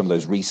of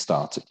those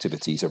restart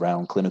activities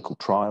around clinical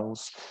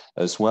trials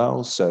as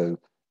well. So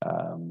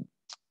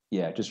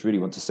yeah, just really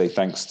want to say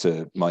thanks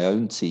to my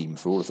own team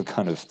for all of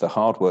the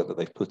hard work that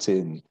they've put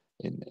in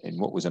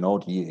what was an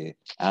odd year,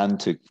 and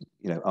to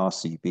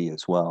RCB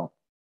as well.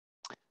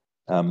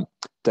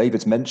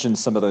 David's mentioned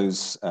some of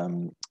those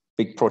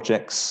big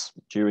projects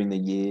during the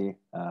year,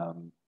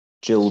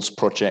 Jill's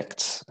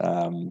project,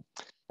 and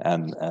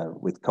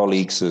with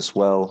colleagues as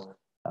well.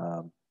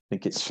 I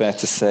think it's fair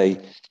to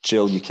say,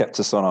 Jill, you kept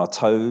us on our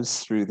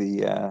toes through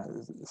the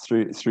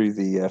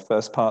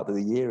first part of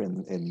the year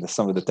in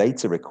some of the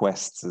data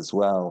requests as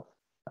well.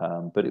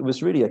 But it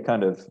was really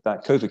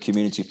that COVID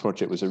community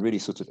project was a really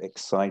sort of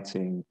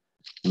exciting,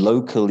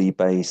 locally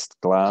based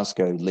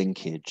Glasgow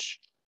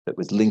linkage that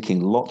was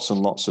linking lots and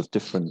lots of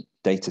different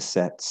data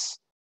sets,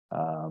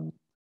 the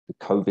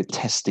COVID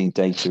testing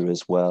data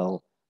as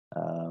well,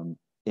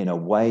 in a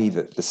way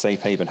that the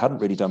Safe Haven hadn't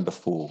really done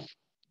before.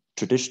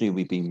 Traditionally,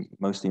 we've been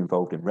mostly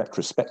involved in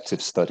retrospective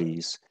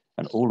studies,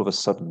 and all of a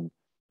sudden,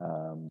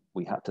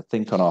 we had to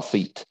think on our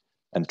feet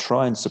and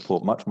try and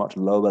support much, much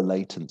lower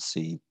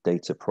latency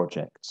data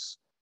projects.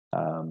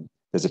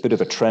 There's a bit of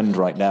a trend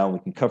right now, we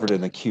can cover it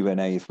in the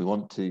Q&A if we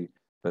want to,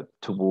 but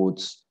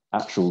towards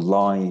actual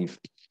live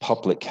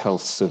public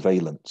health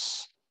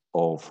surveillance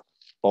of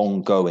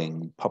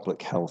ongoing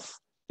public health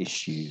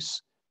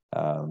issues.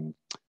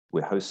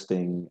 We're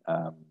hosting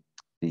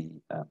the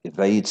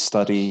EVADE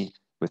study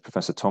with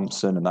Professor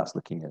Thompson, and that's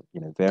looking at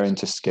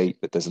variant escape,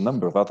 but there's a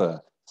number of other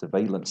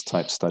surveillance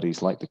type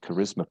studies like the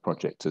Charisma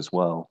project as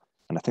well.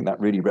 And I think that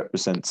really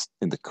represents,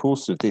 in the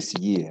course of this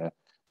year,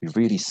 we've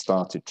really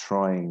started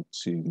trying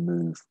to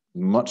move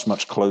much,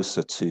 much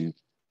closer to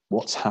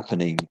what's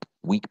happening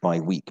week by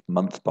week,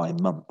 month by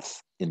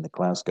month in the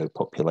Glasgow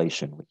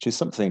population, which is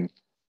something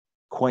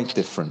quite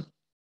different.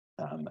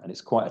 And it's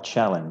quite a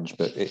challenge,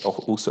 but it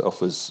also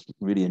offers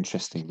really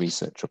interesting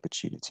research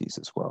opportunities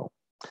as well.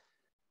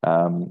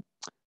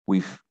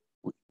 We've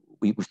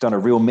done a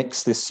real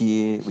mix this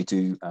year. We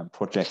do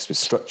projects with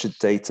structured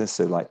data,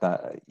 so like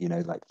that,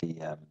 like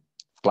the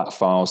flat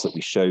files that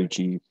we showed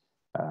you,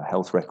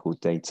 health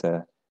record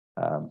data.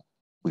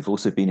 We've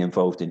also been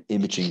involved in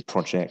imaging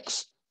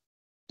projects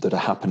that are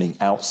happening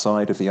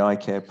outside of the eye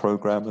care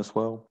program as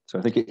well. So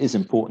I think it is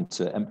important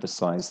to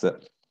emphasize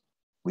that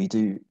we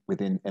do,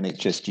 within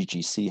NHS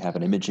GGC, have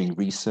an imaging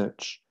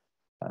research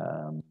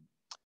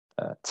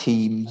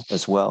team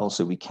as well,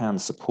 so we can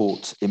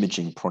support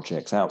imaging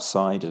projects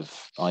outside of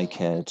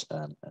iCared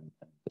and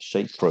the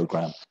SHAPE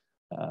program,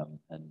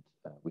 and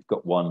we've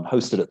got one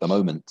hosted at the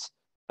moment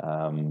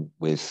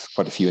with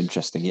quite a few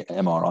interesting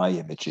MRI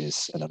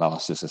images, and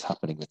analysis is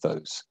happening with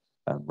those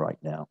right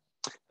now.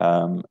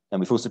 And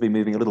we've also been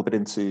moving a little bit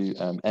into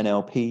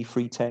NLP,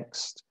 free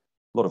text.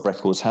 A lot of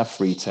records have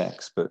free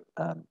text, but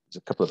there's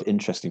a couple of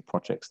interesting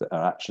projects that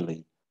are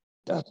actually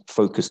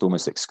focused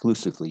almost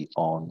exclusively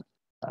on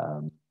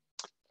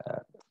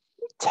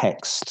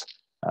text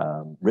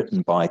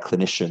written by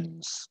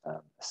clinicians,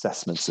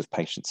 assessments of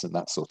patients and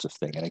that sort of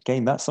thing. And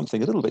again, that's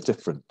something a little bit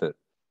different that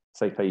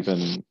Safe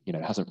Haven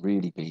hasn't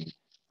really been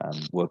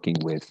working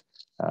with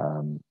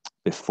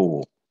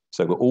before.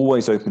 So we're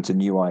always open to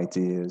new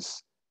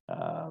ideas.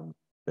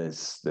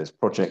 There's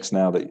projects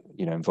now that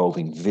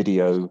involving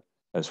video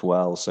as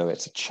well. So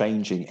it's a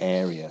changing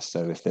area.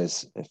 So if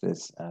there's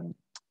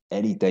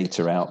any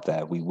data out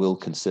there, we will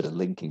consider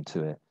linking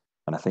to it.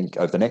 And I think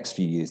over the next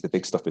few years, the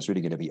big stuff is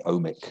really going to be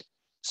omic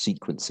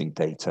sequencing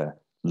data,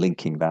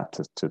 linking that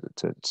to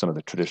some of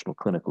the traditional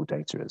clinical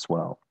data as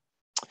well.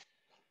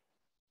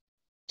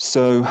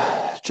 So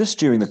just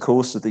during the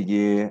course of the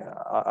year,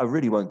 I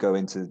really won't go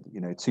into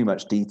too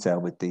much detail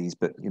with these,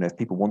 but if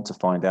people want to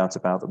find out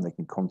about them, they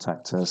can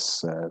contact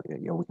us.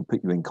 We can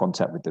put you in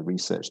contact with the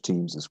research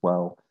teams as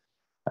well.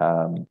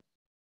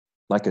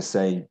 Like I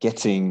say,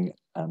 getting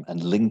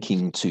and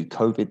linking to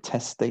COVID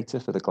test data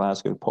for the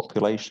Glasgow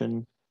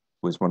population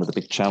was one of the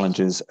big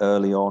challenges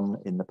early on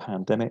in the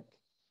pandemic.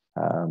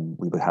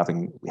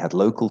 We had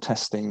local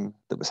testing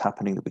that was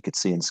happening that we could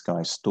see in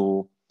Sky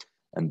Store.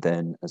 And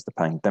then as the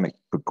pandemic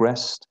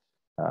progressed,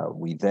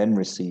 we then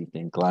received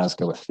in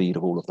Glasgow a feed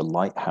of all of the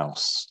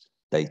Lighthouse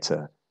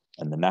data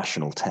and the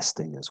national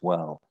testing as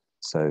well.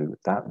 So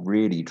that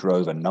really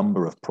drove a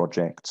number of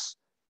projects.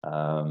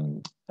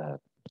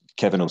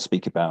 Kevin will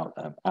speak about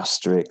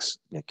Asterix,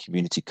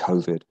 community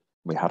COVID.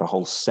 We had a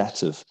whole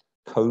set of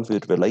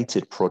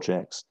COVID-related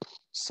projects,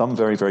 some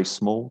very, very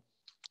small,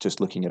 just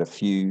looking at a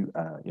few,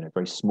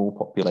 very small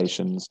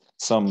populations,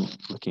 some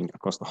looking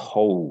across the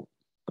whole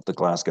of the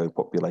Glasgow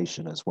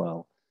population as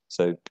well.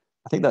 So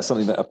I think that's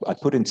something that I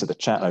put into the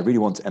chat. I really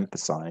want to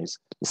emphasize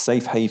the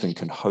Safe Haven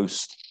can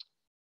host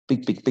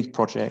big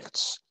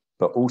projects,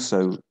 but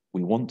also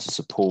we want to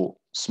support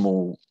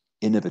small,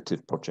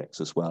 innovative projects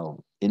as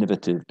well,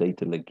 innovative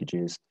data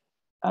linkages.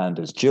 And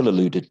as Jill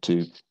alluded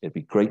to, it'd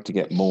be great to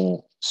get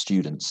more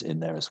students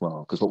in there as well,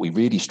 because what we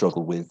really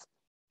struggle with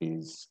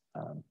is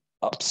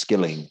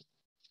upskilling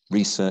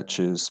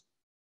researchers,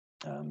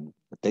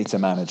 data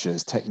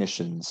managers,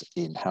 technicians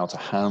in how to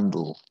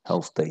handle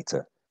health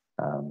data.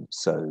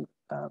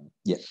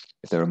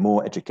 If there are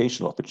more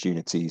educational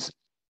opportunities,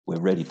 we're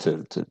ready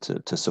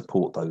to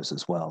support those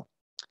as well.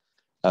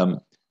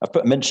 I've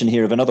put a mention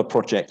here of another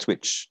project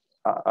which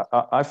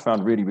I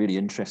found really, really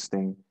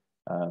interesting.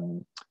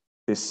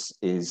 This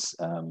is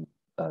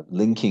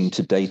linking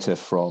to data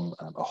from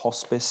a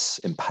hospice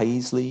in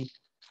Paisley.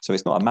 So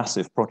it's not a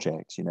massive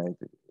project,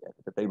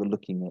 but they were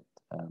looking at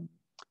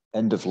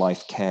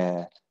end-of-life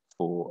care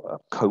for a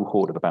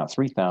cohort of about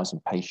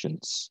 3,000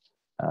 patients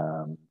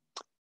that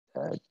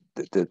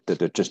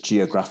are just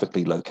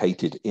geographically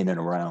located in and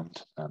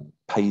around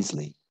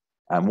Paisley.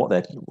 And what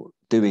they're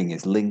doing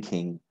is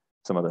linking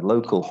some of the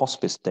local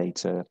hospice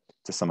data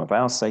to some of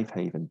our Safe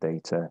Haven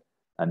data,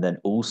 and then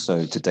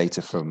also to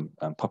data from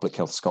Public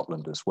Health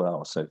Scotland as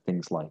well. So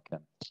things like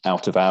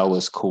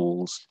out-of-hours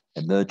calls,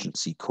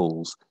 emergency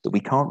calls that we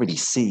can't really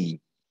see,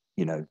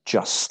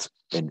 just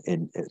in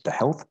the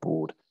health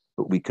board,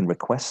 but we can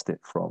request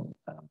it from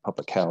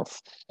Public Health.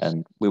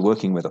 And we're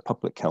working with a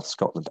Public Health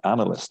Scotland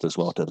analyst as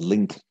well to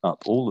link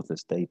up all of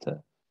this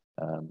data.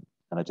 And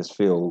I just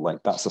feel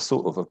like that's a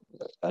sort of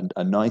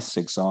a nice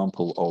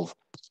example of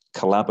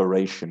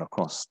collaboration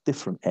across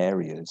different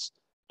areas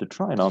to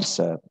try and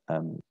answer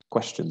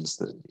questions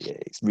that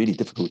it's really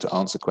difficult to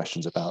answer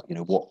questions about,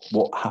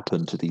 what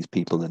happened to these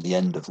people in the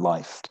end of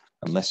life,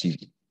 unless you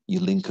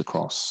link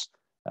across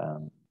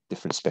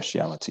different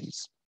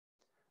specialities.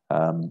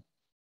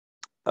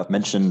 I've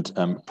mentioned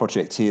a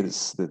project here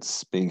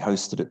that's being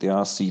hosted at the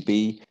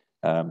RCB,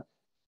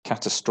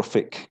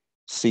 catastrophic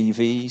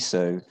CV.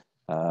 So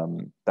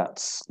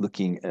that's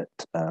looking at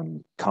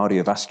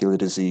cardiovascular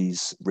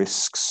disease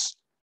risks,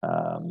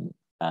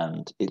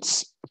 and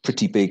it's a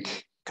pretty big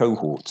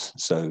cohort.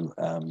 So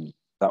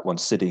that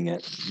one's sitting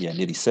at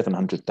nearly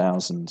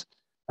 700,000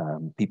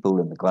 people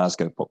in the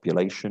Glasgow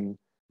population.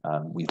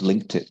 We've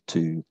linked it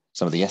to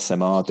some of the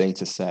SMR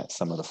data sets,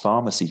 some of the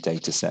pharmacy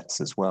data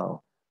sets as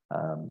well.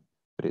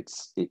 But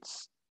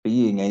it's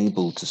being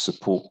able to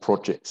support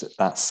projects at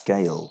that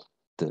scale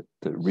that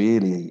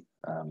really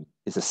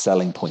is a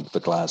selling point for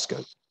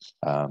Glasgow.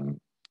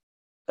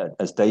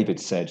 As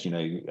David said,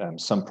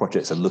 some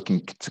projects are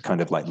looking to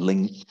kind of like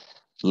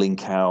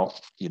link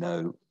out,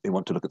 they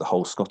want to look at the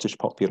whole Scottish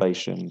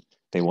population.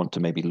 They want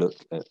to maybe look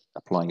at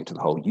applying it to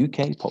the whole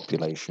UK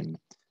population.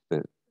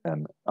 But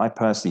I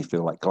personally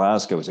feel like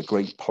Glasgow is a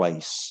great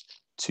place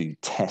to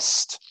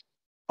test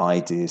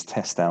ideas,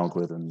 test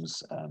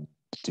algorithms,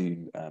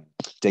 do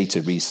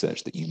data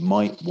research that you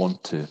might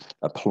want to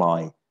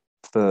apply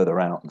further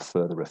out and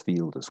further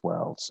afield as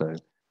well. So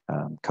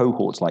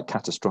cohorts like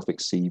catastrophic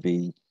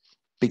CV,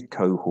 big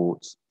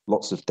cohorts,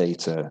 lots of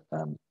data,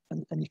 and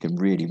you can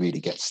really, really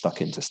get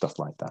stuck into stuff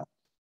like that.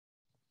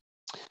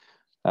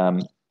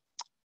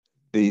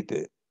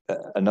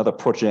 Another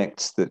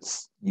project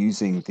that's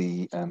using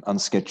the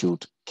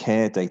unscheduled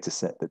care data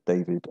set that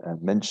David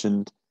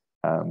mentioned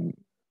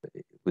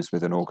was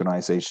with an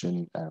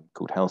organization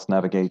called Health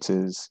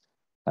Navigators.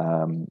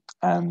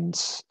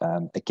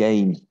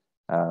 Again,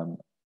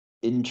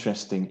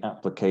 interesting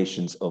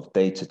applications of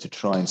data to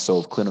try and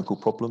solve clinical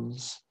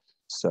problems.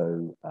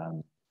 So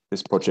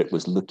this project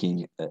was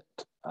looking at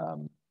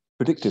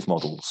predictive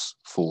models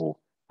for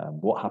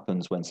what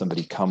happens when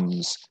somebody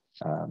comes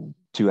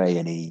to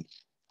A&E.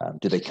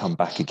 Do they come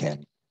back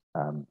again?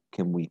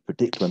 Can we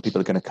predict when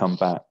people are going to come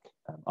back?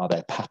 Are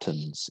there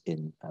patterns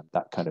in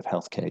that kind of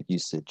healthcare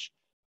usage?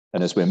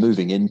 And as we're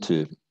moving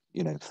into,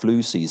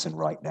 flu season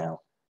right now,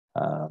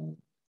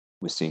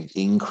 we're seeing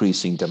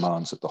increasing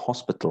demands at the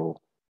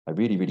hospital. I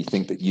really, really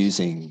think that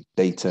using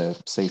data,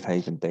 safe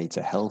haven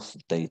data, health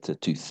data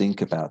to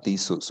think about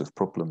these sorts of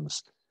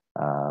problems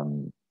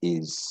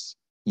is,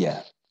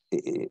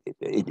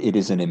 it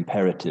is an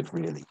imperative,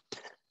 really.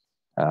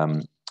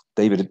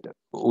 David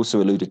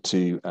also alluded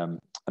to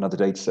another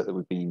data set that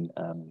we've been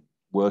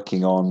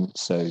working on.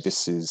 So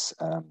this is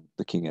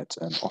looking at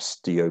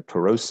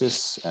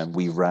osteoporosis, and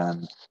we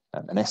ran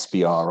an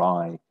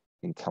SBRI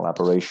in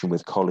collaboration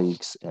with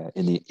colleagues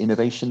in the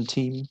innovation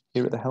team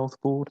here at the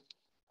Health Board.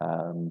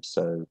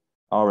 So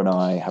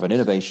R&I have an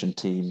innovation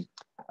team.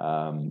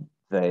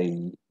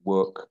 They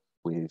work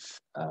with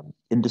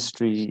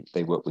industry,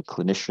 they work with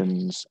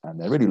clinicians, and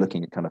they're really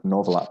looking at kind of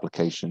novel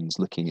applications,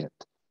 looking at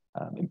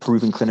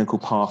improving clinical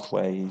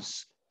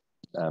pathways,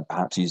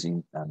 perhaps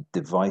using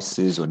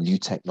devices or new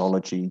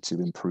technology to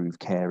improve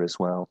care as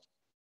well.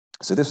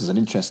 So this was an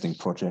interesting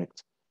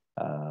project.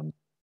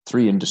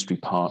 3 industry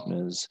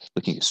partners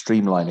looking at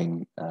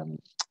streamlining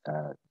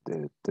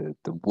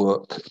the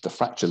work, the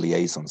fracture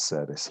liaison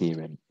service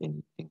here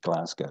in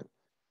Glasgow.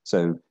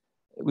 So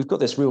we've got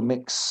this real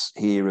mix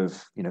here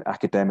of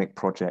academic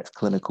projects,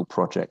 clinical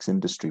projects,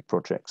 industry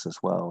projects as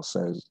well.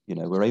 So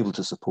we're able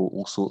to support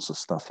all sorts of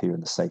stuff here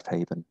in the Safe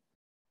Haven.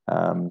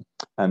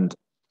 And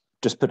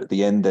just put at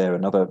the end there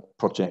another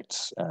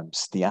project,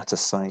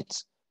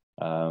 steatosite.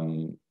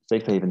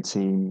 Safe Haven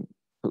team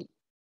put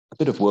a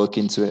bit of work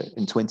into it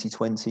in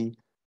 2020.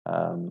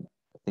 I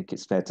think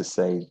it's fair to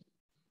say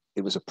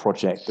it was a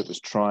project that was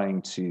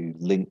trying to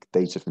link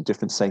data from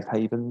different safe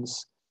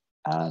havens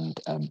and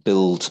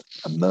build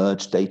a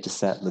merged data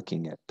set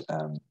looking at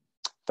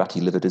fatty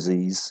liver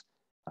disease.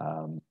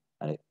 And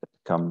it had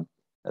become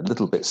a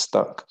little bit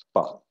stuck,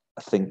 but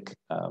I think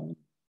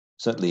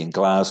certainly in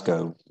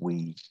Glasgow,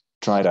 we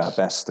tried our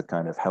best to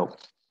kind of help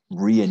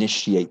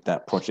reinitiate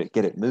that project,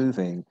 get it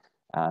moving.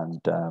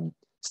 And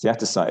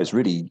steatosite has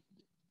really,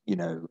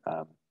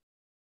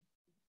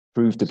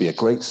 proved to be a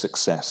great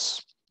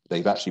success.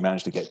 They've actually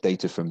managed to get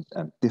data from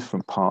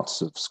different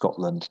parts of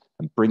Scotland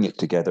and bring it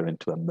together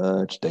into a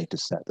merged data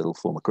set that will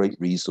form a great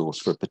resource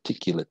for a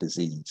particular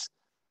disease.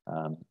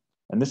 And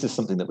this is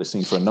something that we're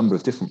seeing for a number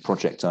of different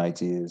project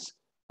ideas.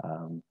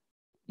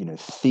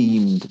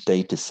 Themed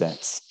data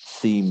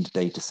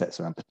sets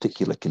around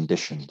particular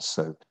conditions.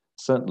 So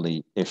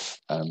certainly if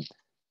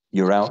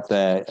you're out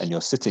there and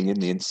you're sitting in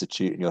the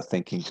institute and you're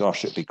thinking,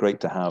 gosh, it'd be great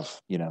to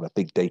have, a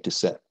big data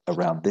set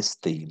around this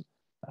theme.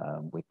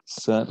 We're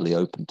certainly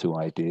open to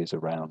ideas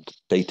around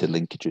data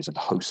linkages and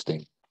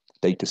hosting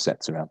data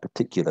sets around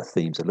particular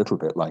themes, a little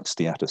bit like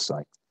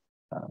steatosite.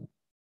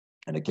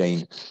 And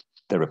again,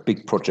 there are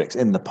big projects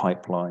in the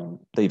pipeline.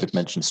 David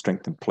mentioned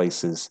Strengthened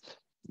Places.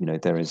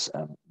 There is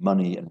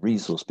money and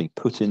resource being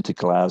put into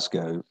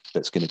Glasgow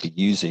that's going to be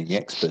using the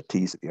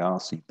expertise at the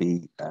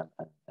RCB and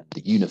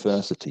the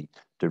university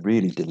to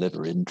really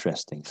deliver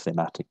interesting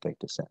thematic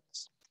data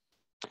sets.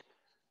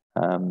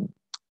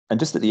 And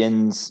just at the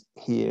ends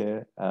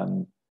here,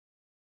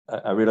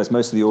 I realize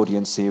most of the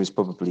audience here is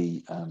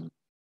probably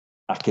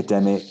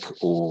academic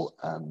or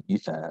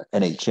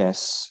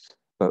NHS,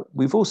 but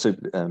we've also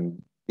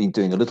been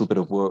doing a little bit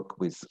of work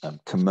with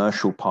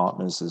commercial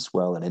partners as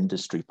well and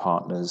industry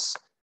partners.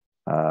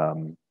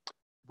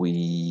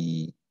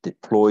 We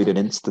deployed an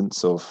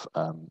instance of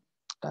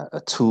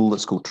a tool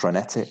that's called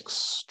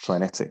Trinetics.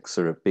 Trinetics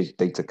are a big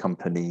data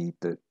company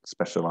that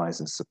specialize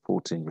in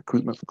supporting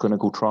recruitment for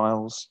clinical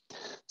trials.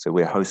 So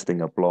we're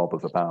hosting a blob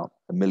of about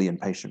 1 million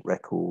patient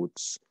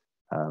records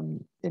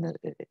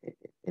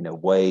in a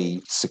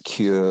way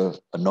secure,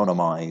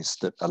 anonymized,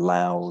 that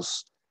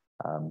allows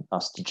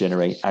us to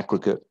generate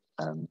aggregate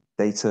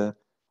data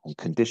on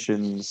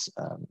conditions,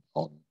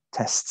 on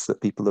tests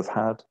that people have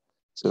had.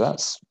 So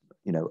that's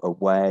a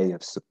way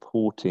of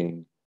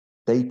supporting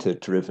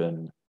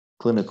data-driven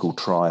clinical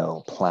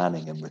trial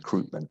planning and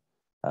recruitment.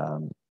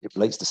 It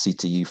relates to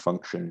CTU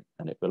function,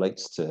 and it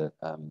relates to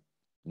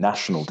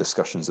national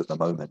discussions at the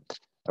moment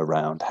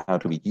around how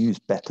do we use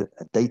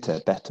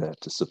data better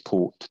to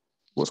support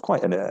what's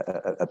quite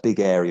a big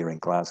area in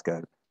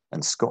Glasgow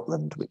and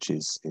Scotland, which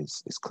is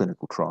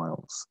clinical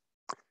trials.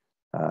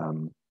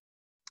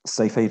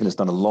 Safe Haven has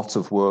done a lot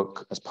of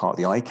work as part of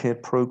the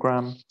iCare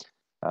programme.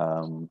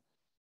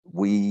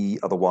 We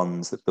are the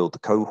ones that build the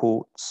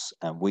cohorts,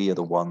 and we are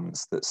the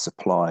ones that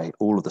supply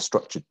all of the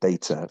structured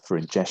data for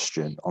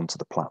ingestion onto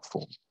the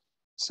platform.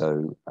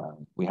 So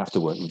we have to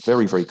work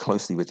very, very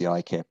closely with the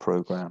iCare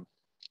programme.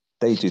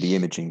 They do the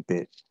imaging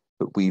bit,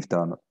 but we've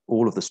done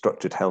all of the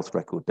structured health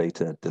record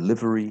data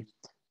delivery.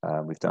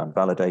 We've done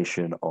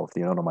validation of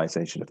the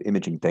anonymization of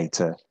imaging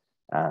data,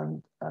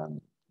 and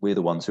we're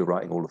the ones who are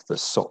writing all of the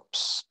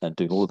SOPs and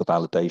doing all of the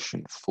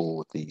validation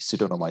for the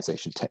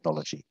pseudonymization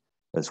technology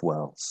as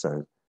well.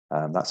 So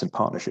that's in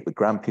partnership with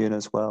Grampian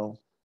as well.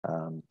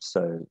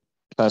 So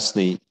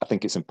personally, I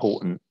think it's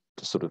important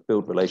to sort of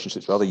build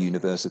relationships with other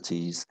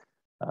universities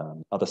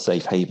other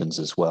safe havens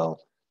as well.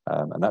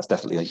 And that's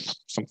definitely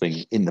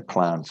something in the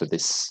plan for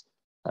this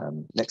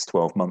next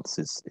 12 months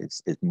is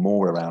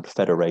more around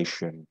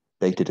federation,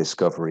 data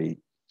discovery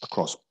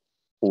across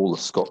all of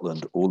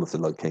Scotland, all of the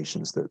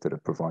locations that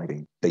are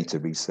providing data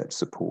research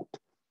support.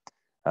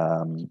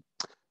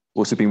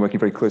 Also been working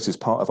very closely as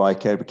part of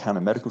iCare with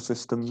Canon Medical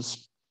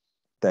Systems.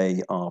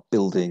 They are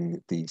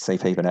building the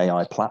Safe Haven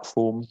AI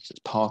platform. So it's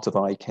part of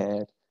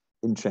iCare,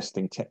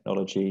 interesting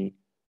technology,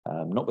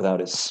 not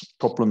without its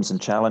problems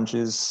and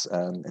challenges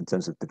in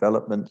terms of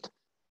development,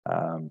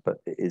 but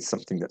it is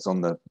something that's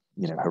on the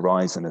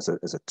horizon as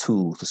a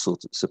tool for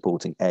sort of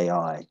supporting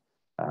AI.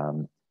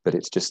 But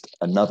it's just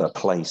another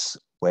place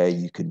where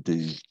you can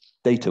do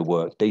data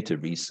work, data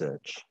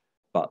research,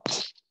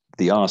 but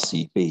the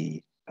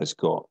RCB has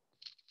got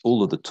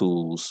all of the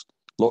tools,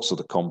 lots of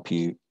the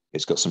compute.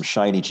 It's got some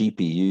shiny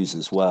GPUs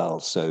as well.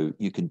 So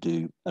you can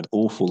do an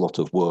awful lot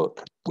of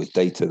work with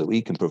data that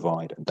we can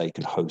provide and they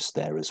can host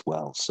there as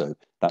well. So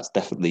that's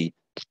definitely,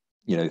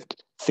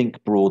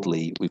 think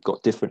broadly. We've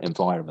got different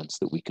environments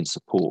that we can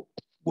support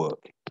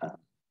work.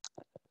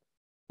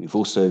 We've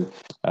also,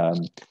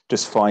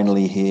 just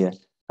finally here,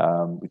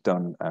 we've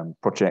done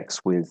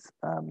projects with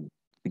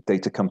big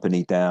data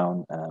company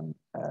down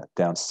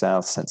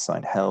south,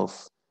 Sensine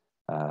Health.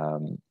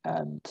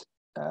 And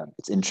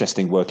it's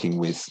interesting working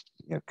with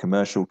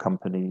commercial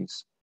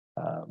companies,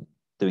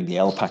 doing the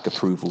LPAC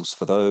approvals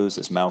for those.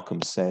 As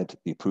Malcolm said,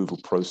 the approval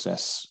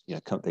process,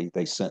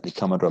 they certainly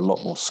come under a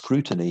lot more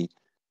scrutiny,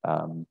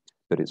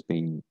 but it's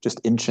been just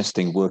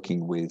interesting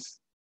working with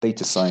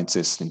data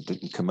scientists and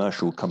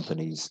commercial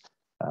companies.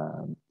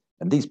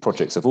 And these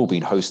projects have all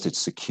been hosted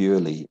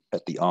securely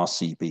at the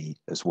RCB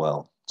as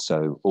well.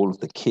 So all of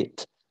the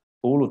kit,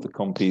 all of the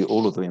compute,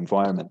 all of the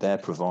environment they're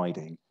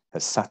providing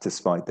has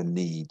satisfied the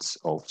needs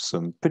of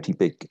some pretty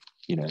big,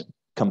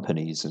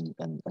 companies and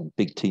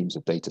big teams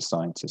of data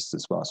scientists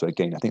as well. So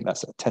again, I think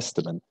that's a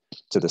testament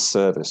to the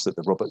service that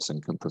the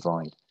Robertson can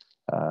provide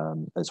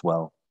as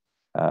well.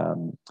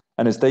 And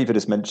as David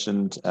has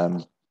mentioned,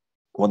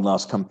 one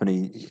last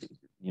company,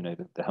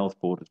 the health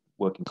board is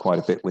working quite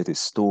a bit with is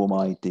Storm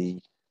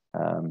ID.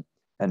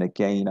 And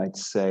again, I'd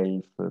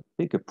say for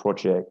bigger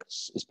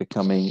projects,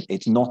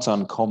 it's not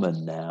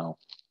uncommon now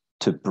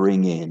to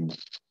bring in,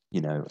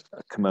 a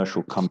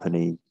commercial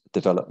company,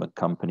 development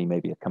company,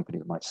 maybe a company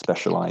that might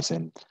specialize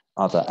in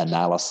other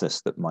analysis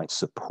that might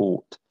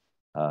support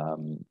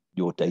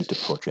your data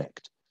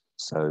project.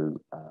 So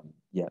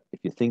if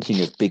you're thinking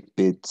of big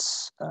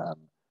bids,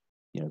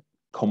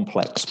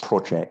 complex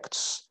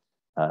projects,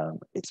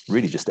 it's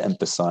really just to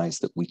emphasize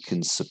that we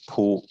can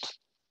support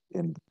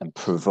and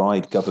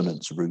provide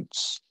governance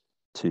routes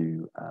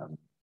to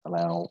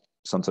allow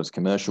sometimes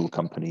commercial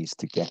companies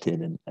to get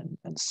in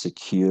and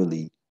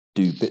securely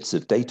do bits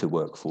of data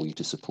work for you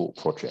to support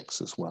projects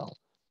as well.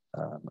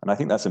 And I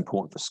think that's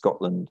important for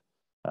Scotland.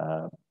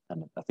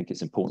 And I think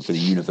it's important for the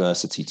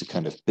university to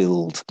kind of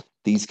build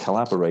these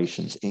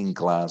collaborations in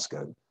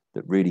Glasgow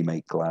that really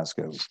make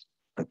Glasgow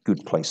a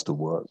good place to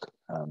work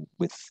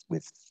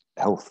with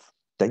health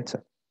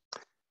data.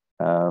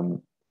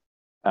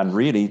 And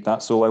really,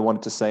 that's all I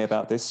wanted to say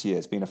about this year.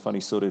 It's been a funny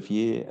sort of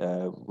year.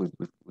 We've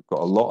got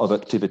a lot of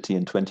activity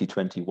in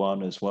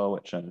 2021 as well,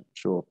 which I'm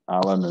sure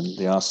Alan and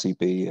the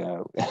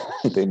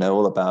RCB, they know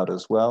all about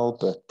as well.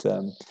 But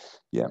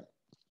if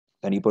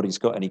anybody's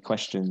got any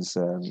questions,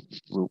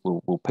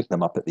 we'll pick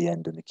them up at the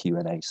end in the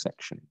Q&A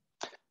section.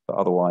 But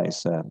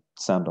otherwise,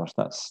 Sandosh,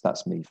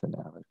 that's me for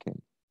now. Okay.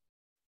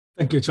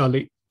 Thank you,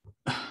 Charlie.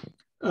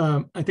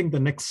 I think the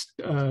next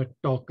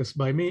talk is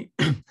by me.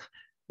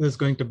 There's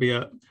going to be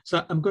a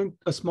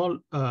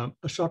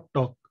short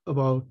talk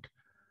about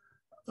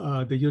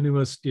the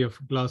University of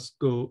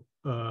Glasgow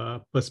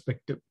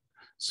perspective.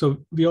 So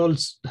we all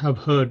have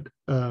heard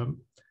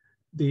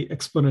the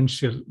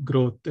exponential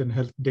growth in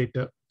health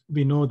data.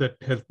 We know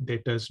that health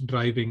data is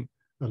driving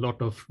a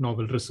lot of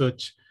novel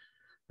research,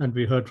 and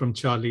we heard from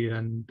Charlie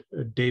and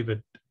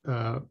David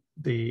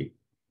the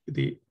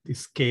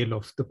scale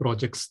of the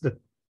projects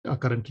that are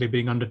currently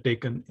being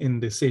undertaken in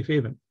the Safe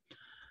Haven.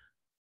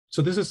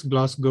 So this is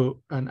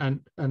Glasgow, and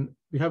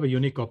we have a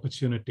unique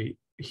opportunity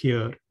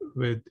here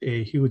with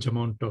a huge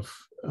amount of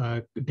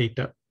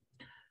data.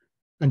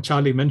 And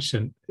Charlie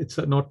mentioned it's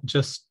not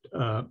just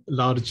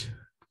large,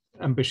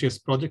 ambitious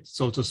projects,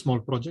 it's also small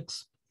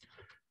projects.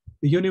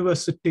 The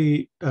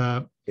university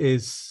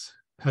has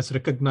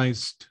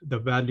recognized the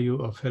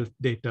value of health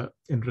data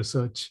in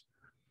research,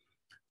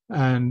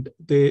 and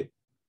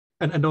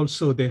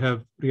also they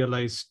have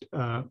realized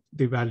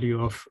the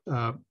value of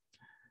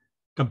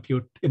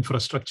compute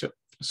infrastructure.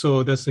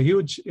 So there's a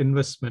huge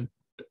investment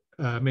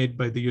made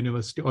by the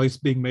university, or is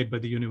being made by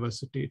the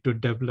university, to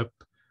develop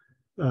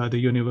the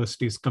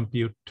university's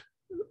compute,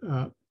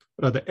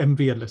 rather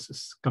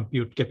MVLS's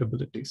compute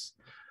capabilities.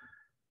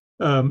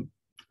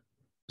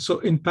 So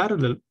in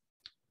parallel,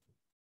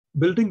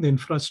 building the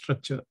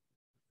infrastructure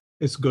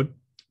is good,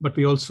 but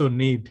we also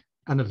need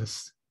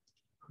analysts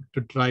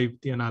to drive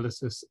the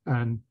analysis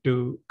and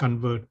to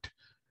convert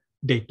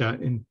data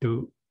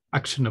into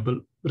actionable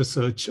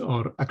research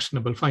or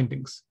actionable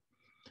findings.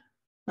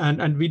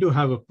 And we do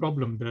have a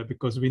problem there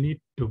because we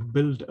need to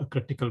build a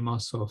critical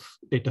mass of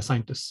data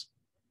scientists.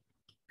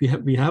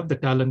 We have the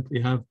talent,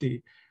 we have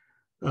the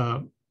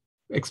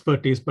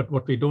expertise, but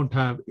what we don't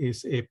have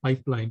is a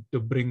pipeline to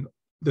bring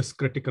this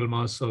critical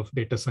mass of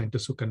data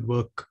scientists who can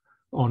work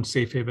on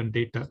Safe Haven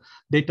data.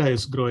 Data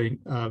is growing,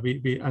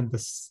 and the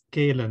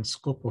scale and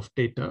scope of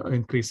data are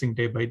increasing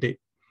day by day.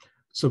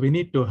 So we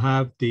need to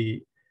have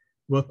the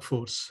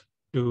workforce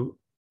to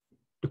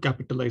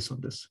capitalize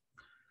on this.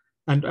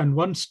 And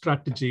one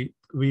strategy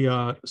we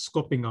are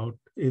scoping out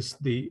is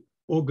the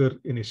OGRE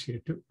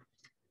initiative,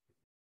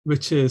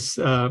 which is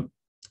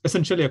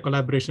essentially a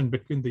collaboration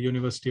between the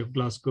University of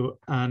Glasgow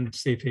and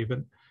Safe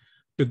Haven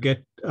to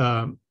get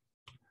an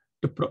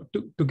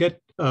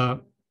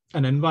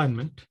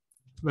environment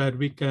where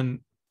we can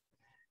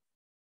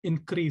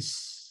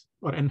increase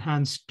or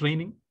enhance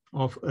training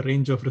of a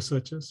range of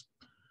researchers,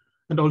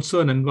 and also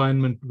an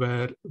environment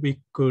where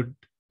we could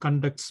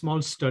conduct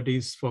small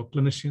studies for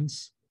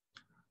clinicians,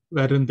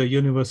 wherein the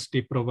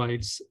university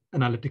provides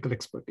analytical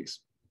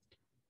expertise.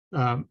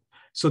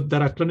 So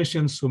there are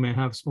clinicians who may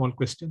have small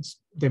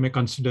questions. They may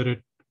consider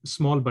it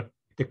small, but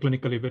they're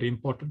clinically very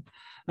important.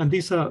 And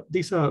these are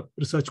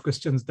research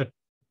questions that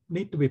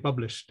need to be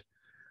published.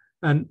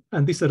 And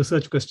these are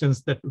research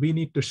questions that we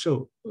need to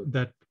show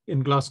that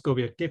in Glasgow,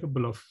 we are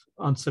capable of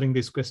answering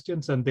these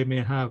questions, and they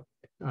may have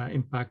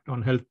impact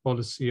on health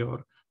policy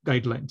or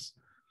guidelines.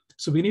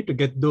 So we need to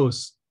get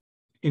those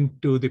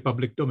into the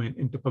public domain,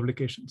 into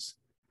publications.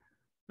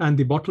 And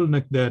the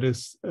bottleneck there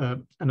is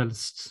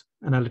analysts,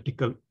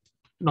 analytical,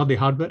 not the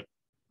hardware,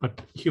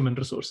 but human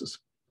resources.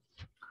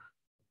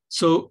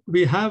 So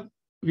we are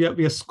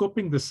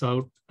scoping this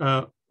out.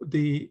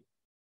 The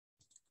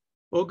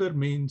OGRE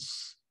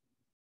means,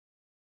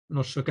 I'm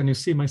not sure, can you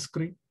see my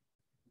screen?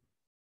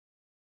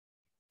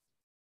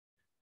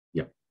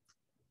 Yeah.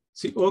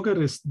 See,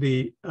 OGRE is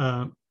the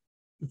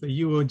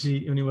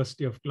UOG,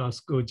 University of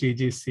Glasgow,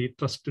 GGC,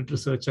 Trusted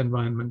Research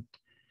Environment.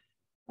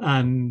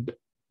 And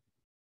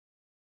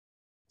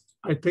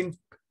I think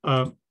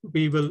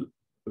we will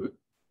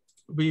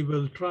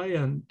try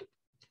and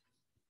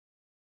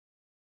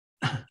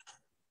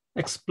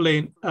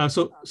explain.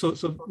 So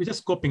we're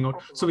just scoping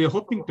out. So we are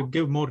hoping to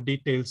give more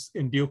details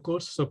in due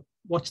course. So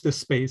watch this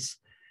space.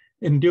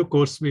 In due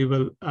course, we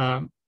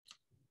are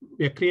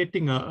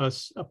creating a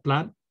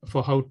plan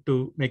for how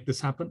to make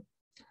this happen.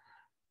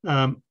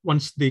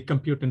 Once the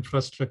compute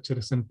infrastructure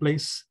is in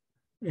place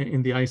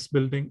in the ICE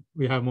building,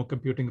 we have more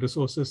computing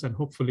resources, and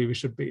hopefully we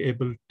should be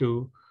able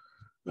to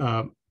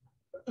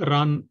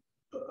run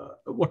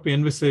what we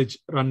envisage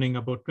running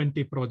about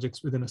 20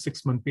 projects within a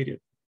 6-month period,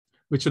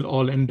 which will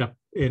all end up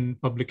in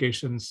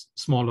publications,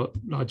 small or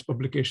large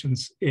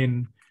publications,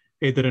 in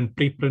either in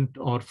preprint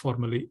or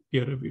formally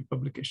peer-reviewed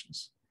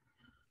publications.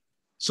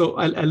 So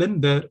I'll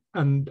end there,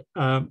 and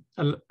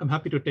I'm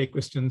happy to take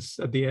questions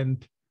at the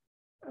end.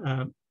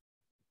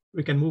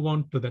 We can move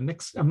on to the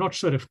next. I'm not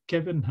sure if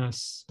Kevin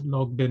has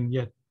logged in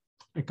yet.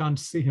 I can't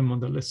see him on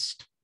the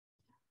list.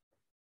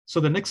 So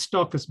the next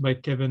talk is by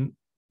Kevin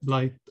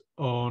Blythe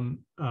on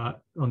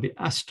the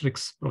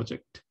Asterix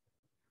project.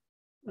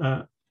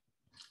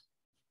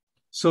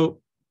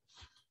 So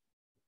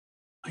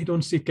I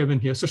don't see Kevin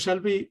here. So shall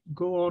we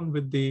go on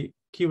with the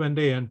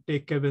Q&A and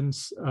take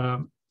Kevin's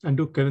and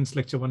do Kevin's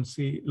lecture once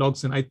he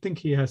logs in? I think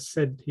he has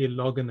said he'll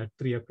log in at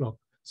 3 o'clock.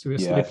 So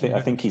yeah,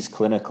 I think he's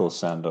clinical,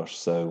 Sandosh.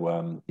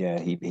 So yeah,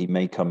 he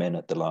may come in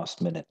at the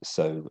last minute.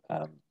 So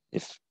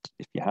if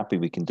you're happy,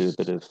 we can do a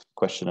bit of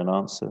question and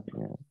answer.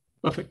 Yeah.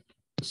 Perfect.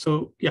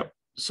 So yeah.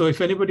 So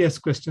if anybody has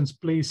questions,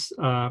 please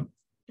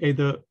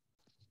either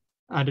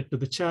add it to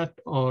the chat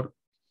or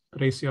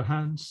raise your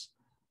hands.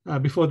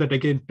 Before that,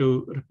 again,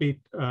 to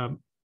repeat,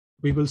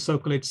 we will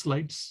circulate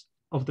slides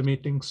of the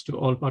meetings to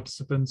all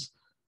participants.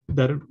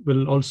 There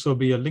will also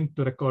be a link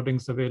to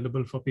recordings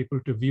available for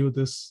people to view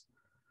this.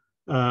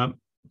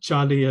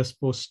 Charlie has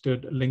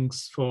posted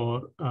links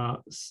for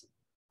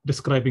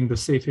describing the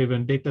Safe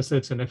Haven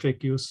datasets and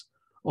FAQs.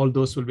 All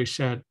those will be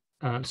shared.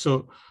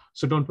 So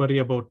don't worry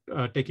about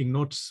taking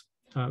notes.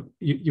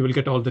 You will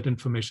get all that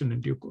information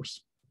in due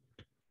course.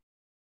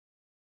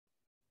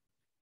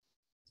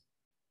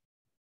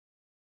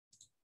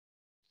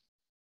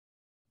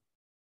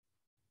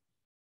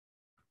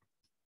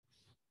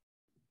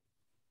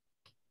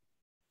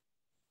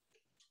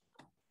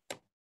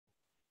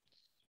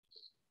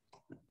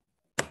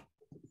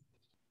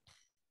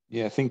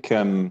 Yeah, I think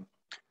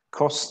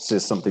costs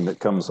is something that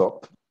comes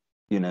up,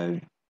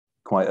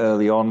 quite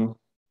early on,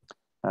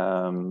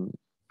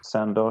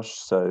 Sandosh.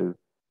 So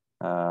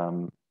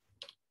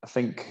I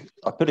think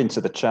I put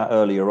into the chat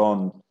earlier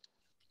on,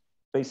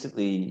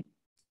 basically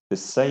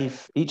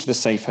each of the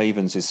Safe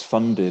Havens is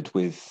funded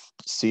with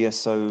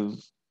CSO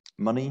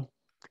money,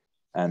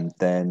 and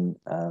then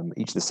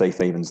each of the Safe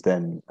Havens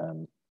then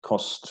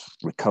cost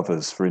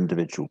recovers for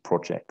individual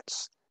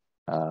projects.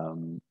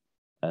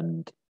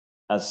 And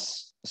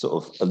as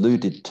sort of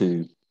alluded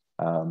to,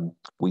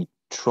 we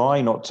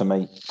try not to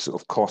make sort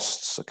of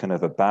costs a kind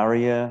of a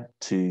barrier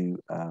to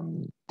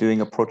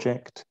doing a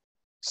project.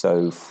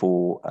 So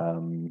for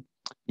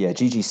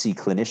GGC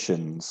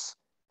clinicians,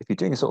 if you're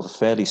doing a sort of a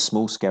fairly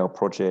small scale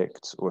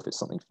project, or if it's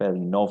something fairly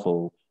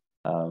novel,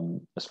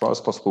 as far as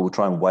possible, we'll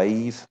try and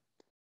waive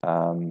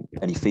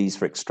any fees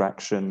for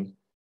extraction.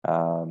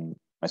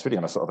 It's really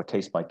on a sort of a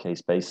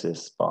case-by-case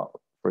basis. But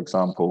for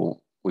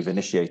example, we've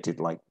initiated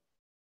like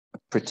a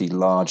pretty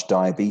large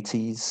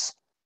diabetes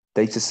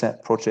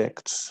dataset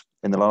project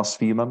in the last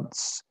few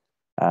months.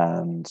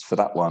 And for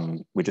that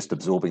one, we're just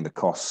absorbing the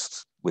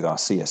cost with our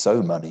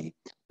CSO money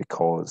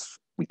because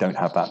we don't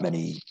have that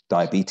many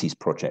diabetes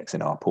projects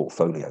in our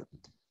portfolio.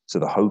 So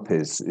the hope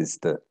is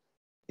that,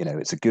 you know,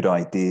 it's a good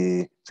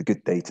idea, it's a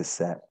good data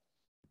set,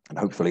 and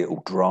hopefully it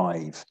will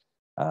drive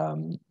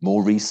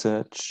more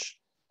research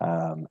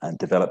and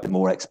develop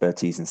more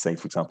expertise in, say,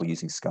 for example,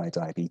 using Sky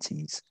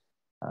Diabetes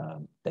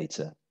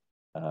data.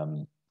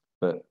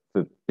 But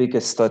for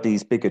bigger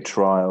studies, bigger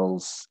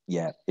trials,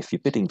 yeah, if you're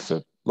bidding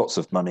for lots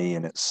of money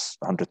and it's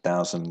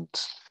 100,000,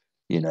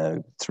 you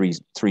know,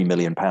 £3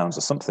 million or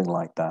something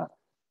like that,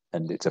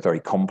 and it's a very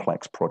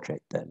complex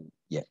project, then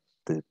yeah,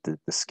 the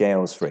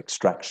scales for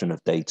extraction of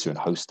data and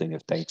hosting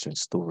of data and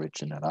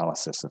storage and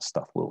analysis and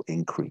stuff will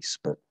increase.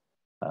 But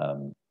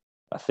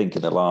I think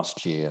in the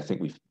last year, I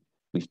think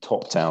we've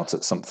topped out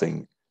at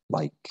something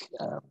like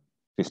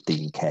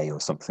 15K or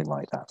something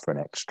like that for an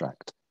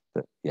extract.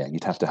 But yeah,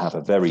 you'd have to have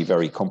a very,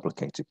 very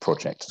complicated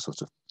project to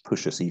sort of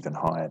push us even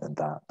higher than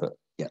that. But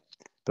yeah,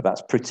 but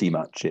that's pretty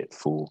much it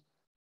for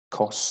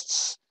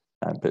costs.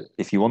 But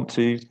if you want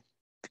to, if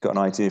you've got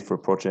an idea for a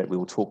project, we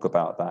will talk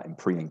about that in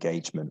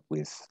pre-engagement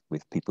with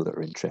people that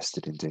are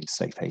interested in doing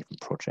safe haven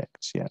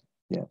projects. Yeah,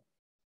 yeah.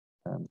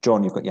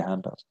 John, you've got your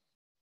hand up.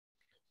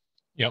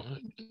 Yeah.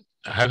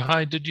 How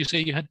high did you say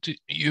you had to?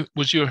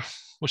 What's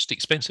the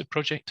expensive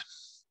project?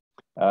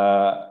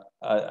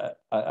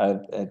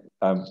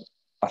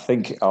 I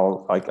think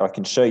I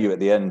can show you at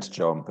the end,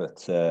 John.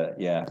 But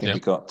yeah, I think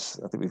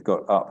we've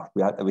got up.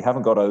 We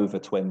haven't got over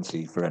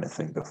 20 for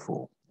anything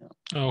before. Yeah.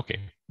 Oh, okay,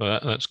 well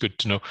that's good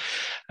to know.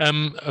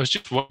 I was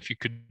just wondering if you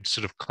could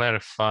sort of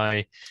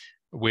clarify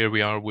where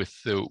we are with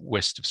the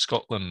West of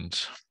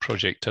Scotland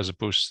project as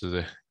opposed to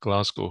the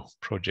Glasgow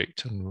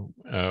project, and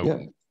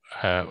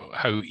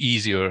how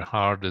easy or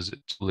hard is it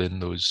to pull in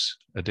those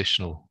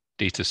additional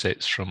data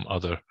sets from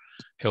other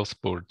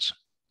health boards?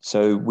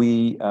 So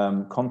we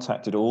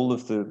contacted all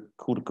of the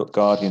Court of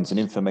Guardians and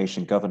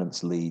information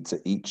governance leads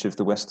at each of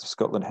the West of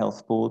Scotland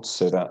health boards.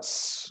 So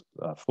that's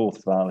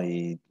Forth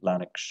Valley,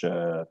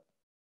 Lanarkshire,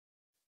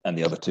 and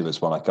the other two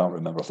as well. I can't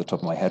remember off the top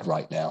of my head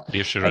right now.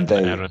 Ayrshire and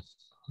Arran.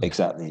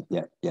 Exactly,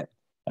 yeah.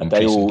 And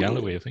they all,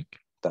 Galloway, I think.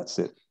 That's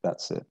it.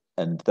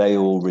 And they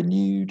all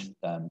renewed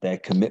their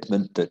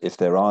commitment that if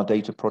there are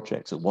data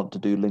projects that want to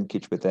do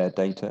linkage with their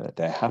data,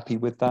 they're happy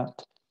with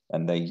that.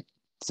 And they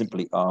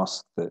simply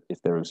ask that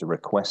if there is a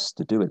request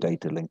to do a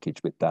data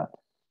linkage with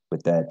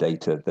their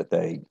data, that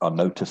they are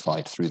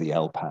notified through the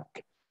LPAC.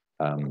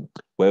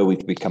 Where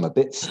we've become a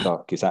bit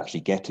stuck is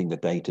actually getting the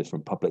data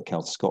from Public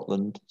Health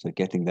Scotland, so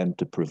getting them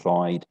to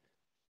provide,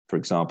 for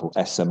example,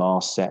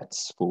 SMR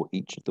sets for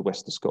each of the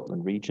West of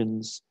Scotland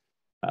regions,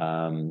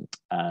 and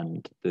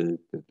the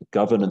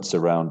governance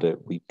around it.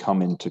 We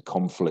come into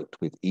conflict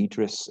with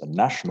IDRIS and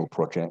national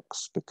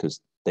projects because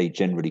they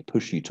generally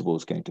push you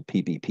towards going to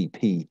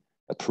PBPP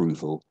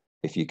approval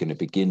if you're going to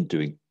begin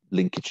doing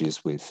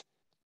linkages with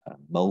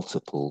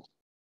multiple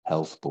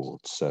health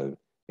boards. So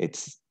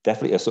it's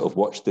definitely a sort of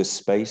watch this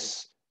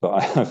space.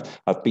 But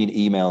I've been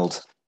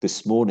emailed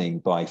this morning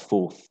by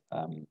Forth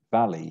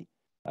Valley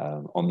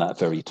on that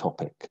very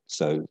topic.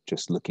 So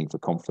just looking for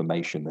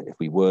confirmation that if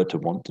we were to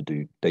want to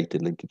do data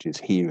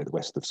linkages here in the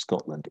West of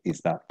Scotland,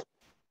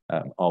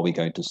 are we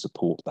going to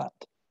support that?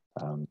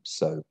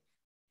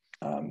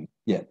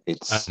 Yeah,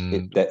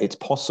 it's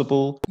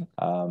possible,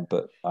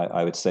 but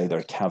I would say there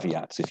are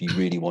caveats if you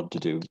really want to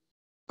do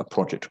a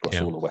project across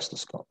all the West of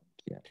Scotland.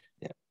 Yeah.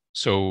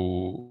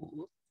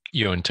 So,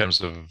 in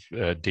terms of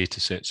data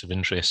sets of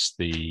interest,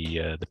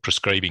 the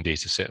prescribing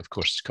data set, of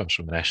course, comes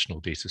from the national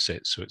data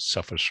set, so it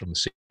suffers from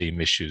the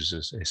same issues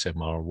as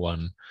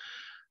SMR1.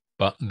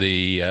 But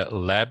the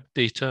lab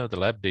data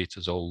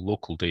is all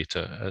local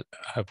data.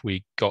 Have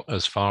we got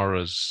as far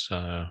as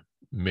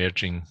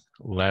merging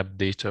lab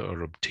data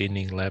or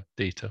obtaining lab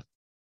data?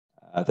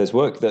 There's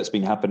work that's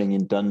been happening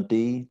in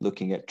Dundee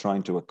looking at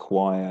trying to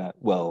acquire,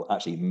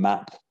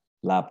 map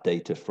lab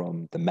data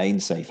from the main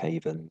safe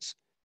havens.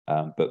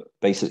 But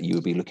basically you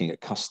would be looking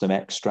at custom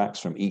extracts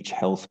from each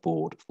health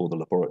board for the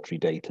laboratory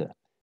data.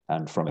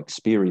 And from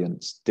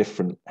experience,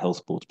 different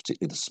health boards,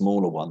 particularly the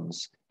smaller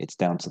ones, it's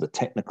down to the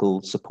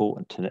technical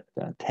support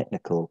and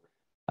technical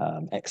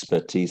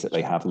expertise that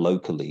they have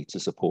locally to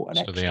support an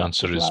extract. So the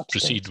answer is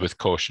proceed with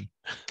caution.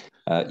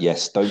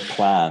 Yes, don't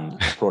plan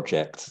a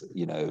project,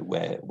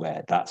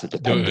 where that's a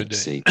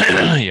dependency.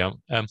 Yeah.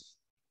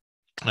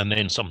 And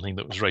then something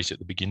that was right at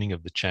the beginning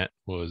of the chat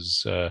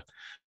was,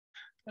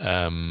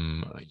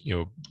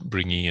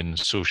 bringing in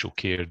social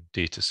care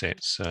data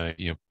sets,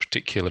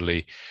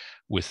 particularly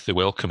with the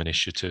Wellcome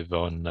initiative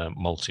on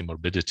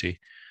multimorbidity,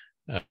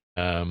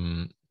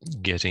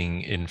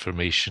 getting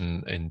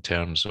information in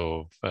terms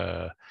of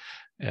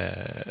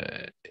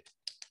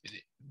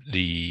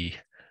the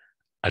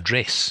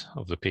address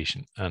of the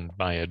patient. And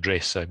by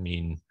address, I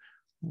mean,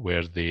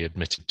 were they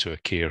admitted to a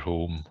care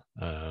home?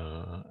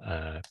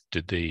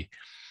 Did they,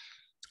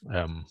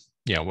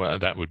 well,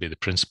 that would be the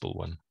principal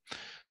one.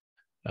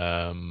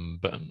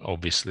 But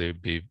obviously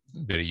it'd be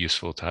very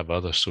useful to have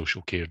other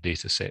social care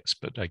data sets.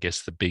 But I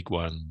guess the big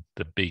one,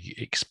 the big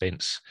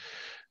expense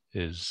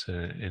is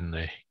in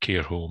the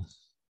care home.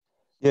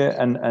 Yeah,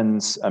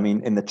 and I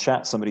mean, in the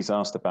chat, somebody's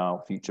asked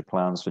about future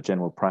plans for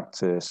general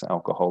practice,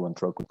 alcohol and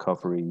drug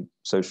recovery,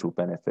 social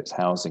benefits,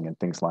 housing, and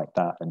things like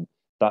that. And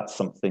that's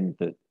something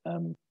that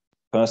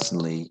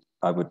personally,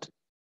 I would,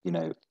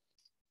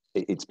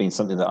 it's been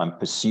something that I'm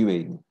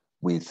pursuing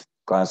with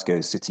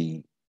Glasgow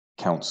City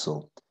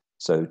Council.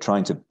 So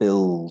trying to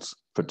build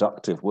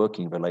productive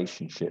working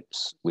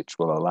relationships, which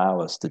will allow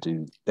us to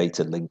do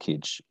data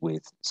linkage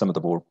with some of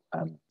the more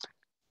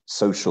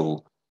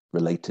social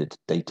related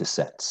data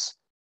sets.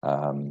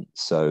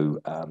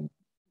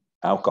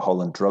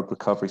 Alcohol and drug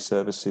recovery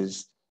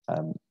services,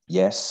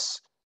 yes.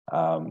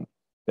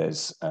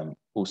 There's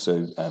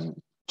also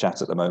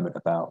chat at the moment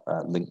about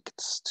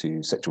links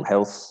to sexual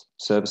health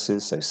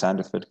services, so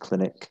Sanderford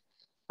Clinic.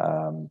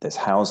 There's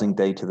housing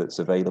data that's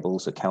available,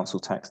 so council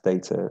tax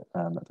data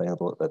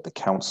available at the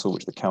council,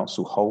 which the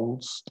council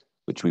holds,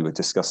 which we were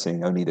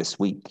discussing only this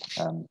week,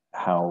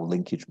 how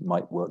linkage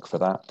might work for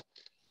that.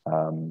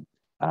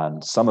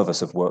 And some of us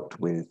have worked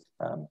with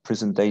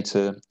prison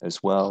data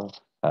as well.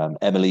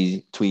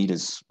 Emily Tweed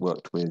has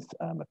worked with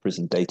a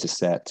prison data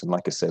set. And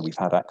like I said, we've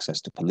had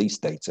access to police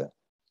data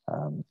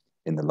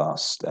in the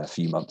last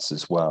few months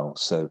as well.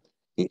 So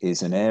it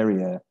is an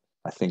area,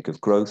 I think, of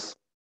growth,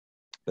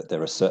 but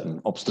there are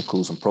certain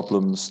obstacles and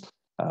problems.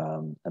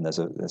 And there's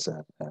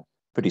a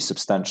pretty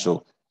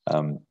substantial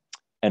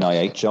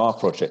NIHR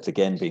project,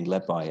 again, being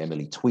led by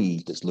Emily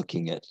Tweed, that's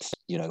looking at,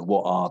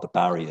 what are the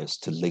barriers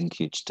to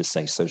linkage to,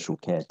 say, social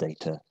care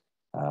data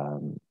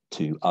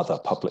to other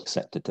public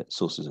sector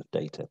sources of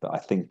data. But I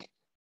think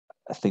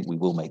we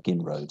will make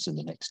inroads in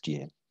the next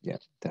year. Yeah,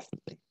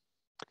 definitely.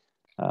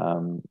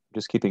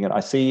 Just keeping it.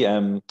 I see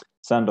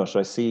Sandosh.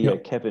 I see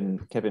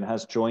Kevin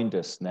has joined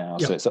us now.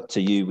 So it's up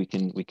to you. We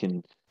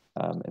can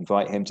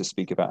invite him to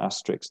speak about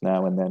Asterix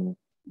now, and then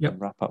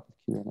wrap up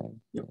the Q&A.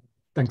 Yeah.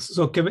 Thanks.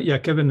 So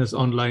Kevin is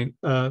online.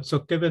 So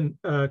Kevin,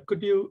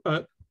 could you,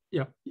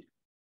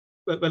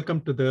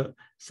 welcome to the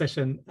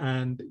session,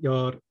 and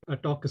your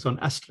talk is on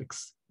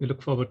Asterix. We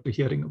look forward to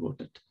hearing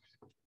about it.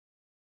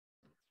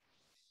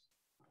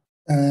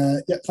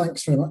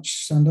 Thanks very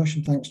much, Sandosh,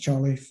 and thanks,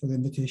 Charlie, for the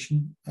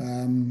invitation.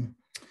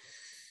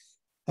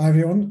 Hi,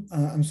 everyone.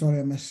 I'm sorry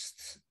I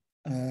missed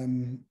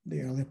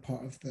the earlier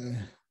part of the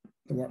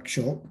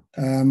workshop.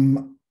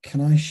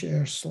 Can I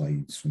share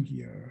slides from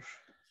here?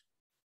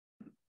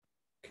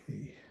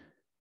 Okay.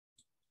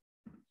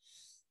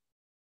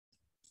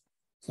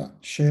 Is that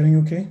sharing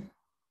okay?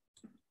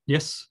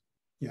 Yes.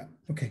 Yeah,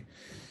 okay.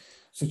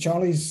 So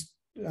Charlie's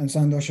and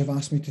Sandosh have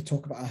asked me to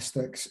talk about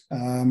Asterix,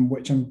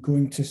 which I'm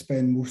going to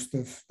spend most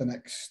of the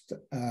next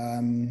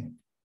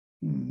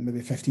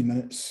maybe 15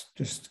 minutes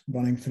just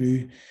running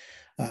through.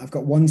 I've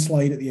got one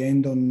slide at the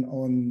end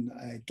on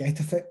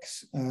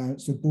Getafix.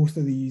 So both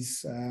of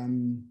these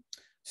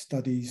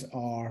studies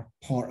are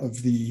part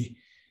of the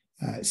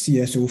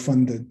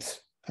CSO-funded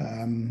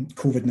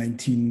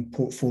COVID-19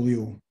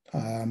 portfolio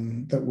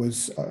that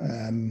was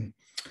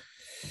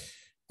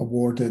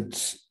awarded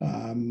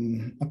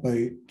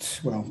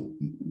about,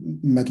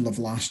 middle of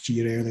last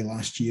year, early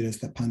last year, as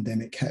the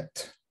pandemic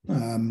hit.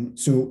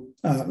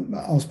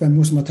 I'll spend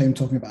most of my time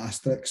talking about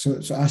Asterix. So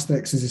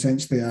Asterix is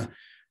essentially a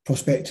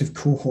prospective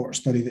cohort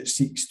study that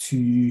seeks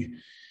to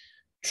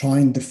try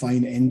and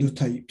define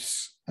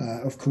endotypes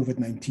of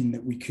COVID-19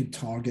 that we could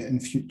target in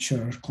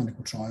future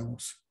clinical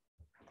trials.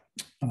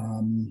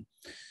 The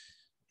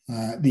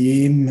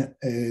aim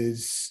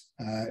is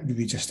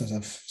really just as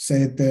I've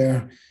said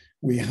there.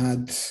 We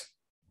had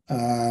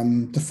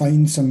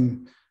defined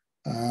some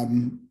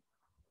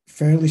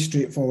fairly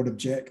straightforward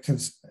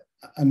objectives,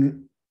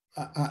 and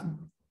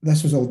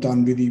this was all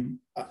done really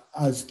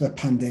as the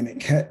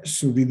pandemic hit,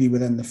 so really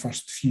within the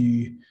first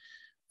few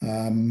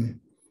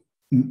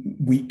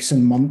weeks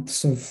and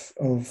months of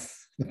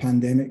the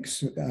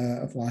pandemics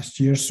of last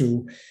year.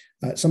 So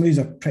some of these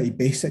are pretty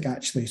basic,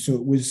 actually. So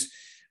it was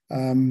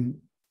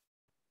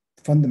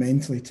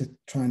fundamentally to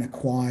try and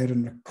acquire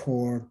and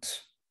record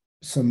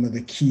some of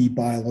the key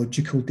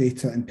biological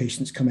data in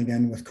patients coming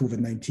in with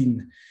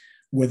COVID-19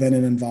 within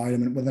an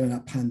environment, within a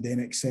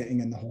pandemic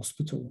setting in the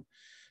hospital.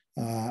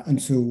 And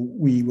so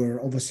we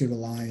were obviously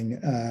relying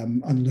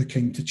and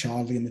looking to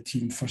Charlie and the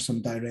team for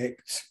some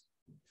direct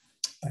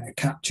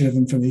capture of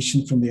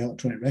information from the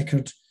electronic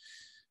record.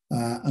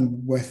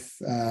 And with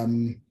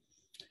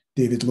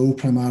David Lowe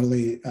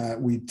primarily,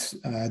 we'd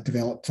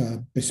developed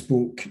a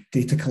bespoke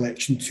data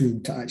collection tool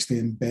to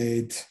actually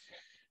embed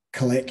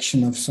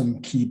collection of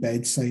some key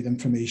bedside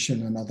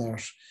information and other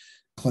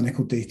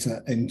clinical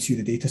data into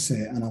the data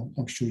set, and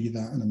I'll show you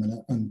that in a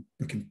minute, and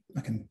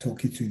I can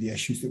talk you through the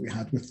issues that we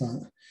had with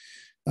that.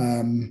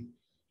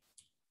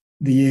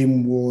 The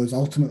aim was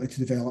ultimately to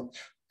develop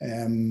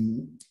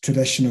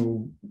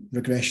traditional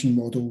regression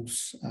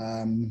models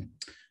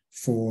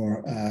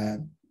for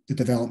the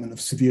development of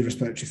severe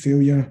respiratory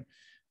failure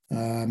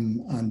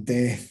and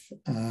death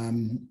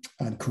and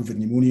COVID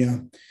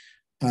pneumonia.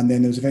 And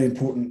then there was a very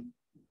important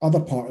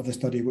other part of the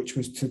study, which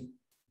was to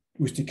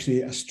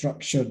create a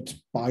structured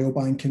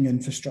biobanking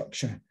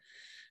infrastructure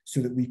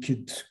so that we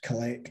could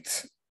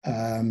collect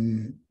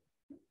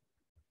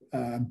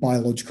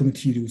biological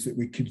materials that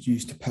we could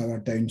use to power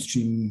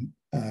downstream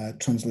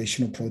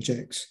translational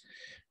projects.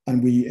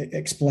 And we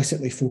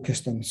explicitly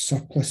focused on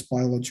surplus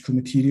biological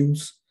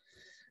materials,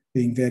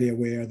 being very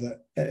aware that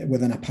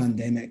within a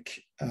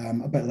pandemic,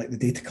 a bit like the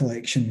data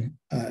collection,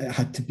 it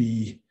had to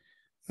be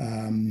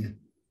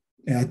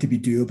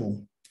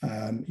doable.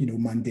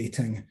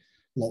 Mandating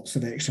lots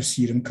of extra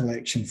serum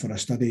collection for a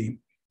study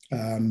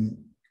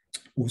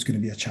was going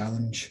to be a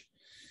challenge.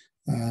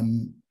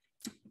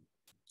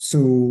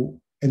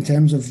 So in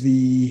terms of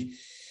the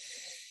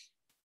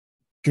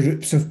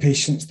groups of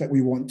patients that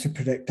we want to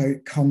predict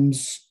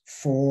outcomes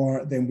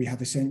for, then we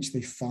have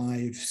essentially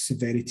 5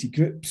 severity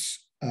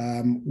groups,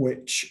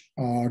 which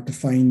are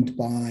defined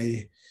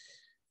by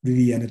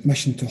really an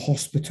admission to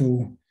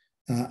hospital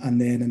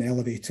and then an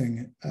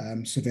elevating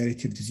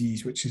severity of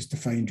disease, which is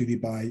defined really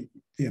by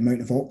the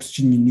amount of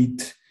oxygen you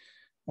need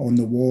on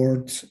the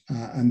ward,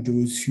 and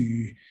those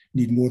who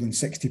need more than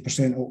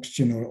 60%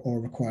 oxygen or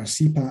require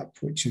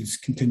CPAP, which is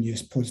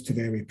continuous positive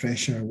airway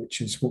pressure,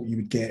 which is what you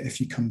would get if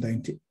you come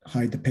down to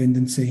high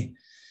dependency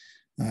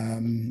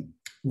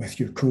with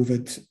your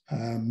COVID,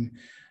 and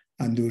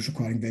those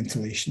requiring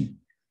ventilation.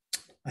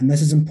 And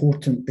this is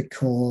important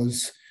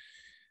because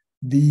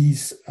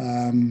these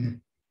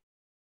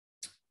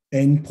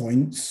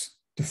endpoints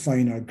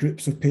define our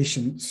groups of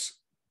patients,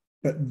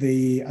 but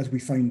they, as we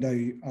found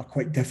out, are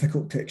quite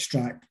difficult to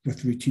extract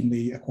with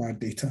routinely acquired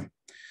data.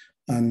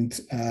 And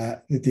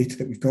the data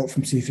that we've got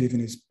from Safe Haven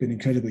has been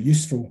incredibly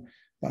useful,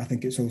 but I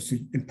think it's also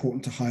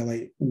important to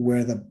highlight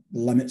where the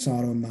limits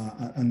are on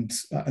that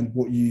and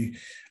what you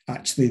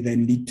actually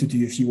then need to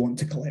do if you want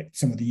to collect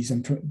some of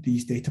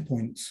these data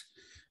points.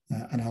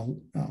 And I'll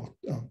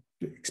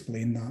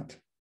explain that.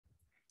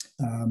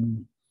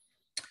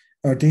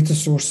 Our data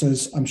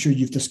sources, I'm sure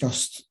you've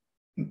discussed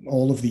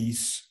all of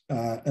these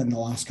in the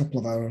last couple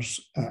of hours.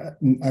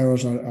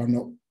 Ours are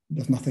not,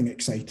 there's nothing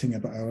exciting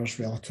about ours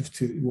relative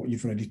to what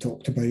you've already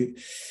talked about.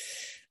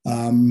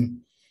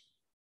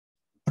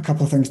 A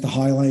couple of things to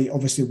highlight.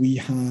 Obviously, we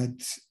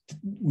had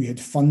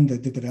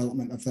funded the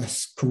development of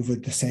this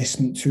COVID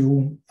assessment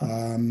tool,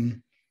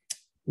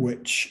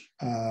 which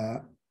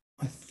I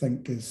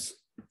think is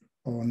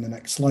on the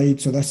next slide.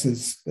 So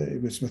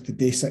it was with the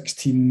Day6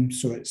 team.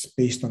 So it's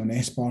based on an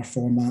SBAR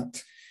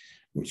format,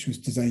 which was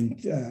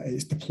designed,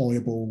 it's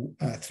deployable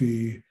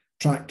through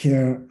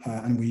TrackCare,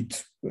 and we'd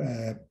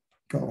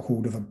got a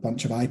hold of a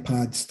bunch of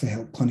iPads to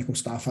help clinical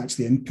staff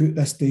actually input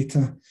this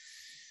data.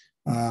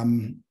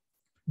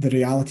 The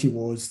reality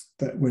was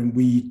that when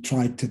we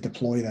tried to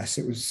deploy this,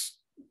 it was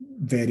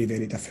very,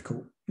 very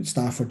difficult.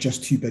 Staff were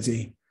just too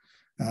busy.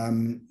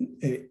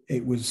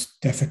 It was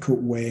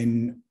difficult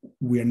when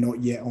we're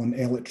not yet on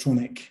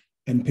electronic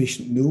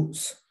inpatient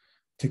notes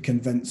to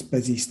convince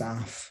busy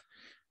staff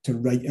to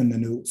write in the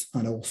notes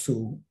and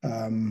also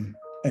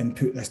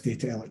input this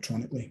data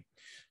electronically.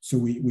 So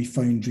we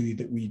found really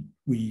that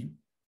we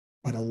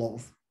had a lot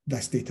of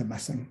this data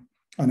missing.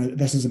 And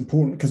this is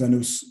important because I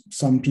know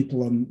some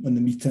people in the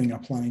meeting are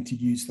planning to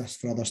use this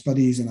for other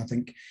studies, and I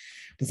think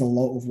there's a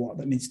lot of work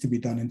that needs to be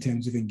done in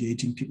terms of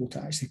engaging people to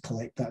actually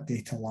collect that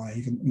data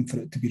live and for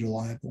it to be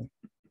reliable.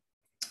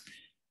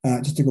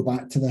 Just to go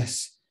back to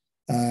this,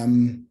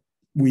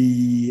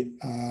 we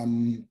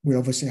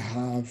obviously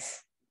have,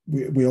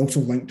 we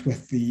also linked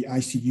with the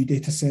ICU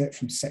data set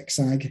from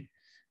SICSAG,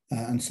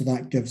 and so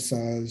that gives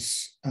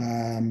us,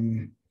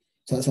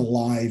 so that's a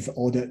live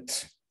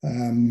audit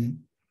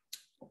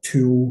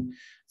tool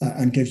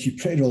and gives you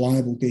pretty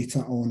reliable data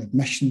on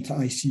admission to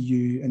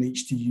ICU and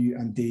HDU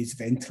and days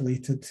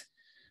ventilated,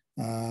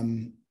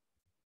 and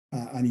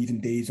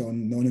even days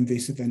on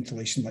non-invasive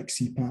ventilation like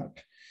CPAP.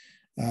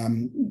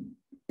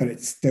 But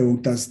it still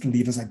does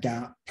leave us a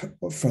gap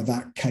for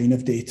that kind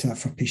of data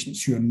for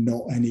patients who are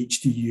not in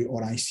HDU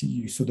or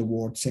ICU, so the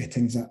ward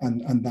settings,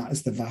 and that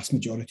is the vast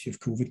majority of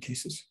COVID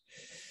cases.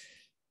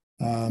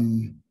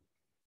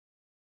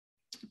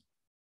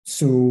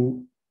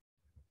 So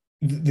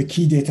the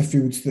key data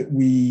fields that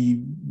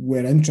we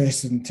were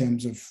interested in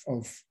terms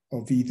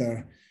of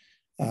either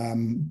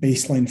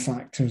baseline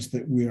factors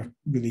that were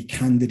really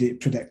candidate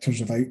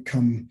predictors of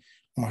outcome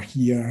are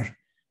here.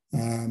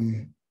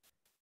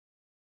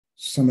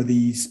 Some of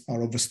these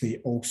are obviously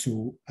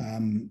also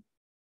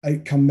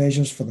outcome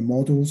measures for the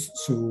models.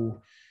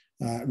 So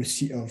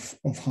receipt of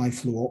high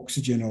flow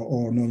oxygen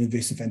or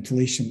non-invasive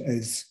ventilation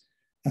is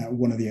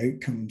one of the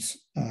outcomes,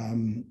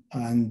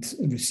 and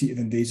receipt of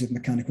invasive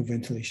mechanical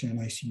ventilation in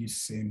ICU is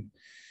the same.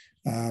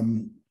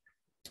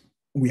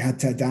 We had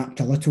to adapt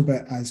a little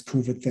bit as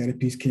COVID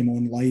therapies came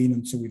online,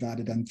 and so we've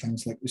added in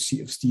things like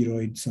receipt of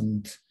steroids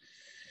and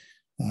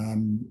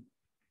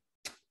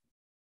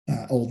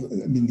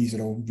these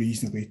are all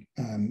reasonably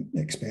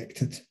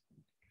expected.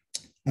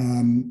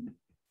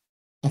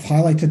 I've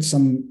highlighted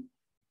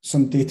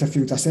some data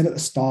fields. I said at the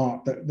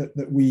start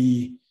that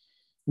we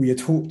had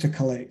hoped to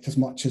collect as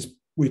much as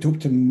we'd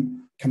hoped to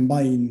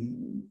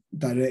combine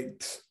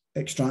direct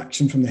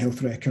extraction from the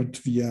health record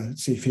via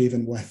Safe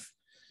Haven with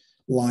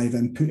live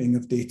inputting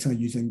of data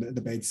using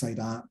the bedside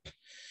app.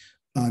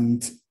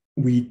 And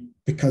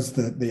because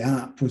the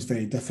app was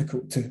very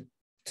difficult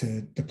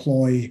to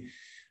deploy,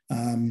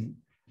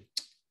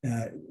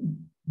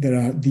 there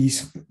are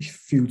these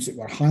fields that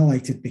were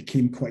highlighted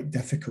became quite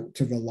difficult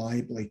to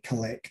reliably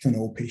collect in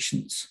all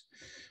patients.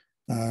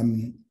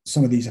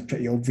 Some of these are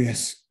pretty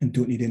obvious and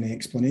don't need any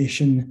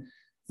explanation.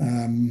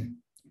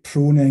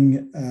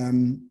 Proning,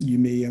 you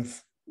may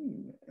have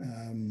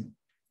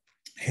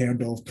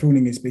heard of.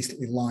 Proning is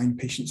basically lying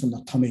patients on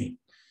their tummy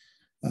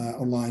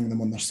or lying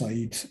them on their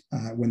side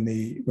when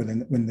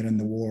they're in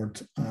the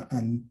ward,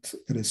 and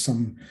there is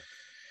some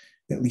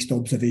at least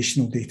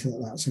observational data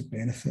that that's of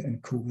benefit in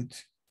COVID.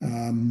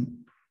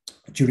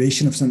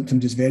 Duration of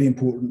symptoms is very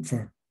important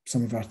for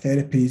some of our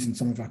therapies and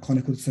some of our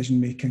clinical decision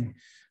making,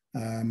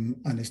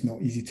 and it's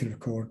not easy to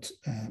record,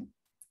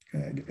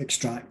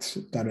 extract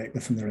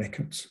directly from the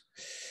records.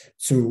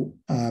 So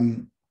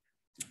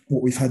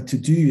what we've had to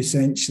do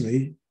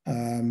essentially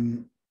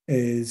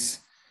is,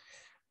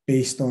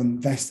 based on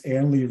this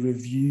early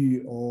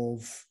review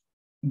of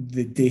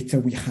the data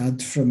we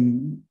had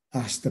from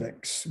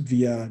Asterix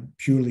via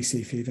purely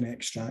Safe Haven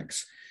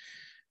extracts,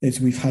 is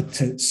we've had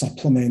to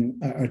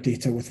supplement our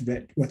data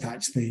with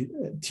actually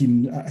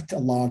a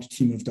large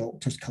team of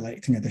doctors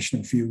collecting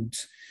additional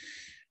fields.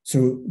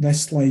 So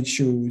this slide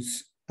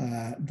shows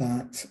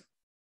that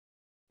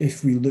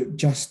if we look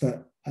just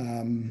at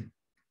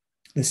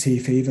the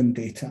Safe Haven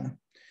data,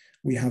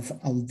 we have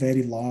a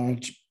very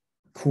large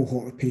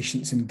cohort of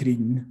patients in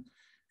green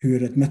who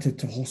are admitted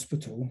to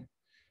hospital,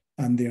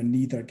 and they're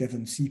neither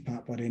given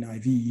CPAP or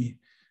NIV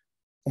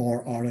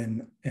or are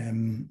in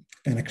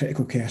a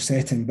critical care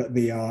setting, but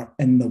they are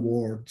in the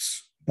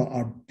wards, but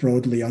are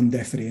broadly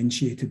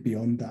undifferentiated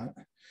beyond that.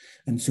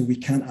 And so we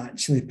can't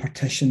actually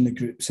partition the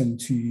groups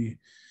into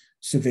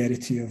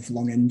severity of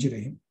lung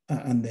injury,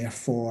 and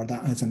therefore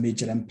that has a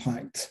major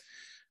impact,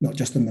 not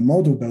just in the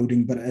model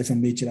building, but it has a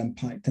major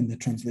impact in the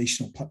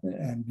translational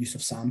use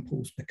of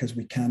samples, because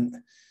we can't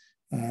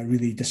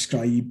really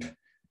describe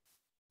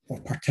or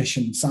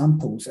partition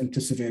samples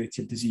into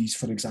severity of disease.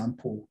 For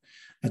example,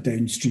 a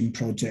downstream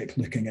project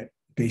looking at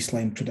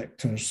baseline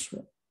predictors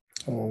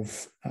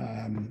of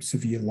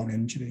severe lung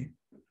injury.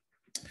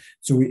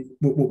 So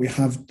what we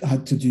have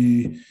had to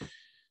do,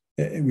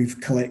 we've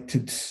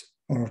collected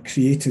or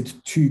created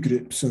two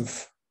groups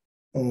of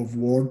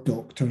ward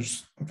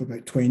doctors of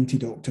about 20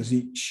 doctors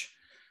each,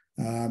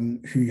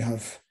 who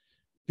have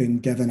been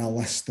given a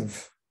list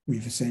of,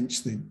 we've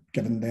essentially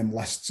given them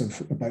lists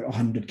of about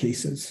 100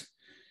 cases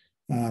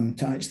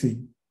to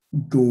actually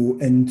go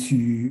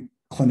into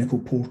Clinical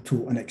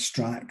Portal and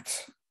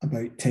extract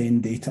about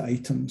 10 data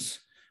items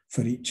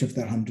for each of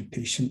their 100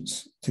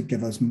 patients to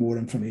give us more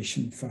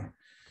information for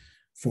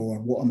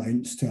what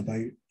amounts to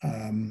about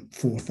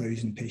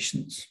 4,000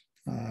 patients.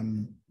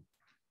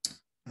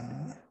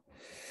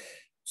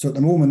 So at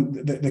the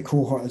moment, the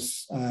cohort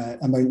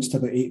amounts to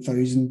about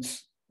 8,000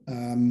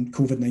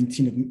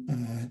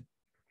 COVID-19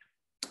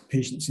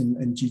 patients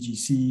in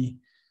GGC.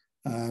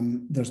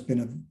 There's been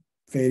a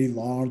very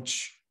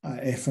large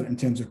effort in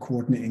terms of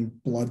coordinating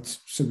blood,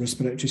 so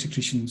respiratory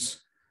secretions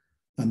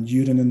and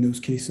urine in those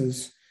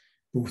cases,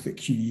 both at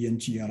QE and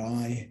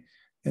GRI.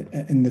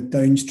 In the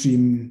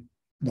downstream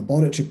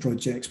laboratory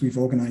projects, we've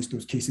organised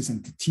those cases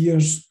into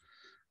tiers,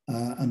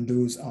 and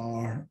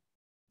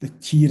the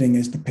tiering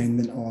is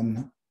dependent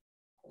on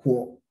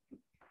what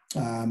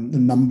the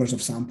numbers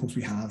of samples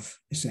we have,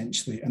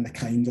 essentially, and the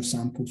kinds of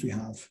samples we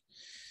have.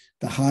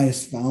 The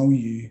highest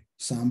value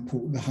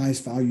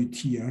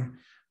tier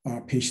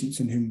are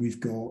patients in whom we've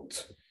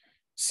got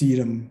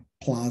serum,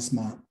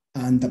 plasma,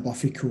 and a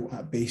Buffycoat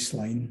at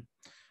baseline,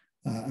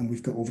 and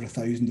we've got over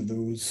 1,000 of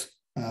those,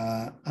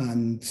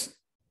 and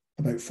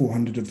about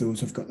 400 of those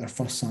have got their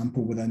first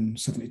sample within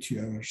 72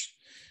 hours.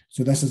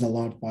 So this is a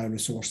large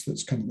bioresource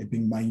that's currently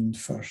being mined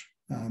for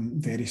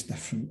various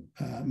different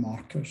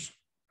markers.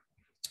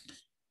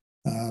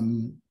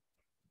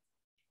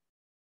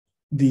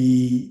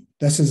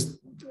 This is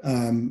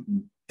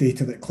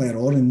data that Claire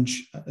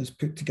Orange has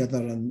put together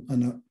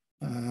and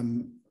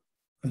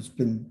has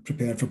been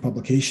prepared for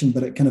publication,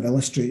 but it kind of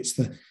illustrates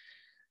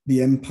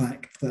the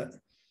impact that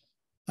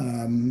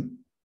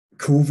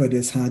COVID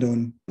has had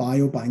on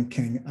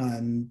biobanking,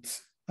 and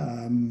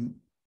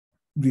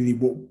really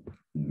what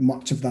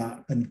much of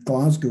that in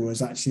Glasgow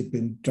has actually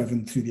been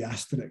driven through the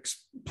Asterix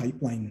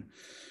pipeline.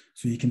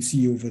 So you can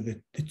see over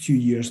the 2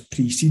 years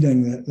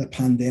preceding the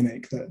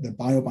pandemic that the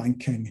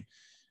biobanking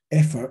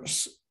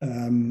efforts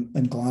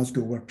in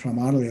Glasgow were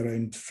primarily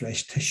around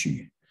fresh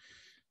tissue.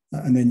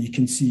 And then you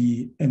can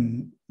see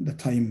in the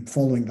time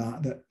following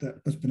that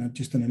there's been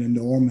just an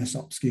enormous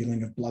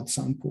upscaling of blood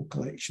sample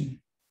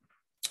collection.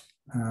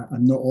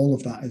 And not all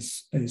of that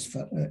is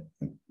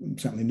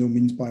certainly no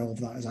means by all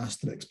of that is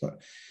asterisks,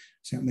 but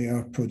certainly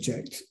our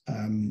project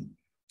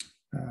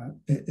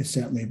is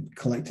certainly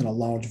collecting a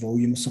large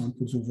volume of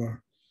samples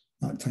over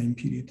that time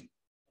period.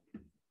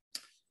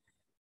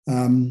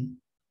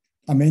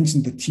 I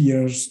mentioned the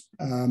tiers.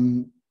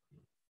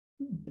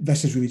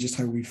 This is really just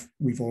how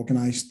we've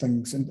organised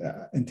things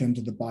in terms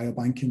of the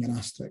biobanking and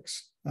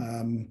asterisks.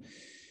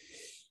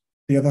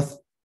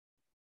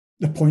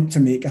 The point to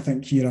make, I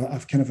think, here,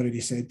 I've kind of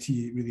already said to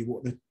you really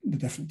what the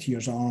different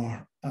tiers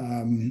are,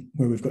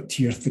 where we've got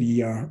tier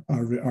 3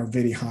 are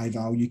very high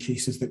value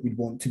cases that we'd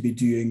want to be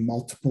doing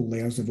multiple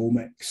layers of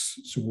omics.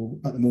 So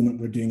at the moment,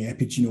 we're doing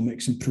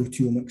epigenomics and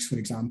proteomics, for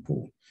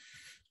example,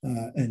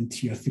 in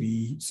tier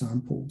 3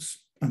 samples.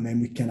 And then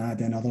we can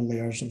add in other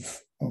layers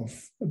of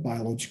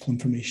biological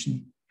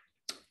information.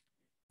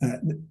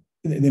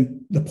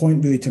 The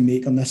point really to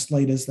make on this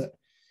slide is that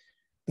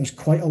there's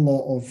quite a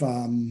lot of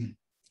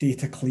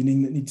data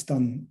cleaning that needs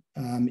done,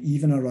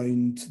 even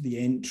around the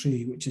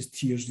entry, which is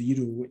tier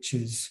 0, which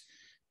is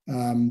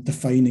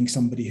defining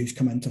somebody who's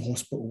come into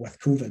hospital with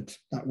COVID.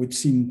 That would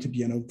seem to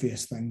be an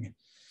obvious thing,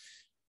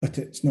 but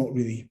it's not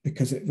really,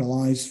 because it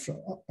relies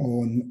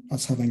on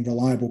us having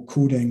reliable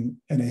coding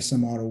in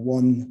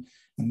SMR01,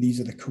 and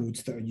these are the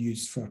codes that are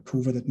used for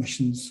COVID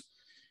admissions.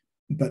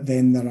 But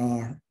then there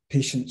are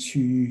patients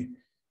who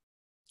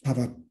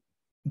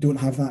don't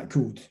have that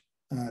code.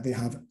 They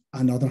have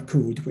another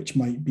code, which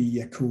might be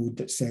a code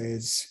that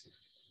says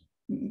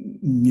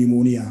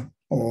pneumonia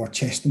or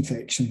chest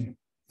infection.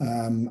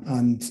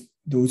 And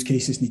those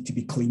cases need to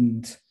be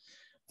cleaned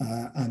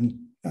and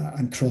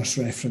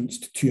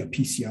cross-referenced to a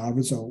PCR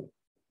result,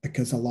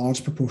 because a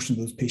large proportion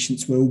of those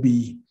patients will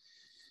be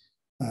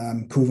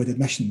COVID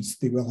admissions.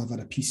 They will have had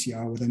a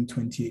PCR within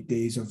 28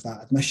 days of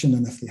that admission,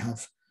 and if they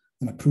have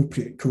an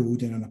appropriate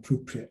code and an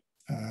appropriate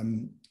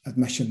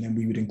admission, then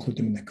we would include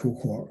them in the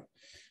cohort.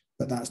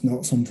 But that's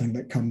not something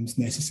that comes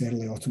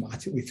necessarily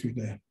automatically through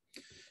the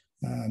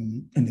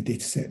in the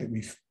data set that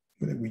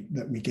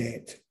we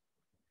get.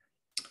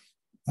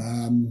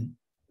 In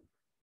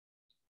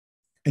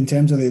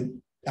terms of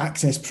the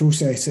access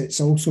process,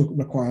 it also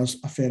requires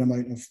a fair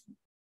amount of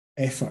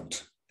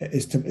effort. It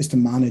is to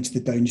manage the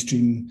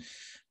downstream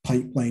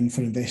pipeline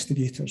for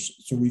investigators.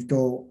 So we've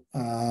got,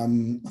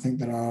 I think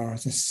there are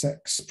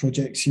 6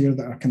 projects here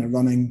that are kind of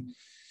running,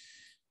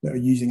 that are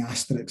using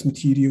asterisks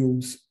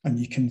materials, and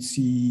you can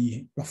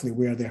see roughly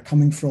where they're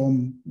coming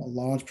from. A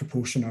large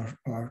proportion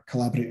are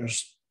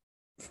collaborators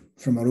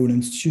from our own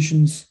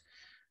institutions.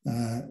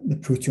 The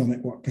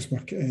proteomic work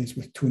is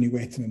with Tony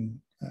Wetton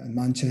in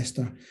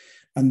Manchester.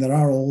 And there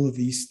are all of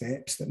these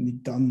steps that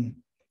need done,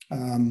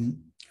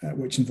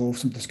 which involve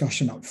some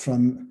discussion up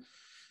front.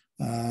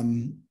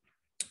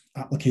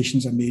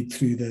 Applications are made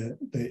through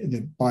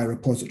the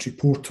biorepository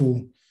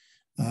portal.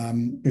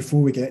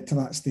 Before we get to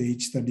that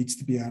stage, there needs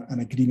to be an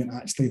agreement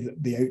actually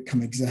that the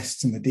outcome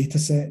exists in the data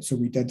set. So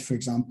we did, for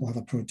example, have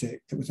a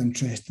project that was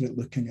interested at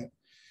looking at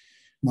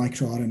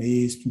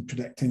microRNAs and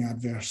predicting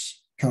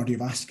adverse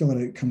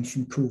cardiovascular outcomes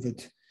from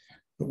COVID.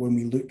 But when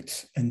we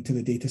looked into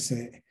the data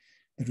set,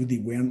 there really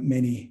weren't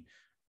many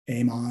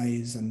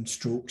MIs and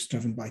strokes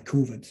driven by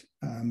COVID,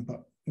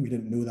 but we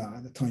didn't know that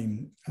at the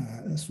time.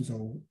 This was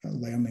all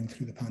learning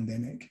through the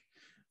pandemic.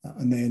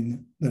 And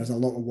then there's a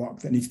lot of work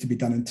that needs to be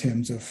done in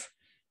terms of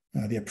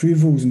the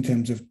approvals, in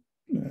terms of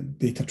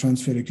data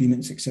transfer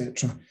agreements,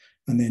 etc.,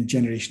 and then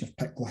generation of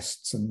pick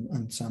lists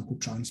and sample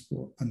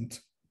transport. And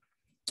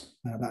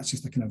that's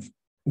just a kind of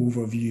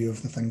overview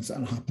of the things that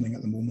are happening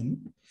at the moment.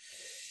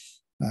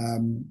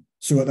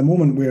 So at the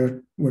moment,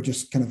 we're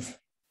just kind of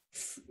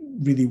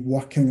really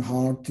working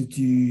hard to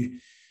do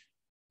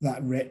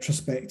that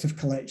retrospective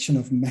collection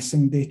of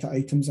missing data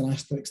items and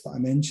asterisks that I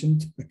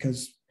mentioned,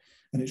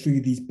 and it's really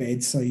these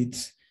bedside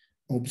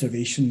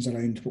observations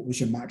around what was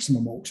your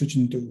maximum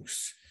oxygen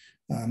dose.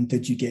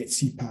 Did you get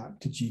CPAP?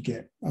 Did you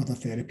get other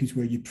therapies?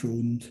 Were you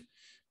proned?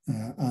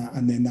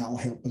 And then that'll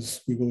help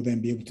us. We will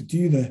then be able to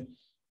do the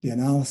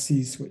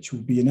analyses, which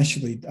will be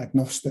initially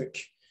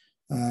agnostic,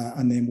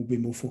 and then we'll be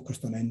more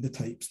focused on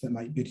endotypes that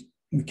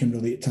we can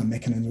relate to a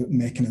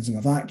mechanism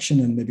of action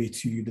and maybe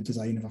to the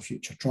design of a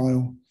future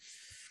trial.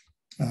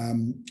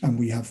 And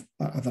we have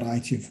a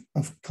variety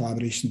of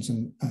collaborations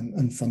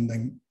and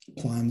funding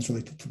plans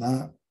related to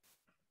that.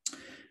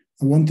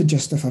 I wanted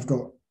just, if I've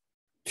got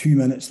 2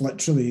 minutes,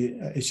 literally,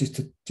 it's just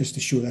to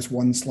show this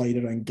one slide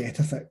around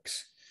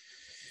GetAfix.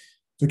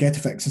 So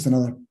GetAfix is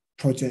another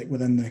project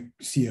within the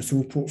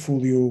CSO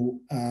portfolio,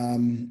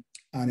 and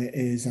it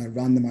is a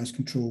randomized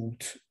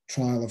controlled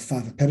trial of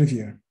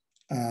favipiravir,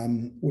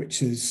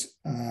 which is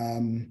a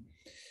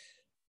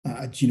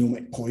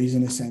genomic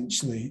poison,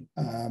 essentially,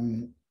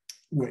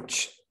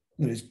 which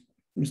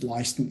was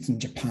licensed in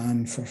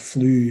Japan for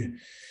flu.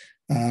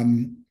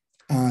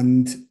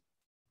 And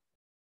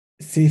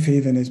Safe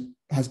Haven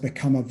has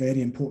become a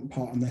very important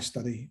part in this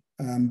study,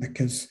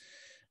 because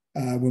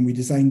when we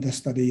designed this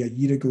study a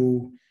year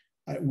ago,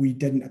 we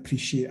didn't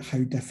appreciate how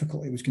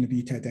difficult it was going to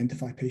be to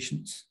identify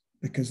patients,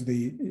 because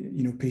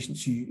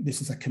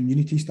this is a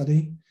community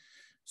study.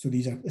 So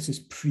this is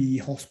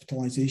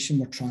pre-hospitalization.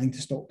 We're trying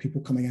to stop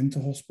people coming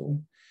into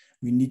hospital.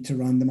 We need to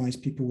randomize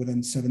people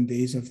within 7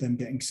 days of them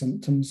getting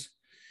symptoms.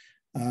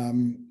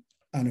 And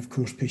of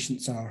course,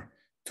 patients are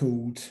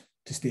told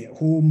to stay at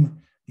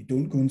home. They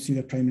don't go and see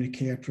their primary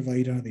care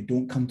provider. They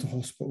don't come to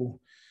hospital.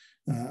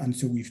 And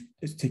so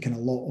it's taken a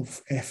lot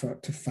of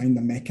effort to find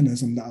a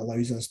mechanism that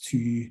allows us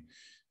to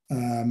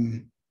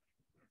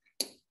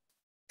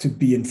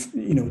be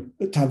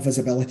to have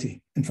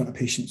visibility in front of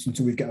patients. And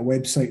so we've got a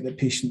website that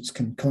patients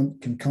can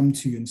come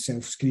to and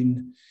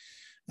self-screen,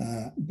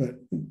 but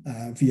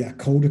via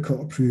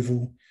Caldecott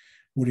approval,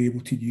 we're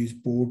able to use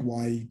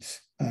board-wide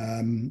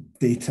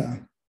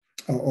data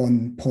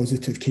on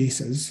positive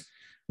cases,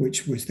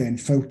 which was then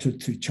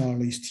filtered through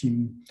Charlie's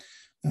team.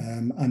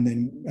 And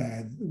then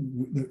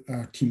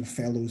our team of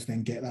fellows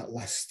then get that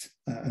list,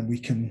 and we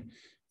can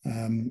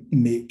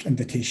make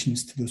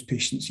invitations to those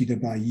patients either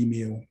by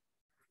email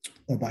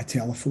or by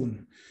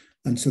telephone.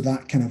 And so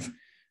that kind of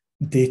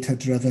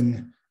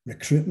data-driven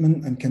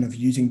recruitment and kind of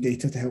using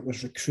data to help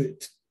us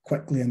recruit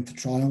quickly into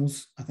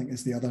trials, I think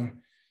is the other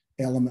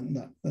element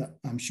that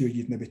I'm sure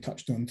you've maybe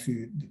touched on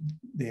through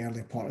the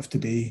earlier part of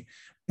today,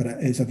 but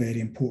it is a very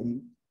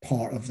important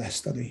part of this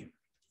study.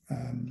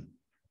 And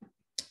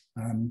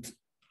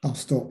I'll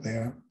stop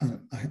there.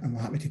 I'm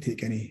happy to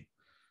take any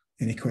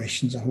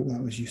questions. I hope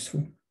that was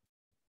useful.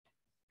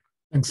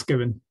 Thanks,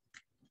 Kevin.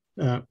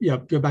 Yeah,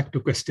 we're back to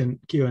question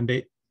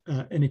Q&A.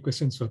 Any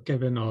questions for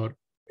Kevin, or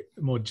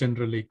more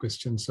generally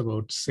questions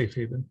about Safe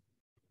Haven?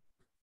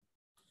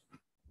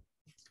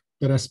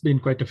 There has been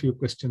quite a few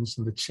questions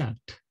in the chat,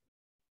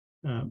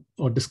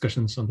 or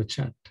discussions on the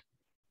chat.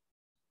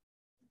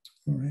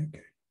 All right.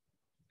 Okay.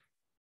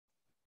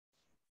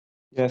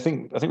 Yeah, I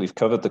think we've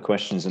covered the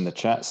questions in the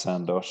chat,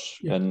 Sandosh.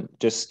 Yeah. And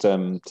just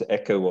to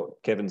echo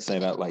what Kevin's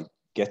saying about like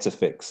get a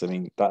fix, I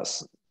mean,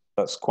 that's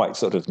quite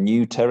sort of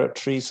new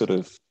territory, sort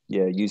of,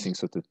 yeah, using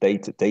sort of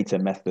data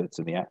methods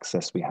and the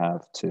access we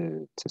have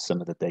to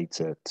some of the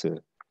data to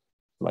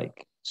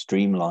like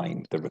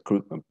streamline the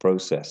recruitment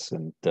process.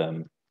 And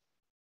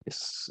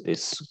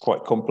it's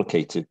quite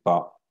complicated,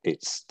 but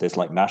there's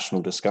like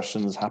national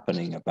discussions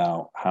happening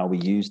about how we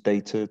use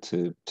data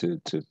to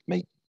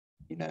make,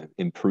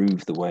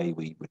 improve the way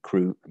we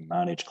recruit and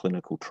manage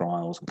clinical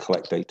trials and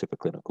collect data for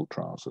clinical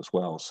trials as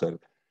well. So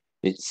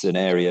it's an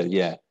area,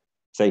 yeah,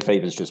 Safe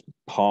Haven is just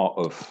part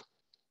of,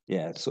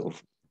 yeah, sort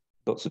of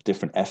lots of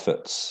different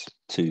efforts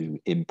to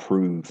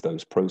improve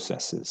those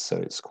processes. So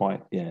it's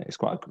quite an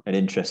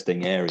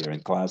interesting area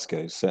in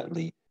Glasgow.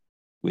 Certainly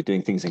we're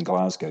doing things in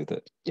Glasgow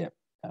that, yeah,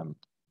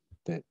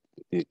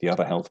 the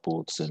other health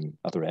boards and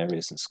other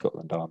areas in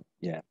Scotland aren't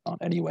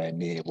anywhere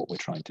near what we're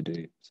trying to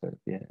do. So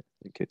yeah,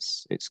 I think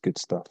it's good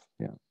stuff.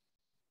 Yeah.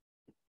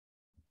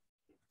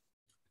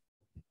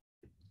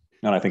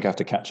 And I think I have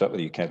to catch up with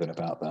you, Kevin,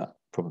 about that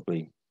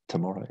probably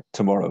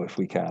tomorrow if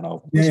we can.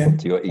 I'll respond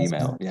to your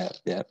email. Yeah.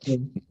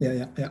 Good.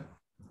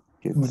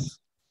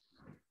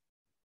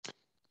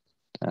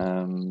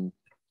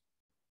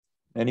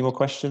 Any more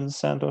questions,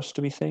 Sandosh,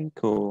 do we think,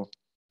 or?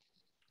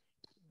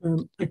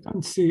 I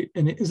can't see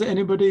any. Is there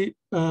anybody?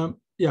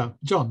 Yeah,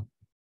 John.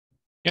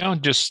 Yeah,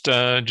 just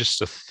a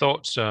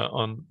thought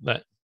on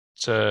that.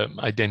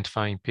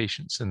 Identifying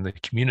patients in the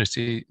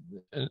community.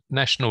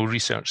 National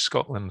Research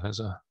Scotland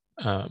has a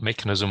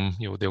mechanism.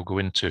 They'll go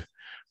into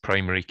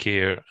primary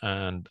care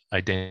and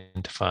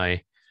identify.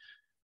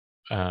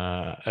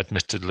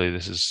 Admittedly,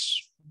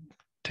 this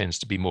tends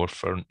to be more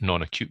for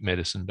non-acute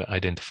medicine, but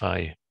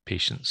identify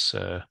patients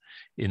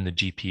in the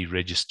GP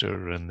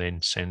register and then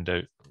send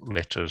out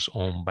letters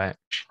en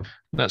batch.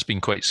 That's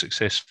been quite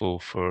successful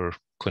for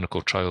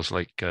clinical trials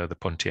like the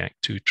Pontiac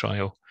 2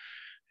 trial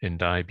in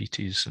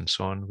diabetes and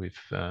so on. We've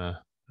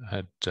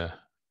had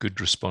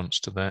good response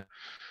to that.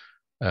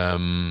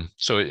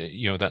 So,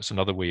 that's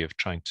another way of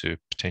trying to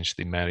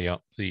potentially marry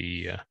up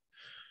the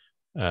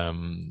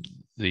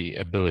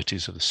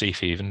abilities of the Safe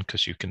Haven,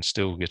 because you can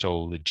still get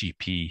all the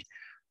GP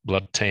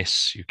blood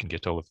tests, you can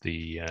get all of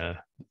the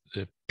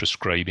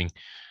prescribing,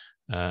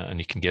 and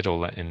you can get all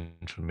that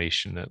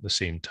information at the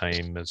same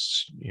time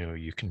as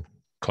you can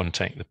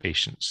contact the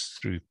patients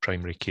through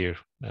primary care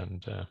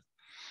and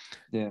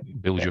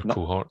build your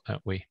cohort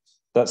that way.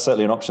 That's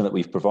certainly an option that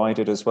we've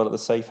provided as well at the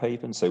Safe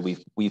Haven. So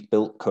we've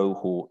built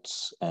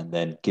cohorts and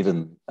then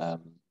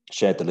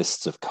shared the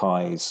lists of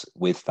KIs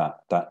with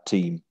that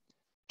team,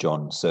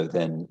 John. So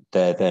then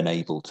they're then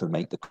able to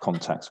make the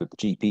contacts with the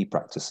GP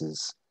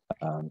practices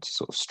to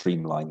sort of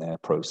streamline their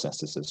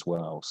processes as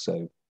well.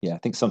 So yeah, I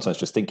think sometimes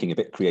just thinking a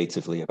bit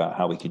creatively about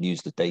how we can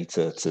use the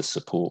data to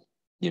support,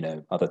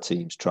 other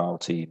teams, trial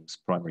teams,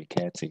 primary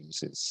care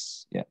teams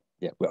is,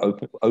 we're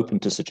open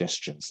to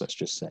suggestions, let's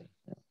just say.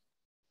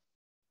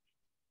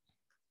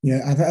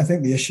 Yeah, I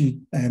think the issue,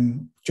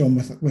 John,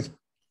 with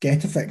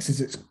GetAfix is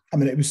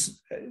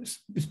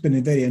it's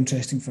been very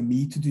interesting for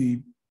me to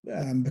do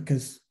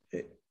because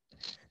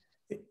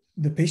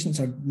the patients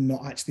are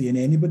not actually in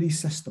anybody's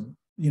system.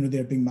 You know,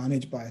 they're being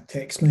managed by a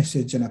text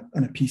message and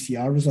a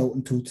PCR result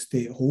and told to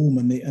stay at home,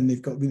 and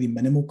they've got really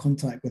minimal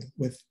contact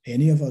with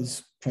any of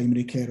us,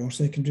 primary care or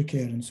secondary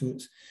care. And so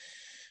it's,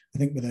 I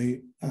think without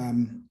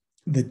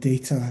the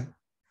data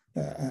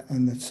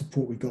and the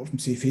support we got from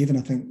Safe Haven,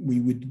 I think we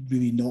would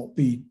really not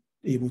be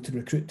able to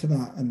recruit to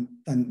that. And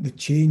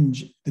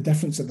the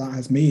difference that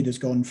has made has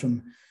gone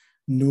from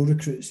no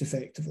recruits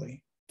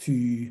effectively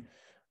to,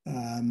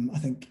 I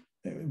think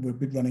we're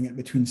running it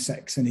between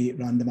 6 and 8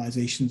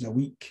 randomizations a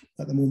week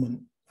at the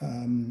moment,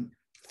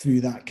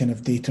 through that kind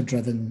of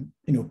data-driven,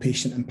 you know,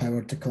 patient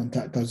empowered to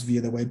contact us via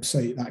the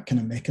website. That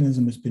kind of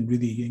mechanism has been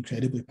really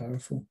incredibly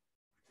powerful.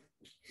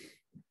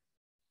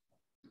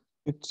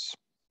 It's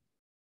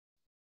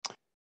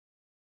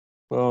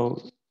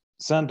well,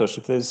 Sandosh,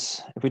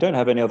 if we don't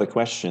have any other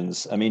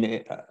questions, I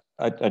mean,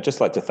 I'd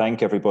just like to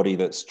thank everybody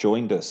that's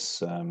joined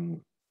us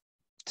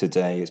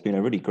today. It's been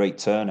a really great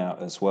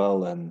turnout as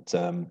well, and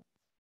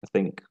I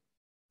think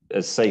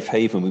as Safe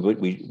Haven,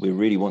 we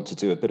really want to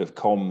do a bit of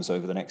comms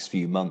over the next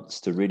few months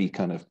to really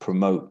kind of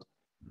promote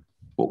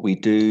what we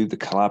do, the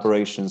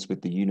collaborations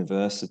with the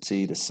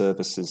university, the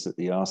services that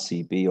the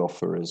RCB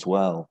offer as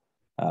well.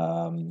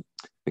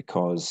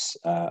 Because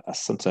I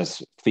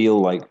sometimes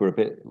feel like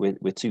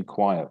we're too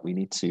quiet. We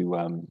need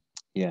to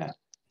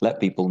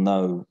let people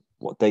know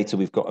what data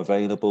we've got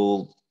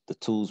available, the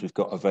tools we've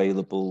got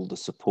available, the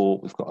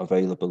support we've got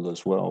available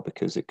as well,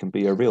 because it can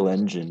be a real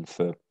engine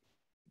for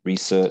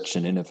research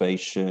and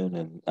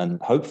innovation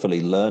and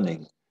hopefully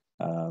learning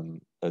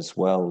as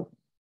well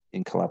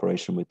in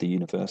collaboration with the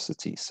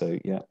university. So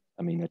yeah,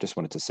 I mean, I just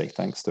wanted to say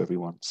thanks to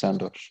everyone.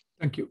 Sandosh.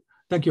 Thank you.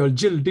 Thank you all.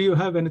 Jill, do you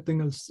have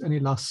anything else, any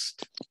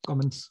last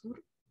comments?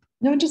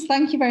 No, just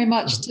thank you very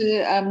much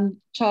to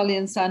Charlie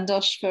and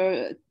Sandosh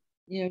for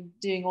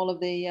doing all of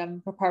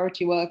the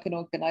preparatory work and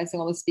organising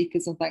all the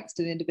speakers, and thanks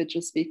to the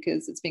individual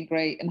speakers. It's been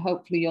great, and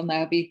hopefully you'll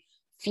now be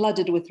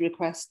flooded with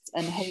requests,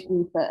 and hate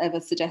you for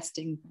ever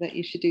suggesting that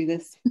you should do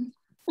this.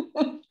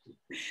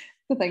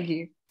 So thank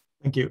you.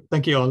 Thank you.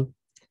 Thank you all.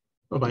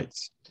 Bye-bye.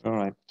 All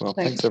right. Well,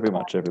 thanks very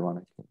much,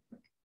 everyone.